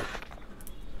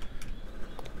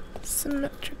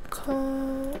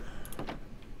symmetrical.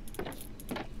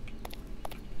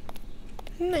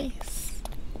 Nice.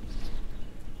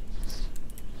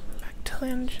 Back to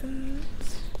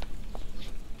lanterns.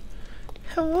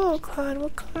 Hello, Claude.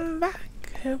 Welcome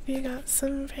back. Hope you got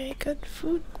some very good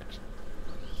food.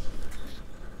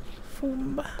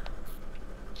 Food.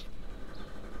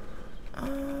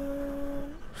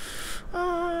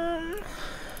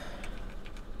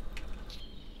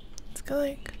 Let's go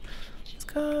let's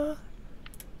go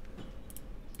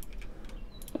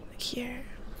like here.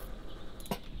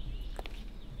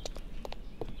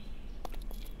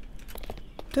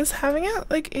 Does having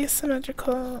it like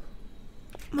asymmetrical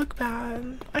look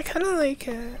bad? I kind of like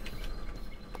it.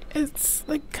 It's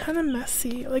like kind of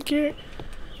messy. Like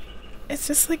it's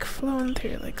just like flowing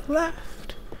through like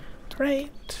left,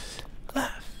 right,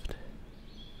 left.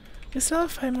 We still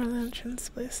have 5 more lanterns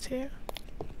placed too.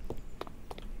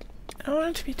 I don't want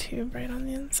it to be too bright on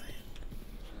the inside.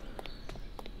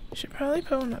 Should probably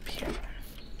put one up here.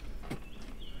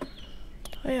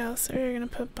 Oh yeah, so we're gonna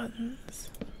put buttons.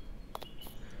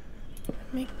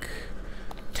 Make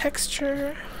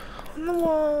texture on the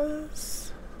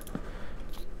walls.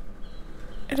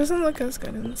 It doesn't look as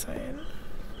good inside.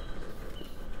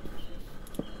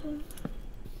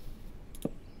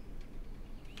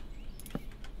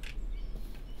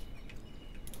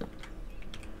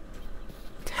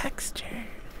 texture.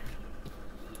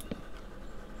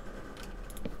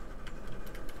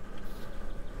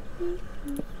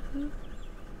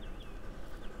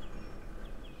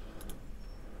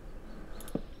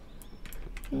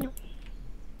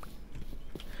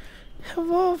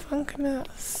 Hello,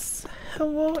 Funkiness.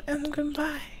 Hello and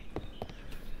goodbye.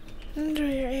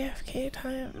 Enjoy your AFK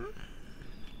time.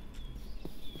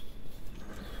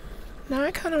 Now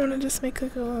I kind of want to just make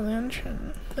like a little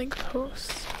lantern, like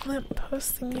lamp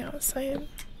post thingy outside.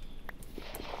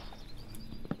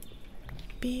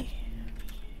 B,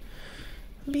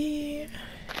 you're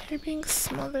being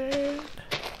smothered.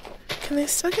 Can they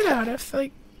still get out if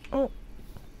like, oh.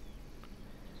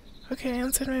 Okay, I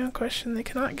answered my own question. They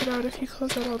cannot get out if you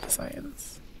close out all the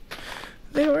signs.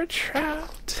 They were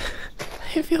trapped.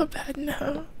 I feel bad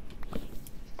now.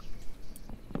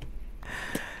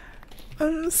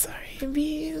 I'm sorry,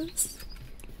 bees.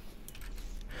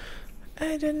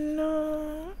 I didn't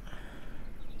know.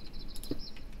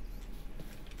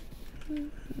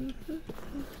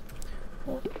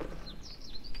 Oh.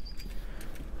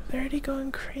 They're already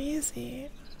going crazy.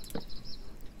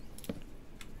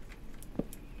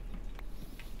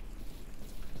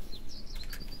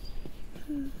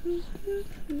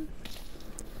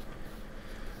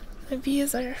 The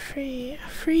bees are free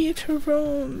to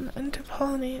roam and to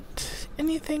pollinate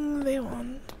anything they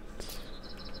want.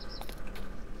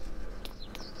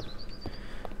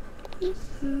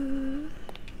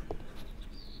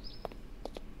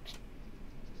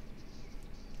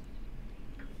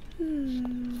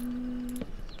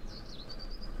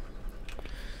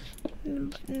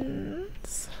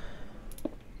 Buttons.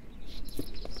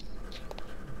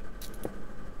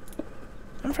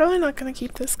 I'm probably not gonna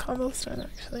keep this cobblestone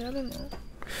actually, I don't know.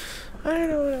 I don't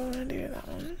know what I want to do with that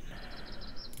one.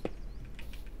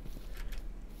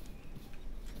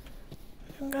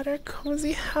 We've got our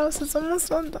cozy house, it's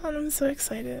almost all done, I'm so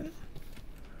excited.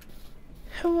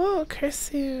 Hello,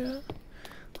 Kersu.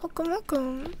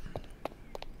 Welcome.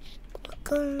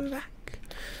 Welcome back.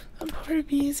 The poor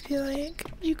bees be like,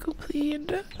 you could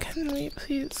plead, can we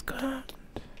please go out?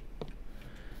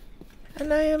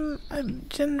 And I am a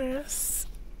generous,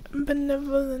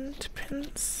 benevolent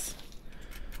prince.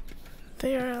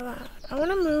 They are allowed. I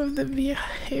want to move the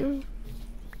beehive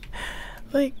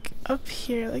like up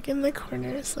here, like in the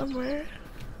corner somewhere.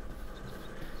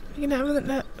 We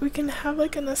can have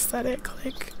like an aesthetic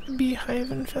like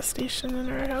beehive infestation in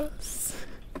our house.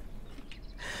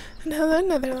 And hello,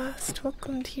 Netherlast.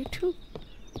 Welcome to you too.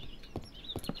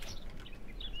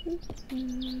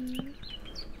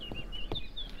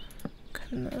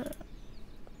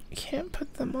 Can't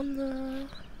put them on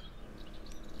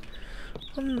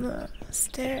the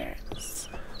stairs.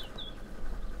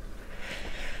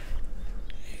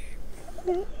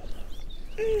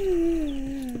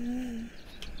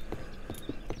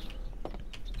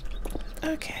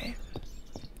 Okay.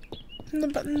 The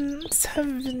buttons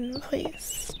have been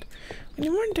placed. We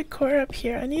need more decor up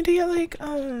here. I need to get like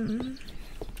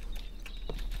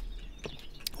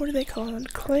what are they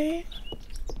called? Clay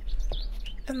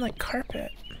and like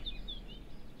carpet.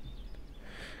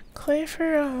 Clay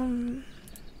for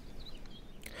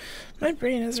my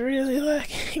brain is really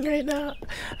lagging right now.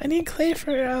 I need clay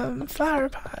for flower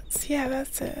pots. Yeah,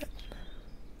 that's it.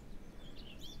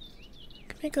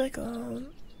 Can make like a little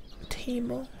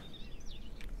table.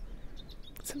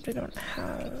 Except I don't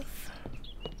have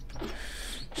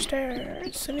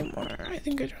stairs anymore. I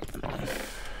think I dropped them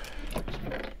off.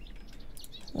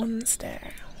 One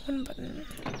stair, one button.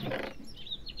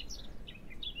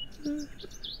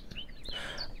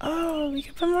 Oh, we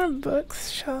could put more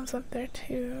bookshelves up there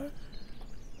too.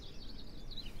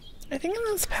 I think in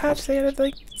this patch they added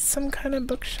like some kind of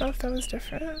bookshelf that was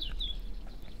different.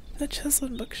 The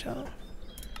chiseled bookshelf.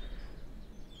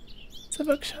 It's a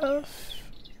bookshelf.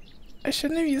 I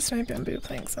shouldn't have used my bamboo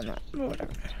planks on that, but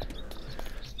whatever.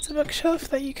 It's a bookshelf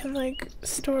that you can like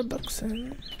store books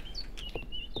in.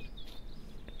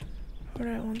 Where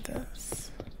do I want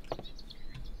this?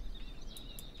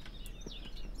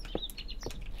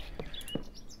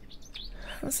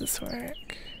 How does this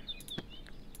work?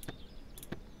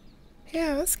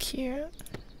 Yeah, that's cute.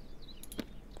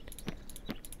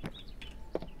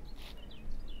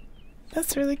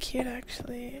 That's really cute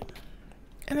actually.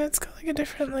 And it's got like a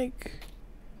different like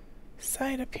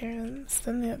side appearance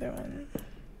than the other one.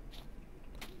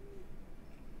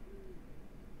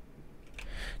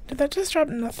 Did that just drop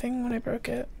nothing when I broke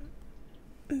it?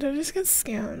 Did I just get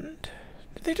scammed?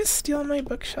 Did they just steal my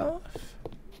bookshelf?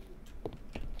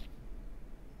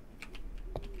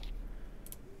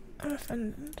 I'm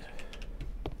offended.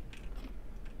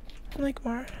 I'd like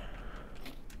more.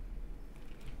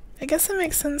 I guess it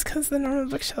makes sense because the normal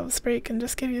bookshelves break and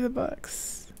just give you the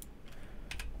books.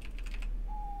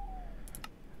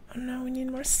 Oh no, we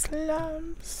need more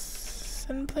slabs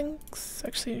and planks.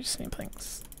 Actually, you just need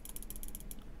planks.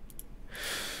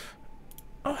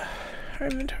 Oh, our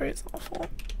inventory is awful.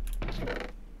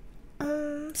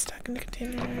 Stack in the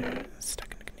container,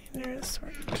 stack in the container,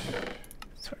 sort.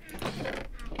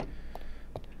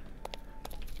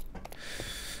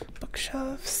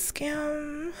 Bookshelf,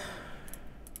 scam.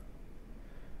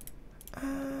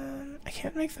 I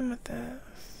can't make them with this.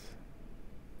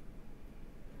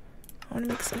 I want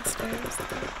to make some stairs.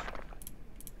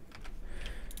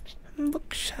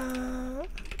 Bookshelf.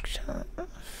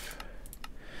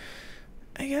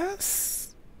 I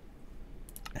guess.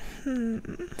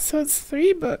 So it's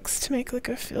 3 books to make like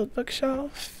a field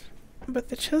bookshelf, but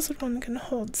the chiseled one can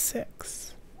hold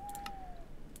 6.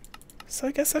 So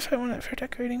I guess if I want it for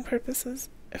decorating purposes,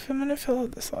 if I'm gonna fill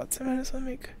out the slots, I might as well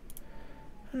make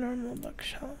a normal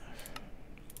bookshelf.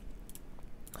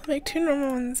 I'll make 2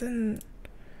 normal ones and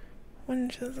 1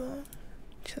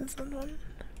 chiseled one.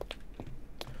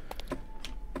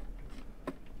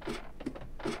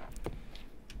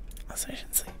 Also, I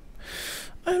should sleep.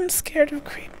 I'm scared of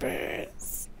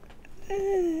creepers.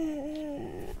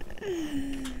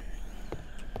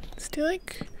 Let's do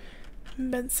like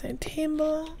bedside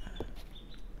table.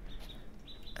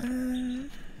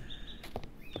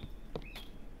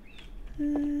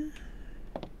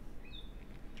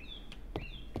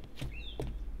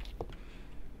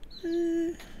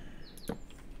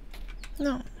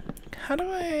 No. How do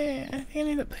I think I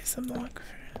need to place a block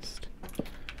first.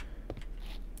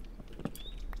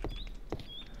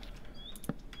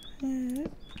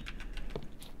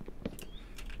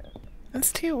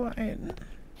 That's too wide.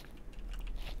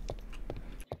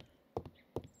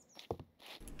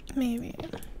 Maybe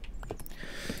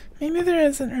there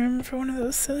isn't room for one of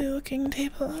those silly looking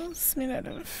tables made out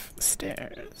of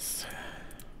stairs.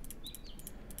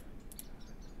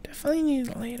 Definitely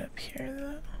need light up here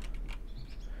though.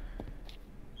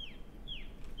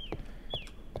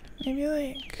 Maybe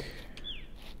like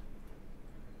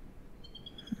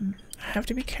I have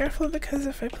to be careful because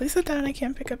if I place it down I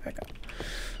can't pick it back up.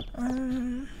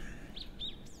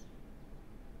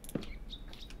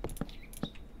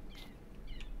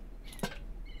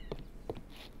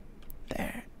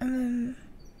 There, and then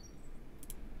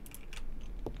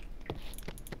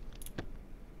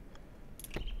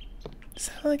just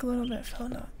have like a little bit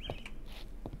filled up.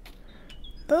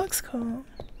 That looks cool.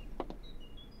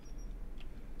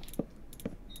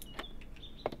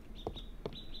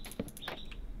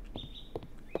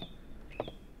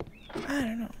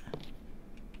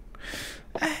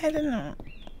 I don't know.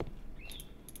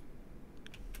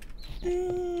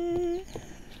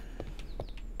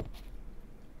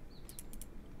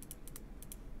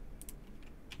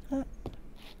 Oh.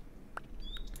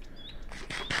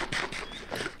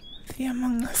 The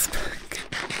Among Us book.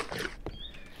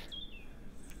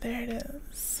 There it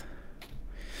is.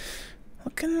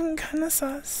 Looking kinda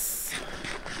sus.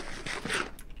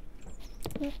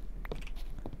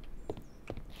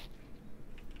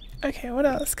 Okay, what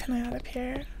else can I add up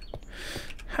here?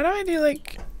 How do I do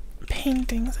like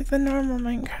paintings, like the normal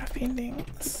Minecraft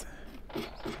paintings?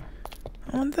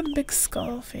 I want the big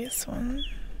skull face one.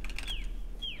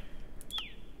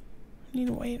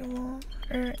 Need white wool,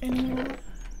 or any wool.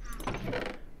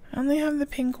 I only have the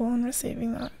pink wool and we're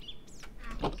saving that.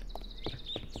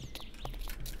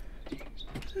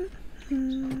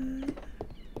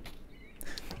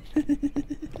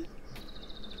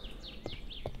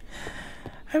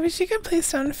 I wish you could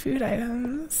place down food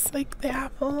items, like the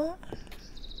apple.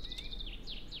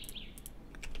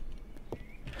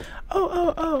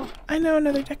 Oh, I know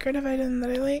another decorative item that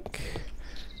I like.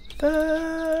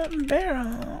 The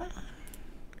barrel.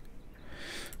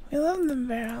 We love the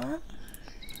barrel.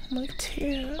 Look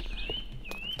too.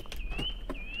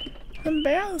 The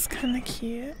barrel is kind of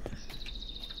cute.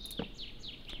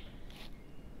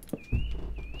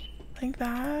 Like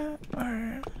that,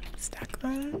 or stack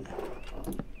them.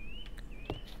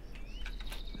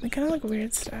 They kind of look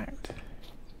weird stacked.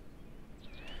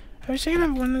 I wish I could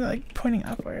have one like pointing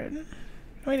upward.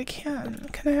 Wait, I can.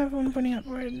 Can I have one pointing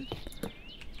upward?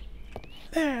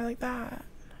 There, like that.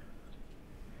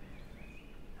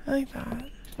 I like that.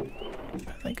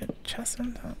 Put like a chest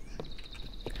on top.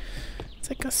 It's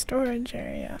like a storage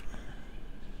area.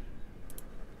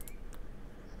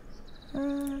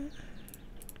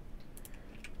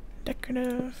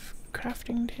 Decorative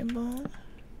crafting table.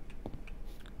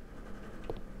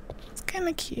 It's kind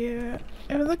of cute.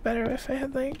 It would look better if I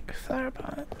had like a flower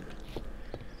pot.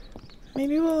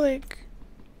 Maybe we'll like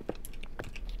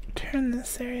turn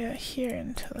this area here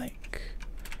into like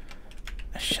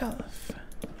a shelf.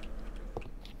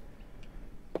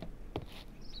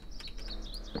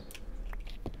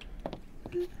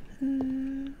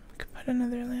 Could put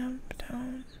another lamp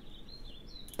down.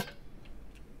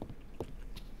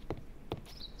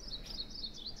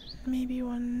 Maybe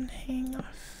one hanging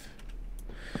off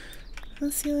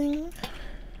the ceiling,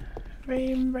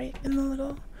 very bright in the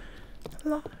little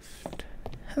loft.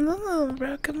 Hello, little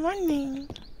bro. Good morning.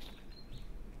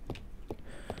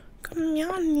 Good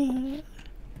morning.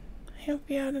 I hope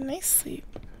you had a nice sleep.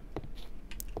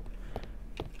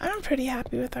 I'm pretty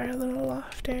happy with our little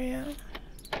loft area.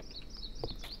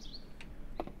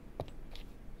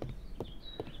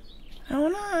 I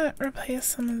want to replace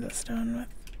some of the stone with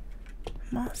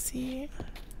mossy.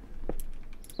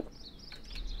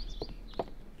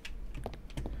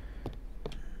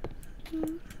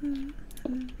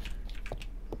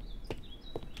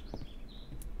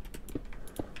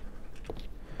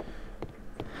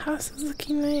 House is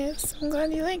looking nice. I'm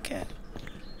glad you like it.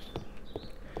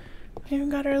 We've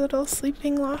got our little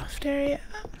sleeping loft area,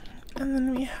 and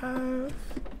then we have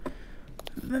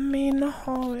the main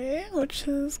hallway, which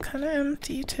is kind of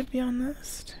empty, to be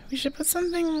honest. We should put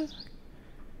something,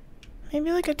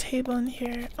 maybe like a table in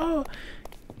here. Oh,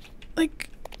 like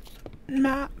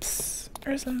maps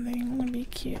or something would be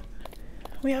cute.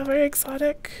 We have our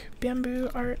exotic bamboo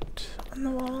art on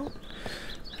the wall,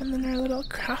 and then our little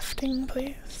crafting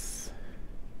place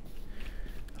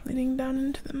leading down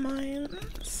into the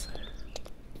mines.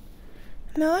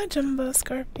 Vanilla jumbo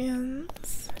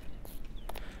scorpions.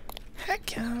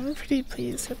 Heck yeah, I'm pretty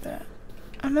pleased with that.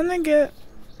 I'm gonna get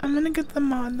the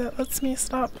mod that lets me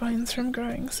stop vines from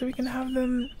growing so we can have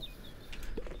them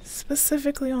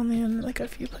specifically only in like a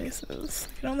few places.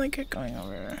 I don't like it going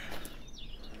over.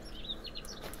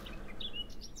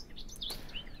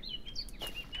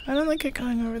 I don't like it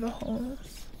going over the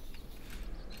holes.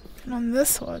 And on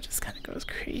this wall it just kind of goes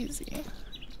crazy.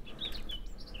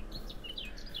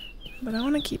 But I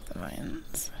want to keep the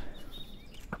vines.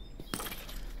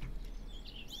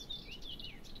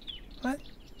 What?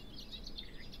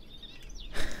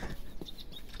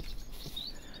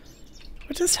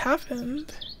 What just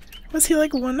happened? Was he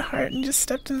like one heart and just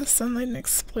stepped in the sunlight and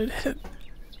exploded?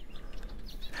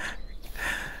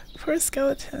 Poor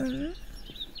skeleton.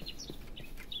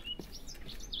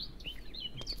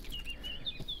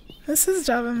 This is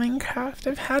Java Minecraft.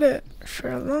 I've had it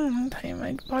for a long time.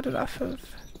 I bought it off of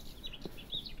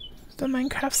the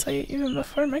Minecraft site even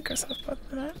before Microsoft bought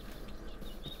them out.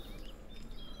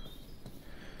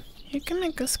 You can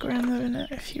make a square and live in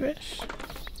it if you wish.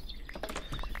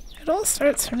 It all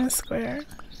starts from a square.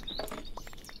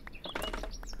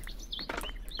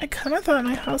 I kind of thought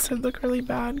my house would look really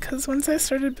bad because once I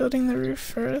started building the roof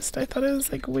first, I thought it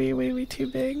was like way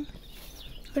too big,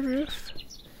 the roof.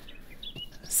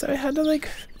 So I had to like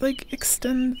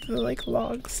extend the like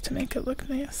logs to make it look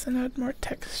nice and add more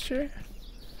texture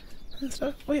and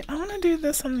stuff. Wait, I want to do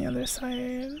this on the other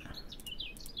side.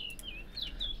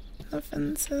 The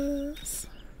fences.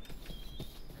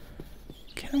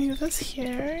 Can we do this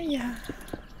here? Yeah,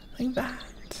 like that.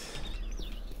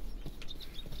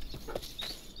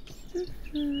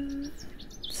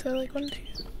 So like 1,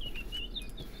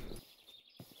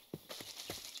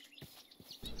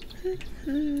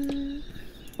 2.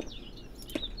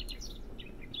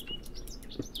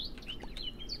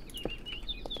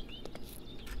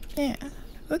 Yeah,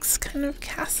 looks kind of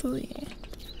castle-y.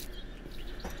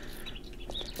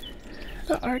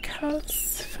 The Ark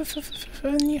house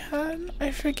you had? I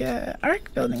forget.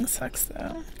 Ark building sucks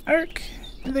though. Ark,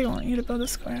 they want you to build a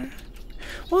square.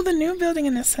 Well, the new building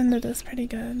in Ascended is pretty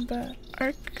good, but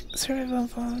Ark Survival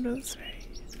Evolved is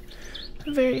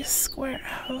very square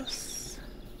house.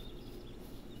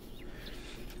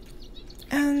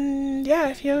 And yeah,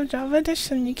 if you have Java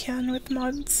Edition, you can with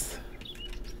mods.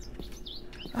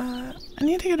 I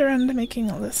need to get around to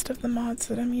making a list of the mods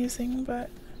that I'm using,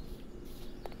 but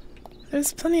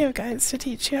there's plenty of guides to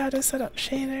teach you how to set up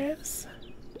shaders.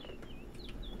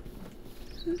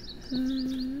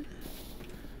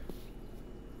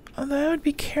 Although I would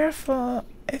be careful.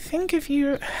 I think if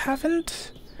you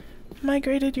haven't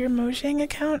migrated your Mojang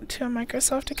account to a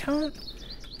Microsoft account,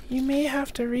 you may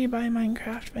have to rebuy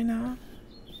Minecraft by now.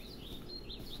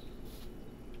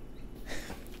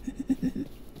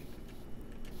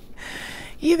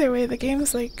 Either way, the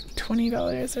game's like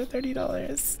 $20 or $30.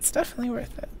 It's definitely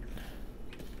worth it.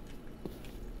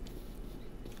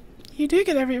 You do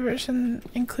get every version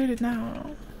included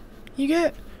now. You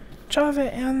get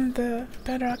Java and the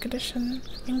Bedrock Edition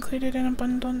included in a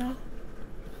bundle now.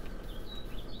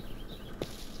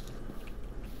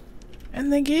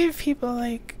 And they gave people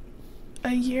like a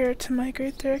year to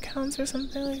migrate their accounts or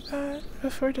something like that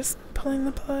before just pulling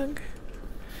the plug.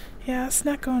 Yeah,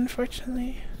 Snecko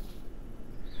unfortunately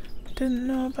didn't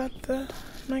know about the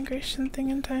migration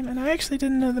thing in time, and I actually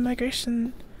didn't know the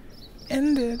migration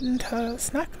ended until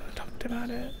Snecko talked about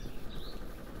it.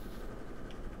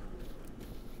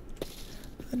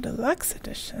 The deluxe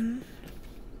edition?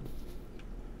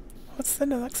 What's the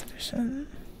deluxe edition?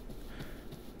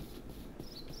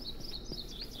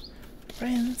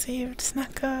 Ryan saved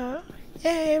Snecko.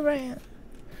 Yay, Ryan!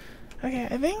 Okay,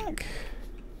 I think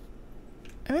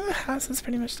the house is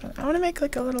pretty much done. I want to make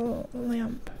like a little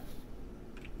lamp.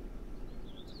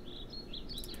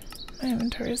 My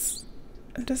inventory is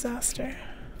a disaster.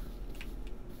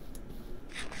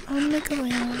 I want to make a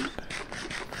lamp.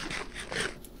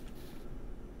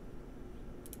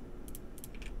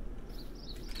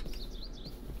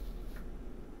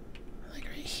 Like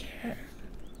right here.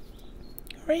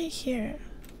 Right here.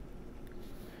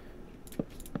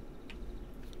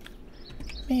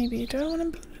 Maybe. Do I want to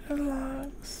build it out of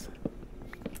logs?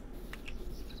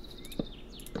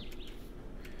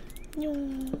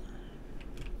 No.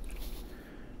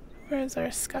 Where's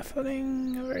our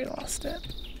scaffolding? I've already lost it.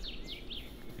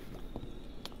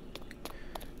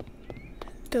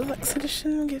 Deluxe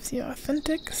edition gives you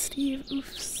authentic Steve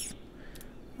oofs.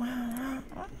 Wow.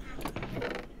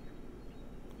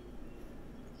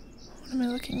 What am I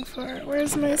looking for?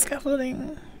 Where's my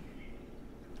scaffolding?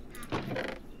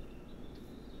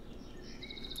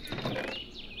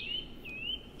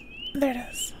 There it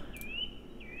is.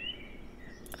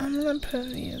 I'm gonna put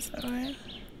these that way.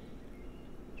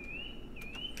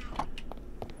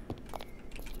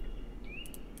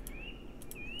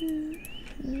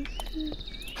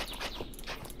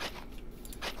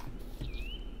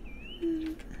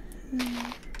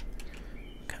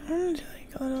 Come on, do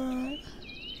like a little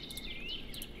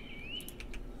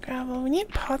gravel. We need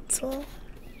potzel.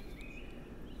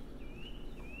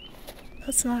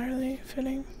 That's not really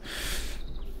fitting.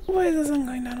 Why is this one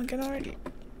going down again already?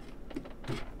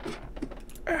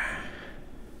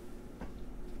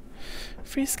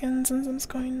 Free skins and some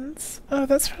coins. Oh,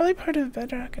 that's probably part of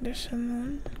Bedrock Edition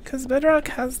then. Because Bedrock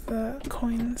has the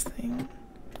coins thing.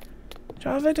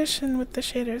 Java Edition with the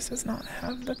shaders does not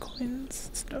have the coins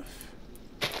stuff.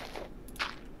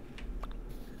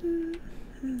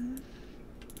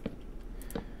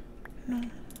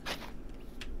 No.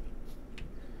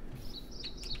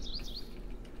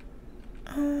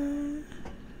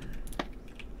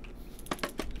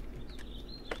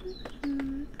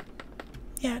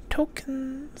 Yeah,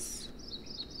 tokens.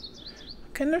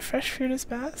 What kind of fresh fruit is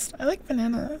best? I like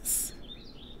bananas.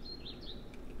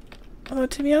 Although,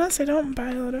 to be honest, I don't buy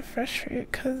a lot of fresh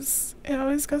fruit because it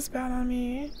always goes bad on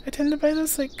me. I tend to buy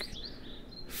those, like,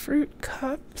 fruit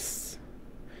cups.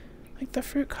 Like the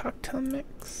fruit cocktail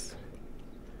mix.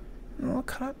 Little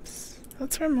cups.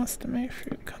 That's where most of my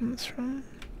fruit comes from.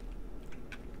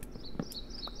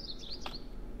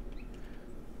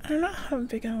 I don't know how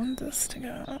big I want this to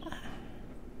go.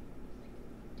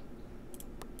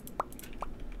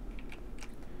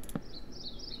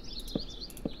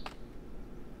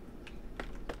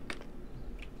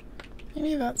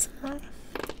 Maybe that's enough.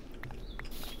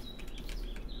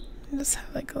 Just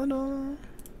have like a little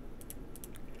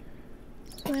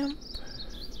lamp.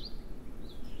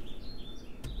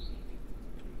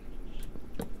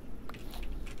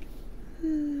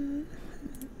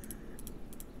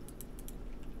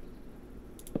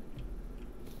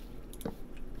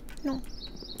 No.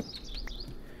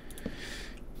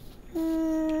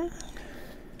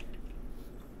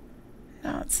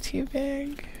 Now it's too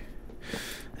big.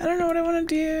 I don't know what I want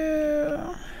to do.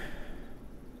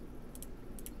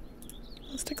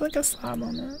 I'll stick like a slab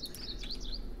on it.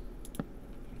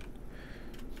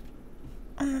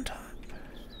 On the top.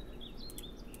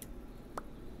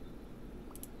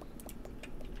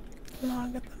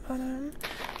 Log at the bottom.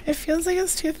 It feels like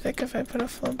it's too thick if I put a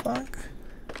full block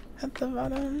at the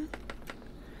bottom.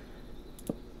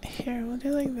 Here, we'll do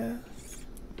like this.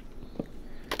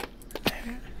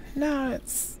 There. Now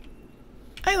it's...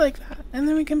 I like that. And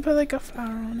then we can put like a flower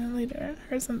on it later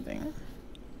or something.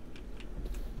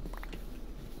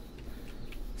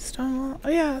 Stone wall. Oh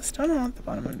yeah, stone wall at the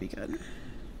bottom would be good.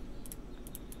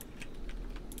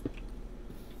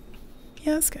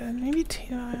 Yeah, that's good. Maybe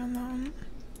 2 eye on that one.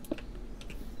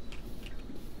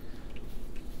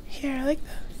 Here, I like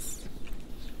this.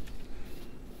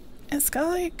 It's got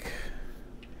like...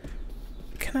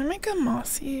 Can I make a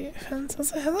mossy fence?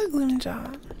 Also, hello gloom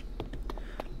jaw.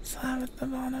 Slab at the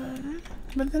bottom.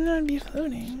 But then it would be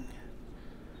floating.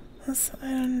 I don't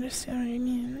understand what you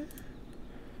mean.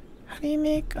 How do you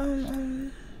make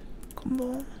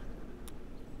combo?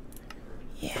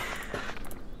 Yeah.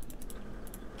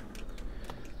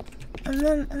 And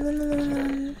then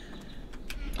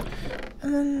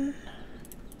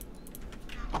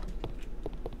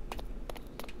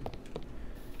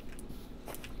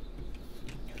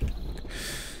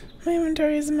my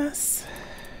inventory is a mess.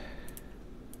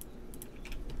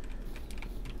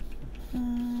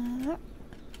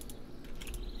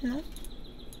 No.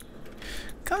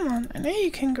 Come on, I know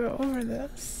you can go over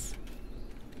this.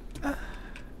 Hold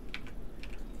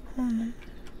on.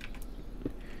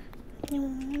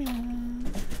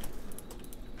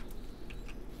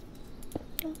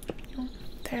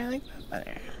 There, I like that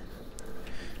better.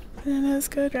 Bananas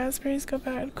good, raspberries go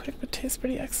bad quick, but taste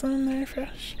pretty excellent when they're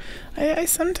fresh. I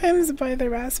sometimes buy the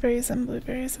raspberries and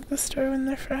blueberries at the store when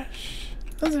they're fresh.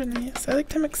 Those are nice. I like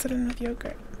to mix it in with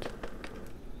yogurt.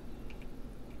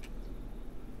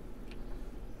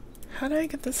 How do I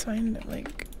get this vine to,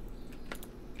 like...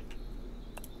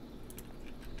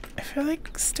 I feel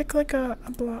like stick like a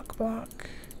block.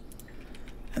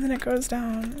 And then it goes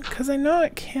down. Because I know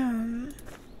it can.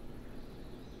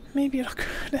 Maybe it'll go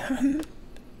down.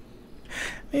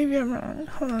 Maybe I'm wrong.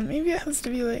 Hold on. Maybe it has to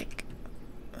be like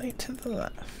to the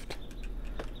left.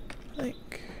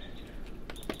 Like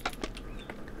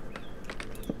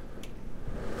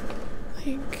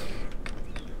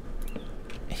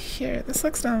here. This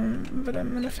looks dumb, but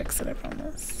I'm gonna fix it, I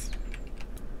promise.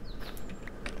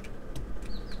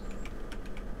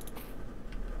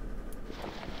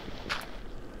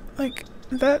 Like,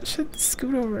 that should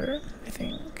scoot over, I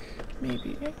think.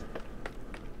 Maybe.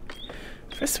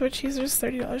 For Switch users,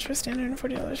 $30 for standard and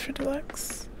 $40 for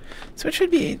deluxe. Switch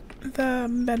would be the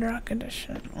Bedrock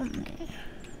edition only.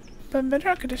 But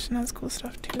Bedrock edition has cool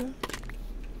stuff too.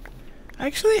 I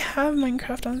actually have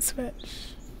Minecraft on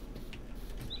Switch.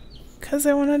 Because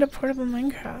I wanted a portable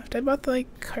Minecraft. I bought the,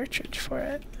 like, cartridge for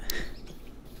it.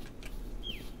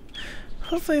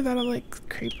 Hopefully that'll, like,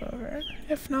 creep over.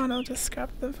 If not, I'll just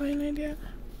scrap the Vine idea.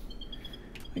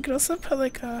 We could also put,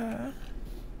 like,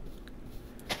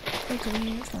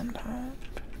 leaves on top.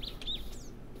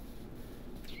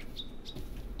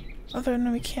 Although,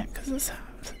 no, we can't, because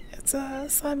it's a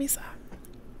slabby slab.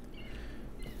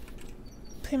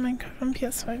 Play Minecraft on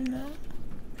PS5 now.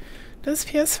 Does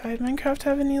PS5 Minecraft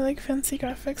have any, like, fancy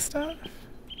graphic stuff?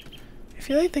 I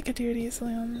feel like they could do it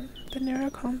easily on the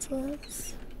newer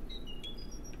consoles.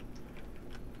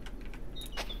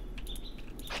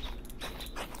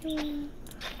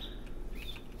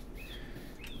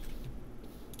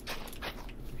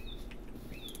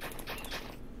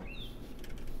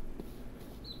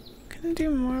 Can do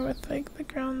more with, like, the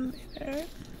ground there.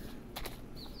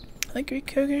 Like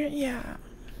Greek yogurt? Yeah.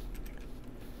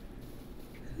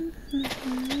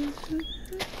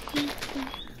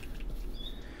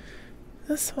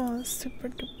 This hole is super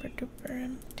duper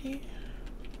empty.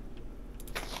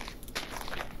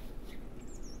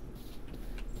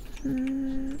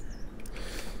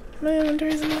 My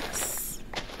inventory's a mess.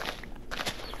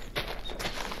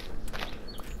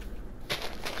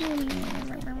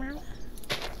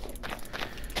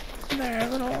 There, a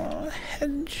little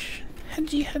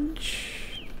hedgy hedge.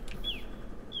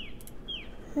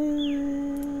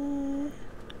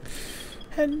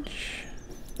 Hedge.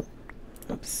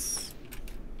 Oops.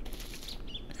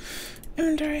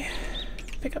 Inventory.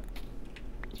 Pick up.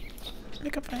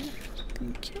 Pick up fine.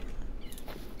 Thank you.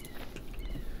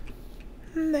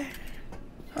 There.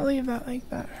 I'll leave that like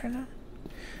that for now.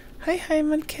 Hi,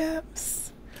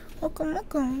 mudcaps.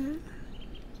 Welcome.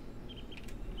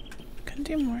 Can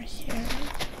do more here.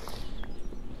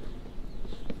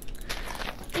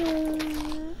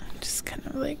 Just kind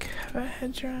of like have a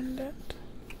hedge around it.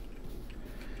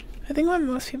 I think what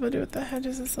most people do with the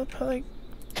hedges is they'll put like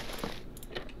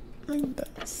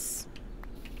this.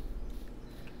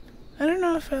 I don't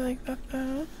know if I like that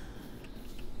though.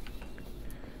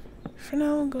 For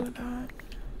now, we'll go with that.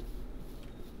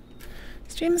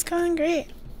 Stream's going great.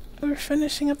 We're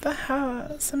finishing up the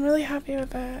house. I'm really happy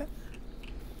with it.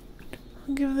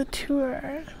 I'll give the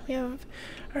tour. We have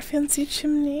our fancy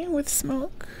chimney with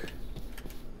smoke.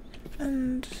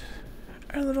 And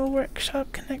our little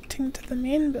workshop connecting to the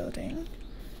main building.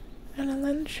 And a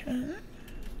luncheon.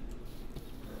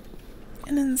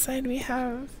 And inside we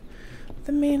have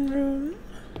the main room,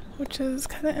 which is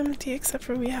kind of empty except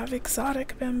for we have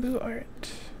exotic bamboo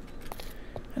art.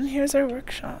 And here's our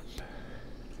workshop.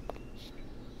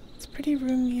 It's pretty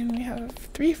roomy and we have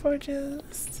 3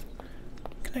 forges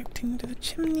connecting to the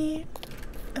chimney.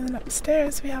 And then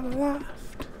upstairs we have a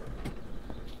loft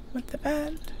with the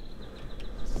bed.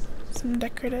 Some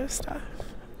decorative stuff.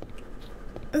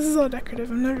 This is all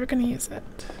decorative. I'm never gonna use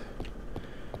it.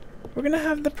 We're gonna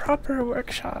have the proper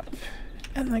workshop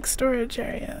and like storage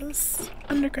areas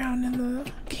underground in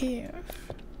the cave.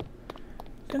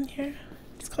 Down here.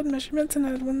 It's called measurements and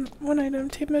add one item.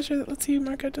 Tape measure that lets you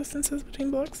mark out distances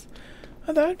between blocks.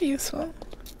 Oh, that would be useful.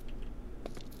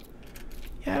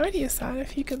 Yeah, I would use that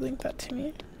if you could link that to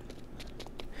me.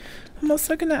 I'm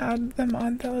also gonna add the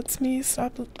mod that lets me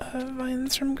stop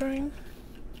vines from growing,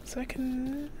 so I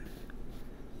can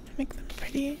make them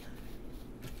pretty.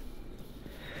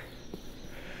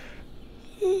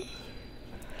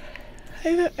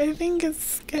 I think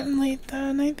it's getting late though,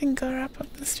 and I think I'll wrap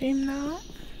up the stream now.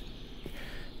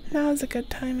 Now is a good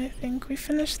time, I think. We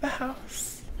finished the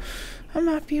house. I'm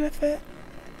happy with it.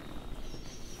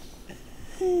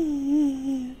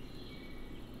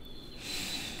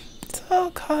 So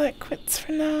I'll call it quits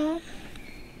for now.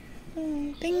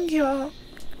 Thank you all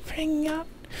for hanging out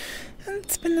and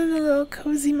spending a little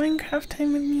cozy Minecraft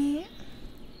time with me.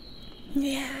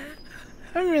 Yeah,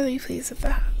 I'm really pleased with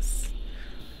the house.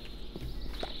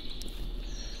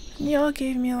 And y'all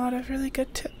gave me a lot of really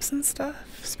good tips and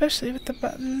stuff, especially with the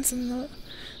buttons and the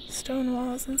stone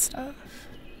walls and stuff.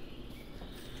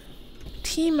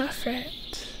 Team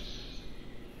effort.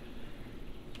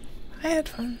 I had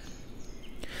fun.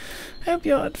 I hope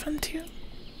you all had fun too.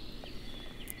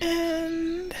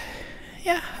 And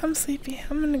yeah, I'm sleepy.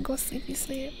 I'm gonna go sleep.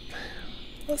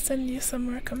 I'll send you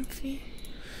somewhere comfy.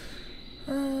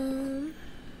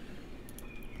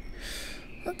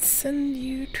 Let's send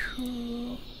you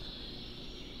to...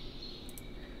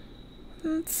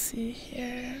 Let's see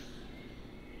here.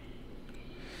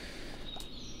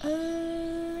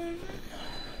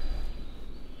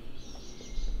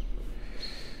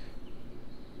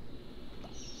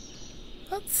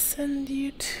 Let's send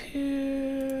you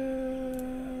to...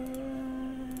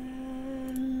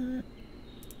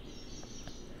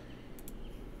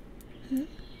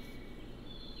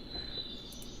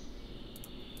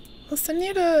 I'll send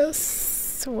you to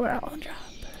Swirl Drop.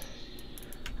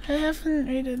 I haven't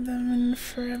rated them in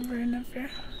forever and ever.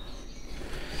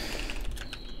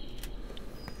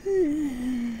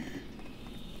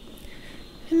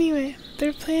 Anyway,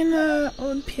 they're playing an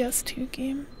old PS2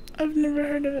 game. I've never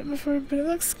heard of it before, but it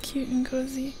looks cute and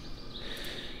cozy.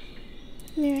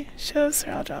 Anyway, show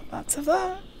Swirl Drop lots of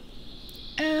love.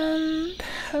 And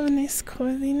have a nice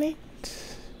cozy night.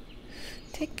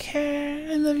 Take care.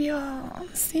 I love you all.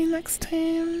 See you next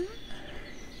time.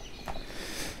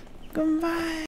 Goodbye.